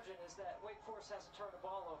the margin is that Wake Forest hasn't turned the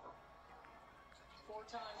ball over. 4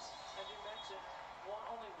 times, as you mentioned,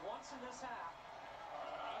 only once in this half.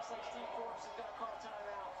 Looks like Steve Forbes is going to call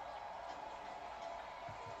timeout.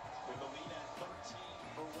 With the lead at 13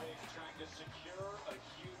 for Wake, trying to secure a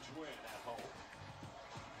huge win at home.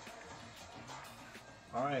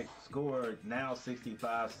 All right, score now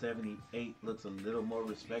 65-78. Looks a little more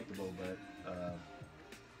respectable, but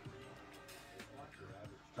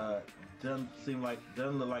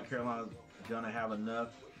doesn't look like Carolina's gonna have enough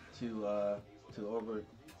to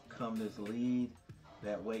overcome this lead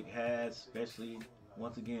that Wake has, especially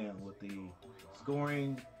once again with the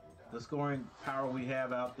scoring power we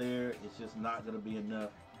have out there. It's just not gonna be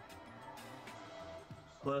enough.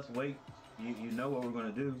 Plus, Wake, you know what we're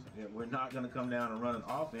gonna do. We're not gonna come down and run an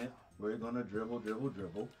offense. We're gonna dribble,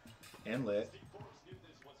 and let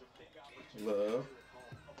Love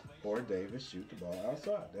or Davis shoot the ball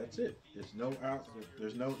outside. That's it.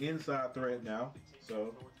 There's no inside threat now.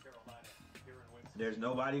 So there's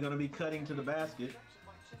nobody going to be cutting to the basket.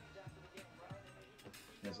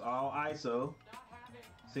 It's all ISO.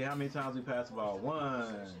 See how many times we pass the ball.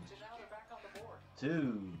 1,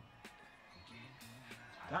 2.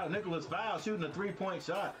 Tyler Nicholas foul shooting a 3-point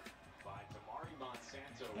shot.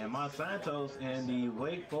 And Monsantos and the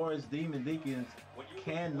Wake Forest Demon Deacons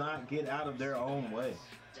cannot get out of their own way.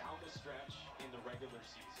 Down the stretch in the regular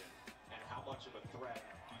season, and how much of a threat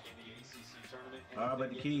in the ACC tournament. But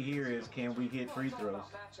the key here is, can we hit free throws?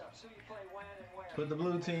 Put the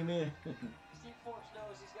blue team in.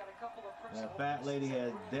 That fat lady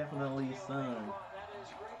has definitely sung.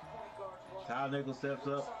 Tyler Nichols steps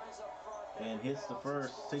up and hits the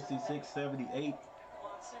first. 66-78.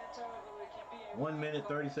 1 minute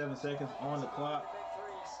 37 seconds on the clock.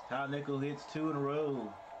 Tyler Nichols hits 2 in a row. You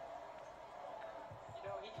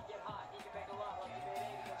know, he can get hot. He can make a lot like he made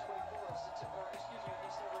 8 against Wake Forest.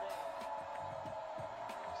 Against Notre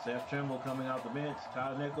Dame. Seth Trimble coming off the bench.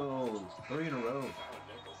 Tyler Nichols, 3 in a row. Tyler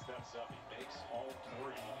Nichols steps up. He makes all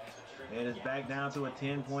 3. And it's back down to a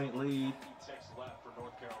 10-point lead. 56 left for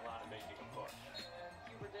North Carolina making a push. And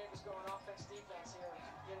Hubert Davis going offense-defense here,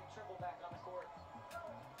 getting Trimble back on the court.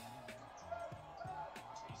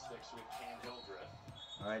 He sticks with Cam Hildreth.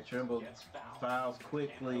 All right, Trimble fouls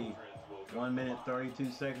quickly. 1 minute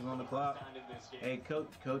 32 seconds on the clock. Hey, coach,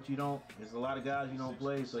 you don't. There's a lot of guys you don't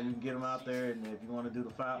play, so you can get them out there. And if you want to do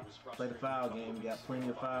the foul, play the foul game. You got plenty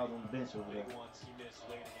of fouls on the bench over there.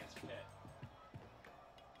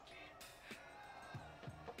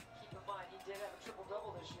 Keep in mind, he did have a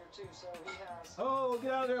triple-double this year too, so he has. Oh,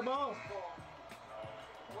 get out of there, ball!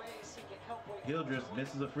 Ways he can help Wake Hildreth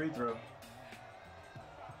misses a free throw.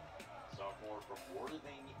 Sophomore from Worthing,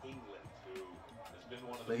 England, who has been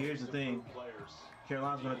one of the But here's the thing. players.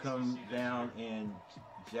 Carolina's going to come down and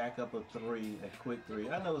jack up a 3, a quick 3.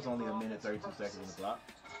 I know it's only a minute 32 seconds on the clock.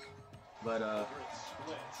 But,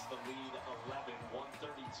 Splits the lead 11,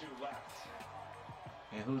 132 left.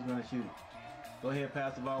 and who's going to shoot it? Go ahead,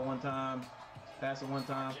 pass the ball one time. Pass it one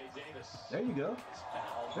time. Jay Davis There you go. is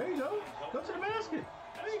fouled. There you go. Go to the basket.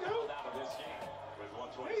 There you go. Out of this game with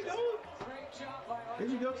There you 126. go. Great job by If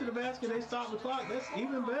you go to the basket, they stop the clock. That's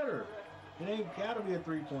even better. It ain't got to be a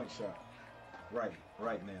 3-point shot.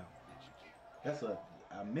 Right now. That's a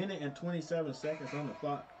minute and 27 seconds on the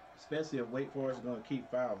clock, especially if Wake Forest is going to keep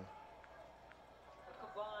fouling. A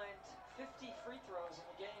combined 50 free throws in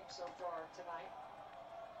the game so far tonight.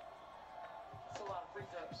 That's a lot of free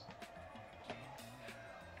throws.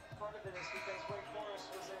 Part of it is because Wake Forest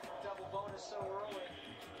was in double bonus so early,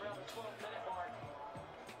 around the 12-minute mark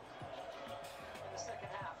in the second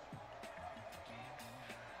half.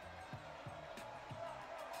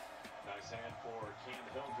 Nice hand for Cam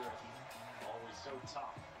Hildreth. Always so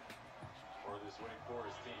tough for this Wake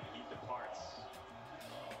Forest team. He departs.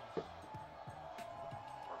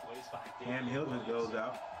 Replaced by Cam Hildreth goes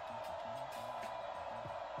out.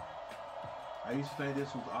 I used to think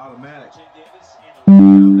this was automatic. Jay Davis Now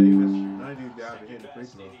and Davis, none of these guys are hitting the free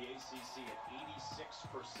best throw. in the ACC at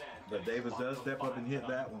 86%. But Davis does step up and hit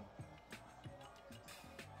that one.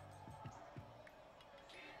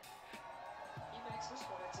 He makes this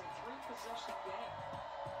one. It's a 3-possession game.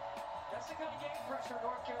 That's the kind of game pressure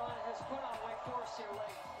North Carolina has put on Wake Forest here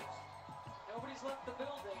late. Nobody's left the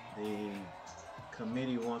building. The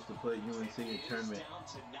committee wants to put UNC in tournament, Down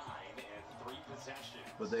to 9 and 3 possessions.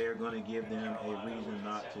 but they are going to give them a reason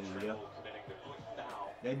not to. Yep. Committing the quick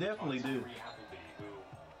foul. They definitely do. Tyree Appleby, who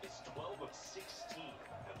is 12 of 16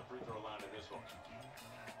 at the free throw line in this one.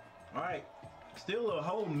 All right. Still a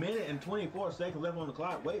whole minute and 24 seconds left on the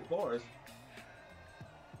clock. Wake Forest.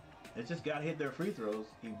 It just got to hit their free throws.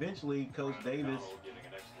 Eventually, Coach Davis. Giving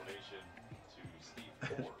an explanation to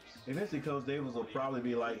Steve Forbes. Eventually, Coach Davis will probably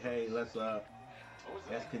be like, "Hey, let's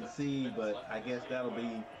concede," but I guess that'll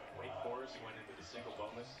be Wake Forest went into the single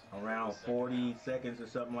bonus. around 40 seconds or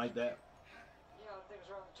something like that. You know, things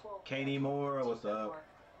around the 12. Katie Moore, what's up?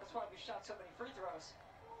 That's why we shot so many free throws.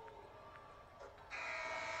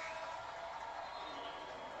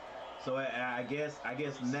 So I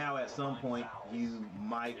guess now at some point you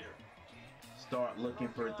might start looking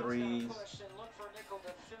for threes,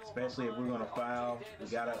 especially if we're gonna foul. We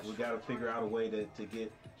gotta figure out a way to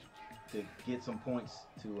get some points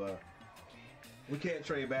to. We can't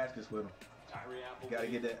trade baskets with them. Got to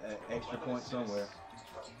get that extra point somewhere.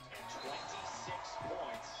 And 26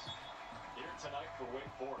 points here tonight for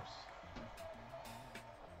Wake Forest.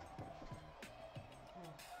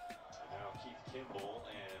 And now Keith Kimball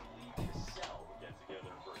and Lee Cassell get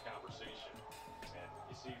together for a conversation. And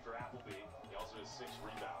you see for Appleby, he also has 6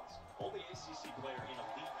 rebounds. Only ACC player in a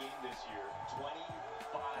league game this year, 25-10.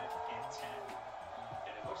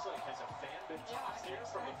 And it looks like has a fan been tossed here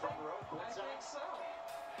from the front row. I think so.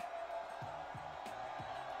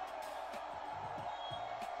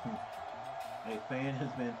 A fan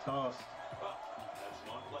has been tossed. Well, that's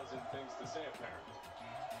some unpleasant things to say, apparently.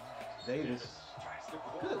 Davis. Tries to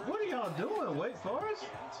Good. What are y'all doing? Wake Forest?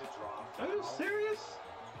 Are you serious?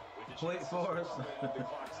 Wake Forest. I mean,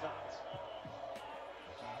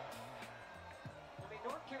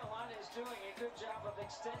 North Carolina is doing a good job of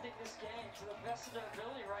extending this game to the best of their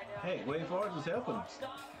ability right now. Hey, Wake Forest is helping them.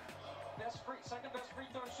 Second best free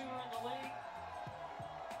throw shooter in the league.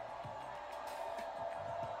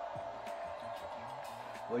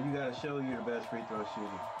 Well, you got to show you're the best free throw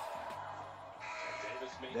shooter.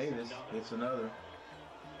 Davis hits another.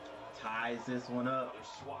 Ties this one up.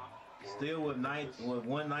 Still with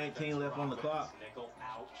 1:19 left on the clock.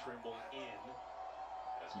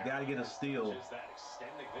 You got to get a steal.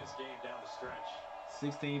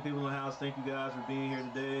 16 people in the house. Thank you guys for being here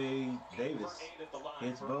today. Davis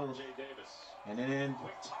hits both. And then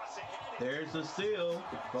there's the steal.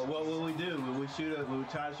 But what will we do? Will we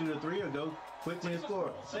try to shoot a 3 or go quickly and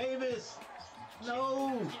score? Davis!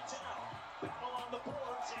 No!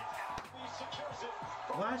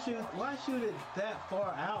 Why shoot it that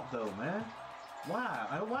far out though, man?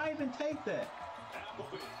 Why even take that?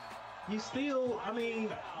 You still, I mean,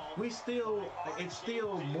 it's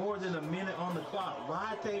still more than a minute on the clock.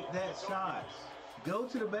 Why take that shot? Go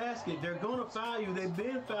to the basket. They're gonna foul you. They've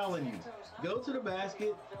been fouling you. Go to the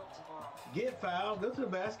basket. Get fouled. Go to the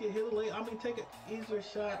basket. Hit a lay. I mean, take an easier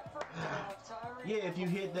shot. Yeah, if you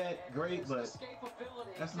hit that, great, but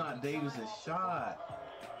that's not Davis's shot.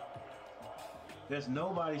 There's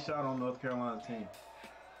nobody's shot on North Carolina's team.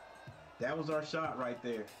 That was our shot right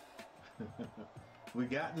there. We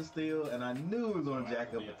got the steal, and I knew we were going to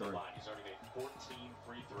jack up a 3. He's already made 14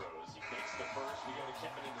 free throws. He makes the first. We go to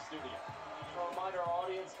Kevin in the studio. A reminder,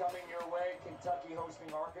 audience, coming your way. Kentucky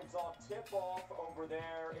hosting Arkansas. Tip-off over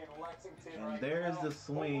there in Lexington. And there's the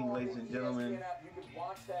swing, ladies and gentlemen. You can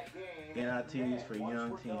watch that game. NITs for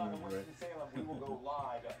young teams, right? We will go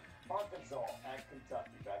live. Arkansas at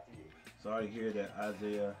Kentucky. Back to you. Sorry to hear that,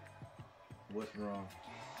 Isaiah. What's wrong? All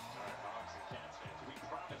right, Hawks and Cats fans, we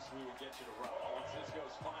promise we will get you to roll.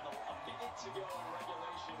 Cisco's final a minute to go in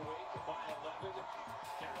regulation. Wake by 11.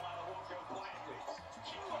 Carolina won't go quietly.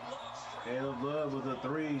 Caleb Love with a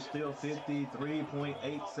 3, still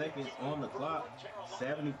 53.8 seconds on the clock.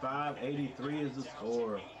 75-83 is the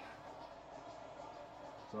score.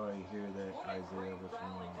 Sorry to hear that, Isaiah. What's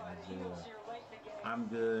wrong, Isaiah? I'm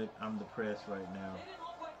good. I'm depressed right now. They didn't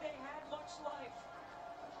look like they had much life.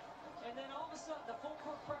 And then all of a sudden, the full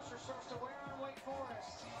court pressure starts to wear on Wake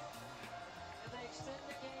Forest. And they extend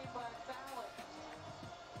the game by fouling.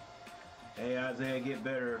 Hey, Isaiah, get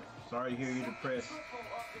better. Sorry to hear you depressed.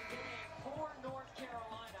 For North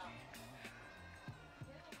Carolina.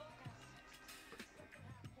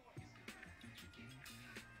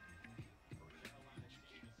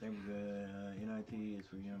 I think NIT is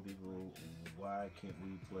for young people. Why can't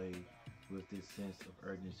we play with this sense of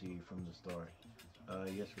urgency from the start?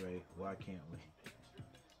 Yes, Ray. Why can't we?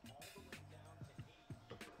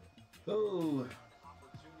 Oh.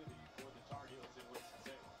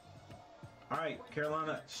 All right,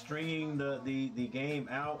 Carolina stringing the game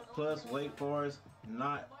out. Plus, Wake Forest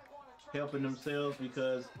not helping themselves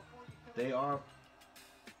because they are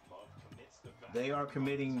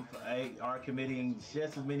committing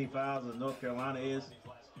just as many fouls as North Carolina is.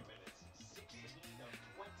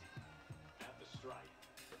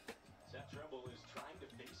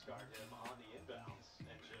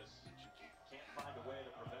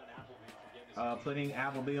 Putting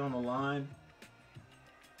Appleby on the line.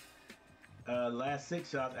 Last 6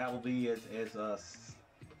 shots, Appleby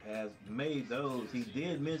has made those. He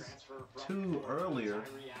did miss 2 earlier.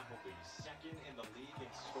 Second in the league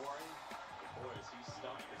in scoring. Boy, is he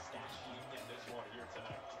stumped the stat sheet in this one here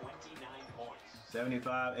tonight. 29 points.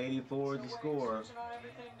 75-84 is the score.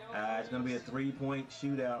 It's going to be a 3-point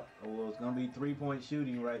shootout. Well, it's going to be 3-point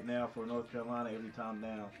shooting right now for North Carolina every time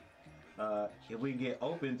down. If we can get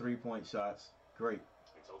open 3-point shots, great.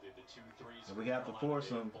 If we have to force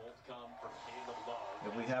them,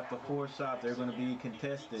 if we have to force shots, they're going to be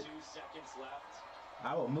contested.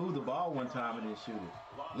 I will move the ball one time and then shoot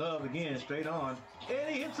it. Love again, straight on. And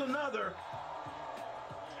he hits another.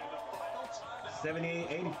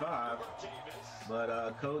 78-85.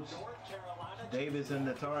 But Coach Davis and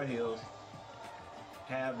the Tar Heels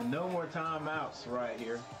have no more timeouts right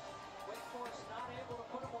here.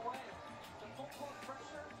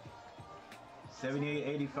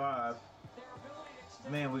 78-85.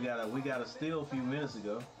 Man, we got a steal a few minutes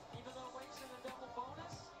ago.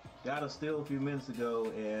 Got a steal a few minutes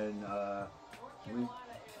ago, and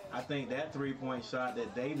I think that three-point shot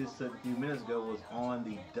that Davis took a few minutes ago was on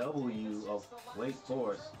the W of Wake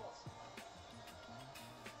Forest.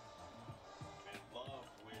 And Love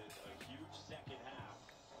with a huge second half,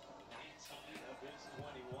 19 of his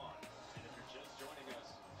 21. And if you're just joining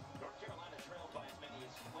us, North Carolina trailed by as many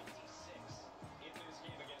as 26 in this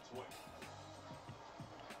game against Wake.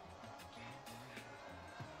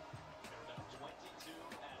 They're down 22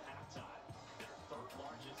 at halftime. Their third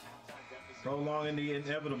largest halftime deficit. Prolonging the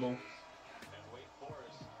inevitable. And Wake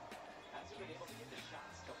Forest hasn't been able to get the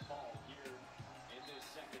shots to fall here in this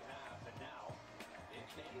second half. And now they've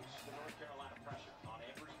managed the North Carolina pressure on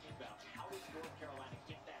every inbound. How does North Carolina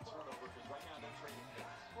get that turnover? Because right now they're trading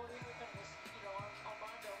points. Well, the only thing is,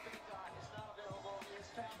 Armando Big Dot is not available. He is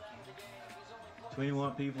fouled out of the game. He's only playing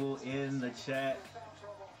 21 people in the chat. foul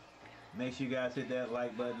trouble. Make sure you guys hit that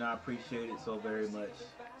like button. I appreciate it so very much.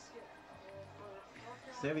 Big basket. And for North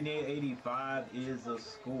Carolina, 78-85 is the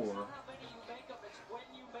score. it's not how many you make them, it's when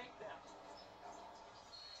you make them.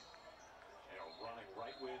 They are running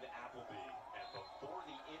right with Appleby. And before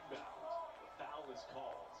the inbound, the foul is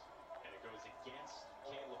called. And it goes against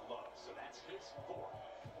Caleb Love. So that's his fourth.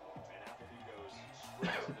 And Appleby goes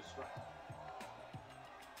straight to the strike.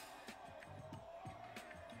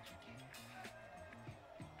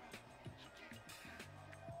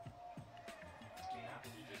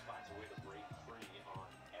 Appleby just finds a way to break free on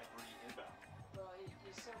every inbound. Well,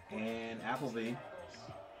 he's so quick. And Appleby,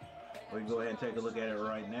 we can go ahead and take a look at it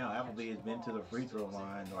right now. Appleby has been to the free throw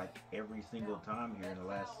line like every single time here in the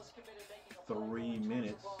last 3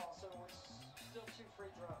 minutes. So it's still 2 free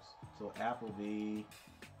throws. So Appleby,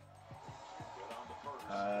 Good on the first.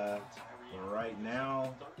 Tyree right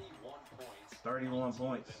now, 31 31 points.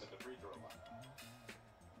 points. Into the free throw line.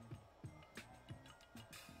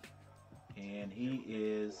 And he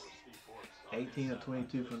is 18 of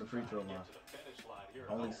 22 from the free throw line.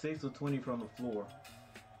 Only 6 of 20 from the floor.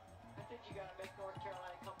 I think you got to make North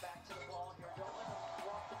Carolina come back to the ball here. Don't let them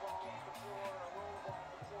walk the ball off the floor or roll the ball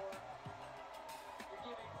off the floor. You're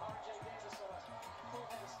giving R.J. Davis a full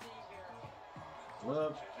head of steam here.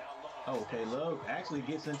 Love, oh, okay, Love actually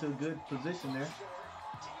gets into a good position there.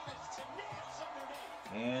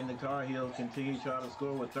 And the Tar Heels continue to try to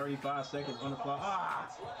score with 35 seconds on the clock. Ah!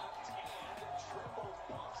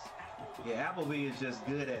 Yeah, Appleby is just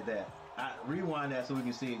good at that. Rewind that so we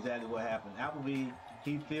can see exactly what happened. Appleby,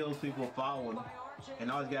 he feels people following,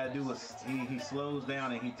 and all he's got to do is he slows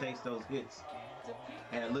down and he takes those hits.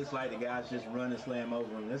 And it looks like the guys just run and slam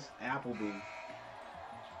over him. This Appleby,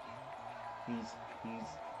 he's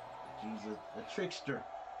a trickster.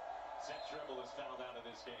 Seth Trimble is fouled out of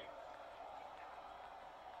this game.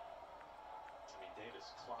 I mean,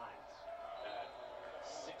 Davis climbs at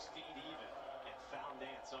 6 feet even and found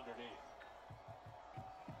Nance underneath.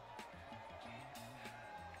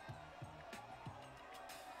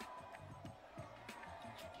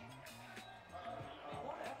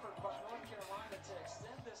 What effort by North Carolina to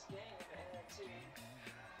extend this game and to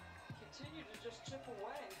continue to just chip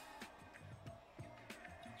away.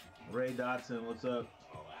 Ray Dotson, what's up?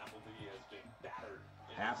 Oh, Appleby has been battered.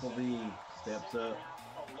 Appleby steps up.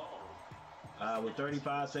 With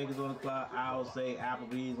 35 seconds on the clock, I'll say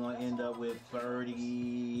Appleby's going to end up with 36.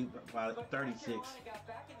 Got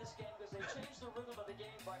back in this game because they changed the rhythm of the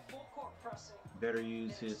game by full court pressing. Better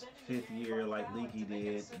use his 5th year like Leaky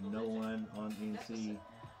did. No one on NC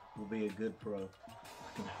will be a good pro.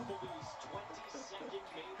 Appleby's 22nd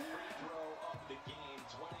made free throw of the game,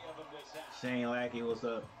 20 of them this half. Shane Lackey, what's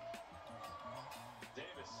up?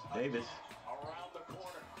 Davis around the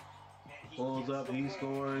corner. And he pulls gets up, the he win.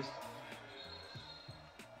 scores.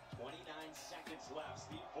 29 seconds left.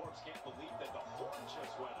 Steve Forbes can't believe that the horn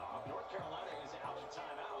just went off. North Carolina is out of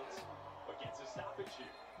timeouts, but gets a stoppage here.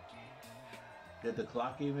 Did the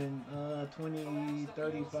clock even 20,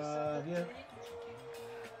 35? Yeah.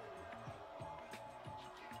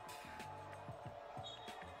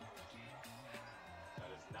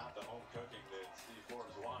 That is not the home cooking that Steve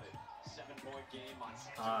Forbes wanted. 7-point game on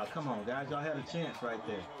Come on, guys. Y'all had a chance right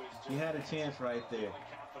there. You had a chance right there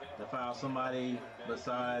to foul somebody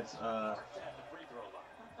besides Appleby.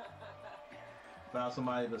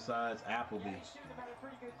 He's shooting about a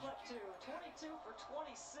pretty good clip too. 22 for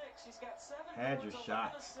 26. He's got 7 Had your boards, 11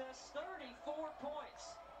 shots. assists, 34 points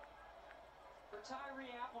for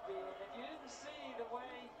Tyree Appleby. And if you didn't see the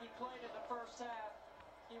way he played in the first half,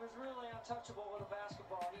 he was really untouchable with a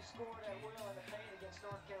basketball. He scored at will in the paint against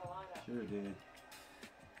North Carolina. Sure did.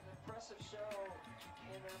 An impressive show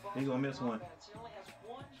in their He's gonna miss one. offense. He only has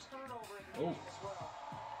 1 turnover in the game as well.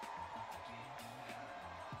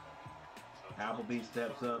 Appleby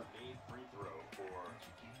steps up Free throw for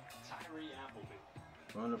Tyree Appleby.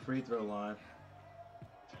 from the free throw line.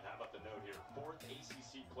 And how about the note here? 4th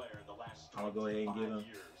ACC player in the last I'll go ahead and 25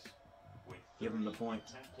 years with give him the 30 point.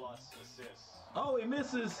 10-plus assists. Oh, he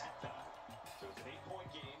misses. So it's an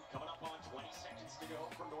 8-point game coming up on 20 seconds to go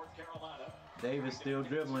for North Carolina. Davis still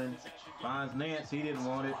dribbling. Finds Nance. He didn't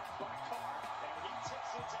want it.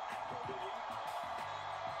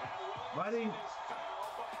 Why did he?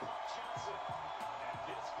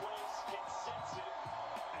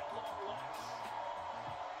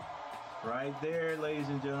 Right there, ladies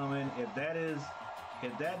and gentlemen. If that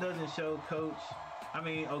doesn't show coach, I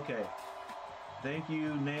mean, okay. Thank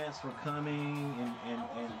you, Nance, for coming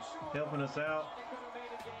and helping us out.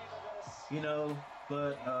 You know,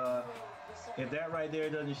 but if that right there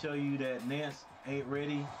doesn't show you that Nance ain't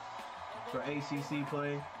ready for ACC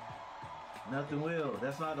play, nothing will.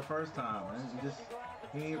 That's not the first time. Just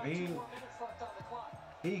he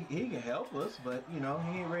can help us, but you know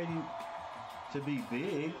he ain't ready to be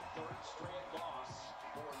big.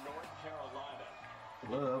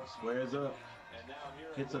 Love squares up,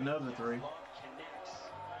 hits another 3.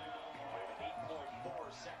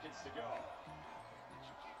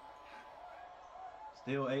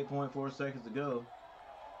 Still 8.4 seconds to go.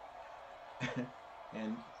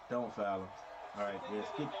 And don't foul him. All right, let's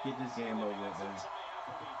get this game over with, baby.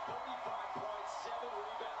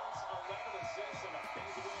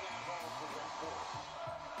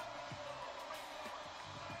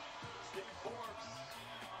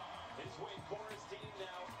 His Wake Forest team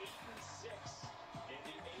now 8-6 in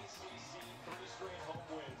the ACC, 3 straight home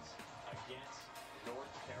wins against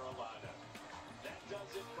North Carolina. That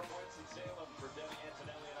does it for Winston-Salem for Debbie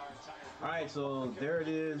Antonelli and our entire group. All right, so there it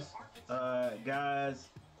is, guys.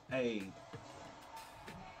 Hey,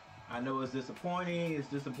 I know it's disappointing. It's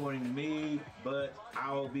disappointing to me, but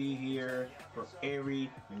I'll be here for every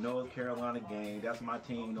North Carolina game. That's my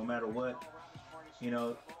team, no matter what. You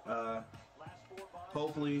know,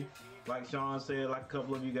 hopefully, like Sean said, like a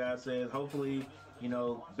couple of you guys said, hopefully, you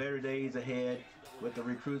know, better days ahead with the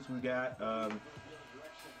recruits we got.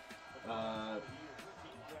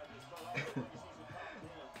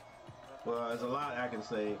 Well, there's a lot I can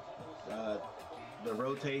say. The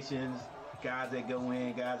rotations, guys that go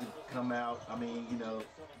in, guys that come out. I mean, you know,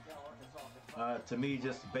 to me,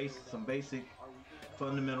 just some basic,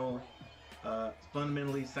 fundamentally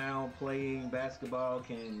sound playing basketball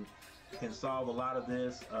can solve a lot of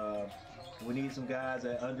this. We need some guys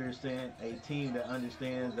that understand, a team that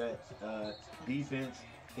understands that defense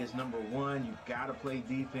is number one. You got to play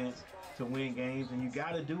defense to win games, and you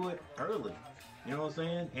got to do it early. You know what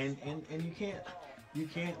I'm saying? And you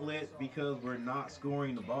can't let, because we're not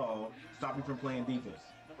scoring the ball, stop you from playing defense.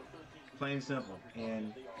 Plain and simple.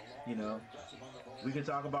 And you know, we can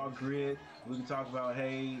talk about grit. We can talk about,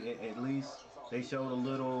 hey, at least they showed a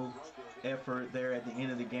little effort there at the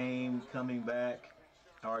end of the game, coming back,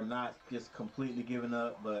 or not just completely giving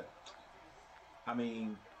up. But I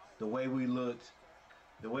mean, the way we looked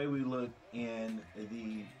in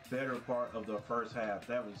the better part of the first half,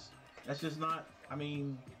 that's just not, I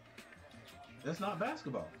mean, that's not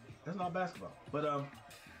basketball. That's not basketball. But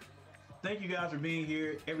thank you guys for being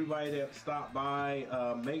here. Everybody that stopped by,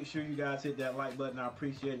 make sure you guys hit that like button. I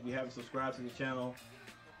appreciate it. If you haven't subscribed to the channel,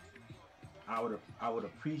 I would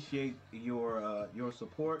appreciate your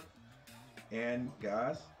support. And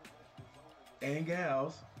guys and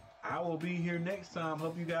gals, I will be here next time.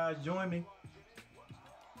 Hope you guys join me.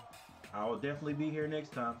 I will definitely be here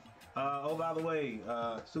next time. Oh, by the way,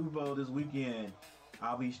 Super Bowl this weekend.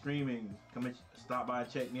 I'll be streaming. Come and stop by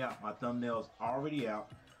and check me out. My thumbnail's already out.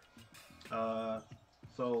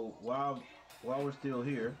 So while we're still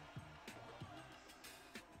here,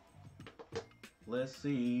 let's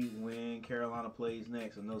see when Carolina plays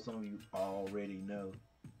next. I know some of you already know.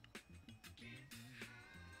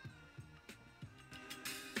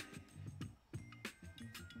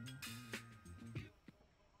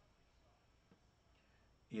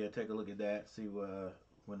 Yeah, take a look at that. See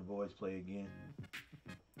when the boys play again.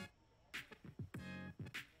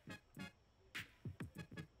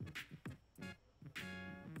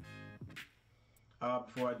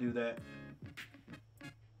 Before I do that,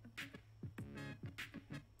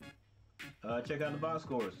 check out the box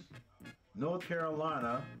scores. North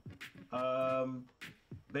Carolina,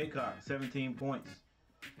 Baycock, 17 points.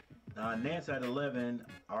 Nance had 11,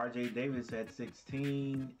 R.J. Davis had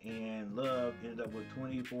 16, and Love ended up with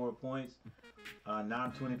 24 points.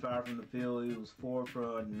 9-25 from the field. He was 4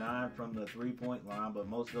 for 9 from the three-point line, but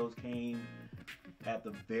most of those came at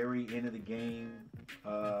the very end of the game.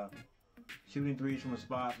 Shooting threes from a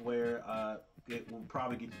spot where it will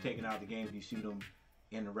probably get you taken out of the game if you shoot them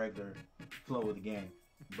in the regular flow of the game.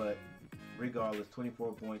 But regardless,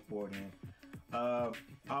 24 points poured in.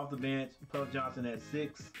 Off the bench, Puff Johnson had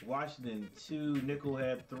 6, Washington 2, Nickel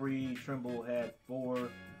had 3, Trimble had 4.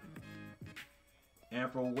 And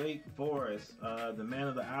for Wake Forest, the man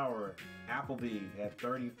of the hour, Appleby, had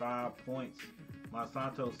 35 points.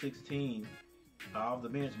 Monsanto 16. Off the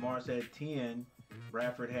bench, Mars had 10.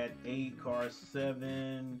 Bradford had 8. Carr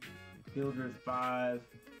 7. Hildreth 5.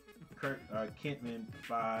 Kentman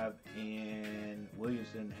 5. And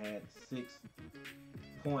Williamson had 6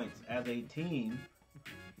 points. As a team,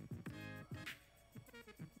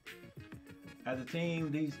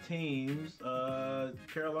 these teams,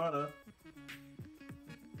 Carolina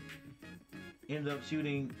ended up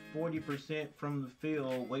shooting 40% from the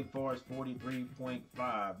field. Wake Forest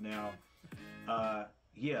 43.5. Now,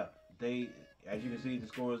 yeah, they, as you can see, the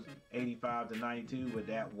score is 85-92, but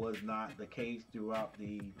that was not the case throughout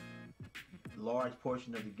the large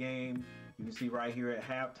portion of the game. You can see right here at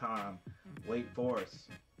halftime, Wake Forest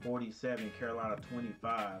 47, Carolina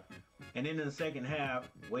 25. And then in the second half,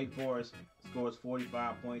 Wake Forest scores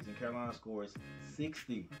 45 points and Carolina scores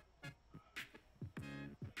 60.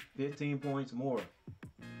 15 points more.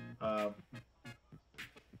 A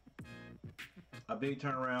big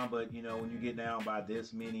turnaround, but you know, when you get down by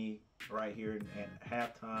this many right here at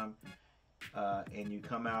halftime, and you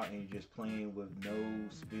come out and you're just playing with no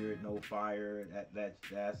spirit, no fire,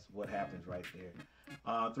 that's what happens right there.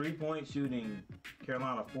 3-point shooting,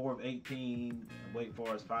 Carolina 4 of 18, Wake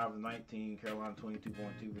Forest 5 of 19, Carolina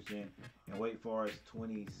 22.2%, and Wake Forest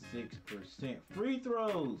 26%. Free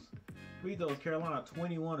throws, Carolina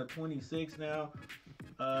 21 of 26 now.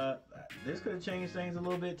 This could have changed things a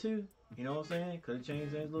little bit too. You know what I'm saying? Could have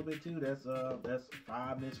changed things a little bit too. That's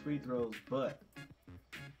 5 missed free throws, but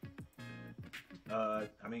I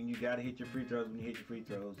mean, you got to hit your free throws when you hit your free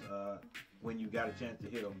throws. When you got a chance to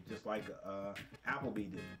hit them, just like Appleby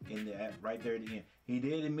did right there at the end. He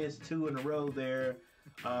did miss 2 in a row there.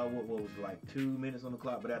 What was it, like 2 minutes on the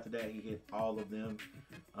clock? But after that, he hit all of them.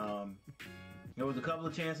 There was a couple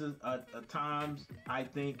of chances at times. I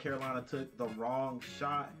think Carolina took the wrong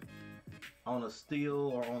shot on a steal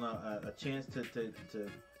or on a chance to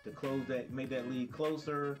close that, make that lead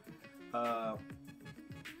closer. But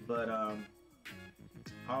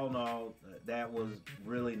all in all, that was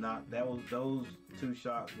really not. Those 2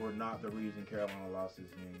 shots were not the reason Carolina lost this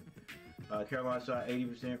game. Carolina shot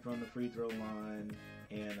 80% from the free throw line,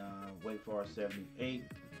 and Wake Forest 78.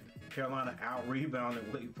 Carolina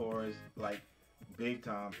out-rebounded Wake Forest like big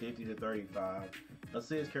time, 50-35.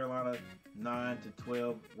 Assists, Carolina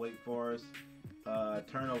 9-12. Wake Forest.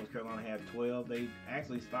 Turnovers, Carolina had 12. They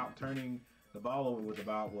actually stopped turning the ball over with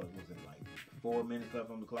about, what was it, like 4 minutes left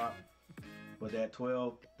on the clock. But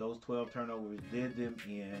those 12 turnovers did them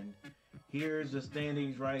in. Here's the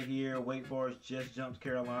standings right here. Wake Forest just jumps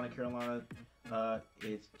Carolina. Carolina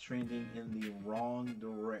is trending in the wrong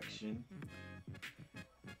direction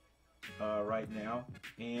right now.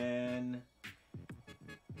 And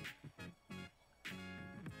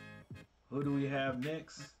who do we have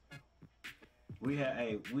next? We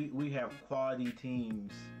have quality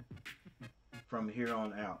teams from here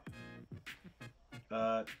on out.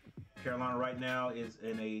 Carolina right now is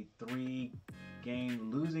in a 3-game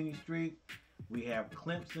losing streak. We have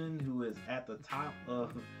Clemson, who is at the top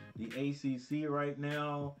of the ACC right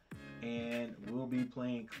now, and we'll be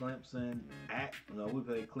playing Clemson at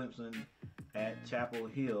Chapel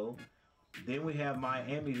Hill. Then we have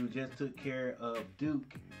Miami, who just took care of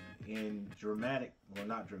Duke in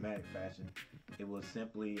not dramatic fashion. It was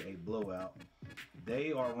simply a blowout.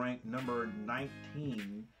 They are ranked number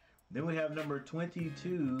 19. Then we have number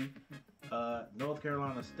 22, North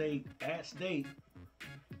Carolina State at State.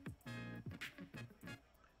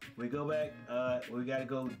 We go back. We got to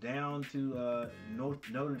go down to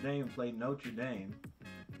Notre Dame, play Notre Dame.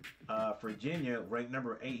 Virginia ranked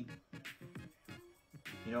number 8.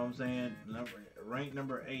 You know what I'm saying? Ranked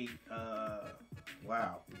number 8.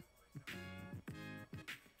 Wow.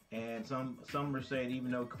 And some are saying,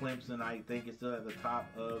 even though Clemson, I think, is still at the top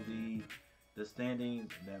of the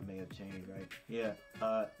standings, that may have changed, right? Yeah.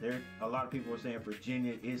 There, a lot of people are saying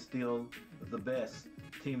Virginia is still the best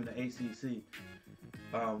team in the ACC.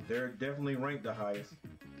 They're definitely ranked the highest.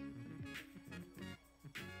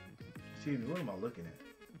 Excuse me, what am I looking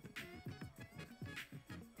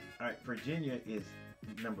All right, Virginia is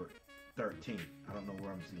number 13. I don't know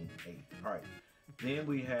where I'm seeing 8. All right, then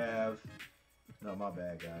we have. No, my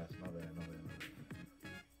bad, guys. My bad.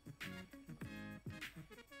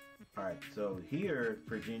 All right, so here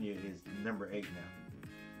Virginia is number 8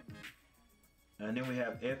 now. And then we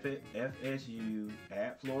have FSU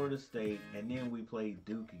at Florida State, and then we play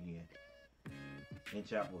Duke again in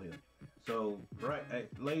Chapel Hill. So, right,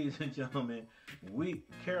 ladies and gentlemen,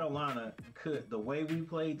 Carolina could, the way we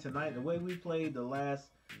played tonight, the way we played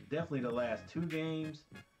definitely the last 2 games,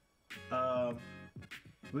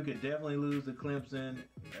 we could definitely lose to Clemson,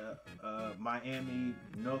 Miami,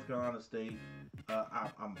 North Carolina State.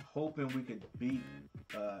 I'm hoping we could beat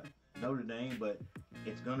Notre Dame, but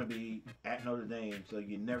it's going to be at Notre Dame, so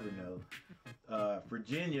you never know.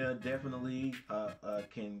 Virginia definitely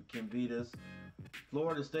can beat us.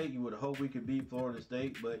 Florida State, you would hope we could beat Florida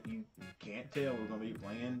State, but you can't tell. We're going to be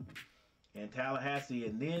playing in Tallahassee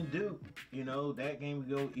and then Duke. You know, that game would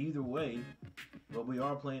go either way, but we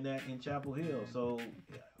are playing that in Chapel Hill. So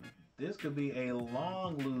this could be a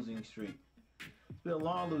long losing streak. It's been a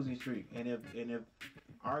long losing streak. And if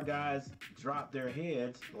our guys drop their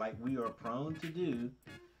heads like we are prone to do,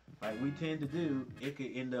 like we tend to do, it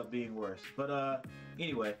could end up being worse. But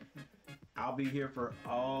anyway, I'll be here for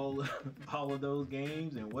all of those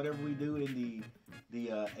games and whatever we do in the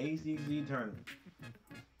ACC tournament.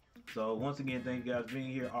 So once again, thank you guys for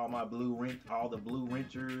being here. All the blue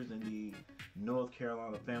wrenchers and the North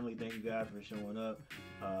Carolina family, thank you guys for showing up.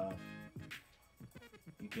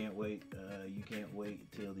 You can't wait. You can't wait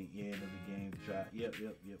till the end of the game to try. Yep.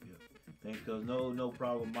 Thanks, cause no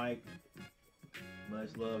problem, Mike.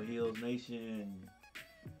 Much love, Hills Nation.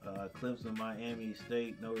 Clemson, Miami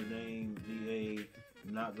State, Notre Dame, VA.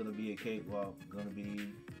 Not gonna be a cakewalk. Gonna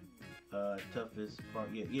be toughest part.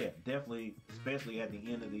 Yeah, definitely, especially at the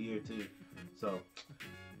end of the year too. So,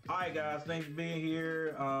 all right, guys, thanks for being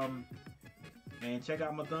here. And check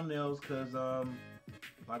out my thumbnails, cause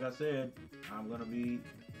like I said, I'm gonna be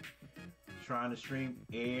trying to stream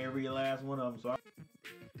every last one of them. So.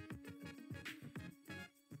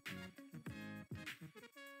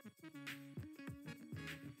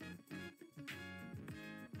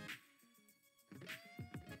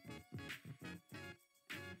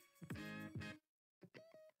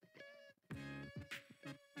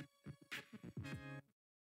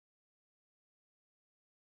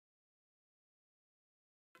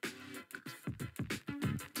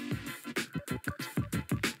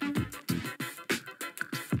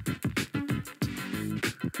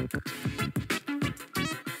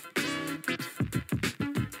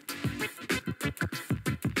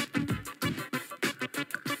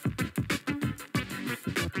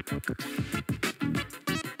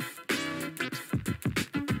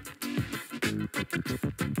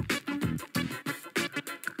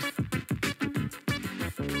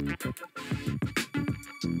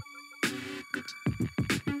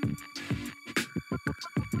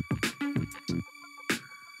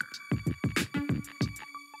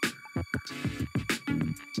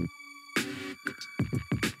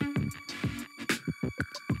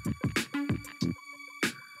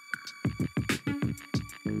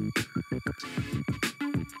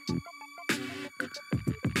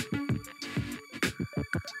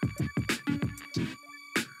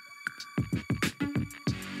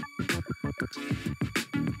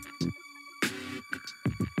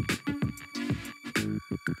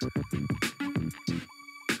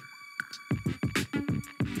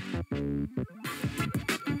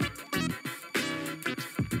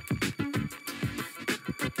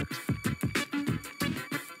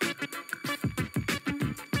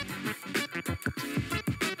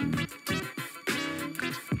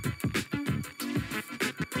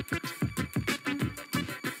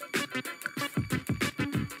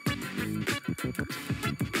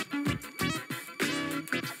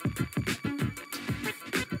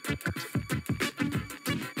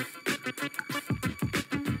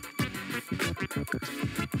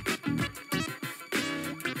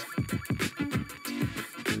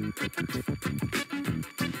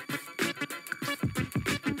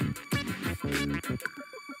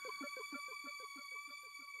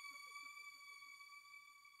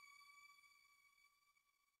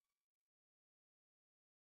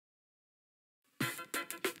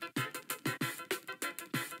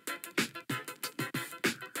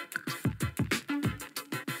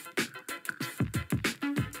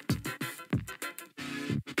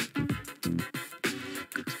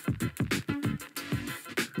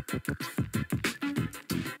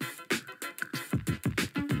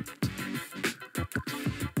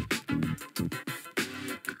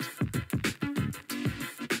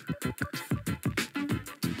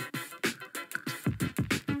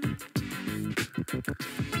 Bye.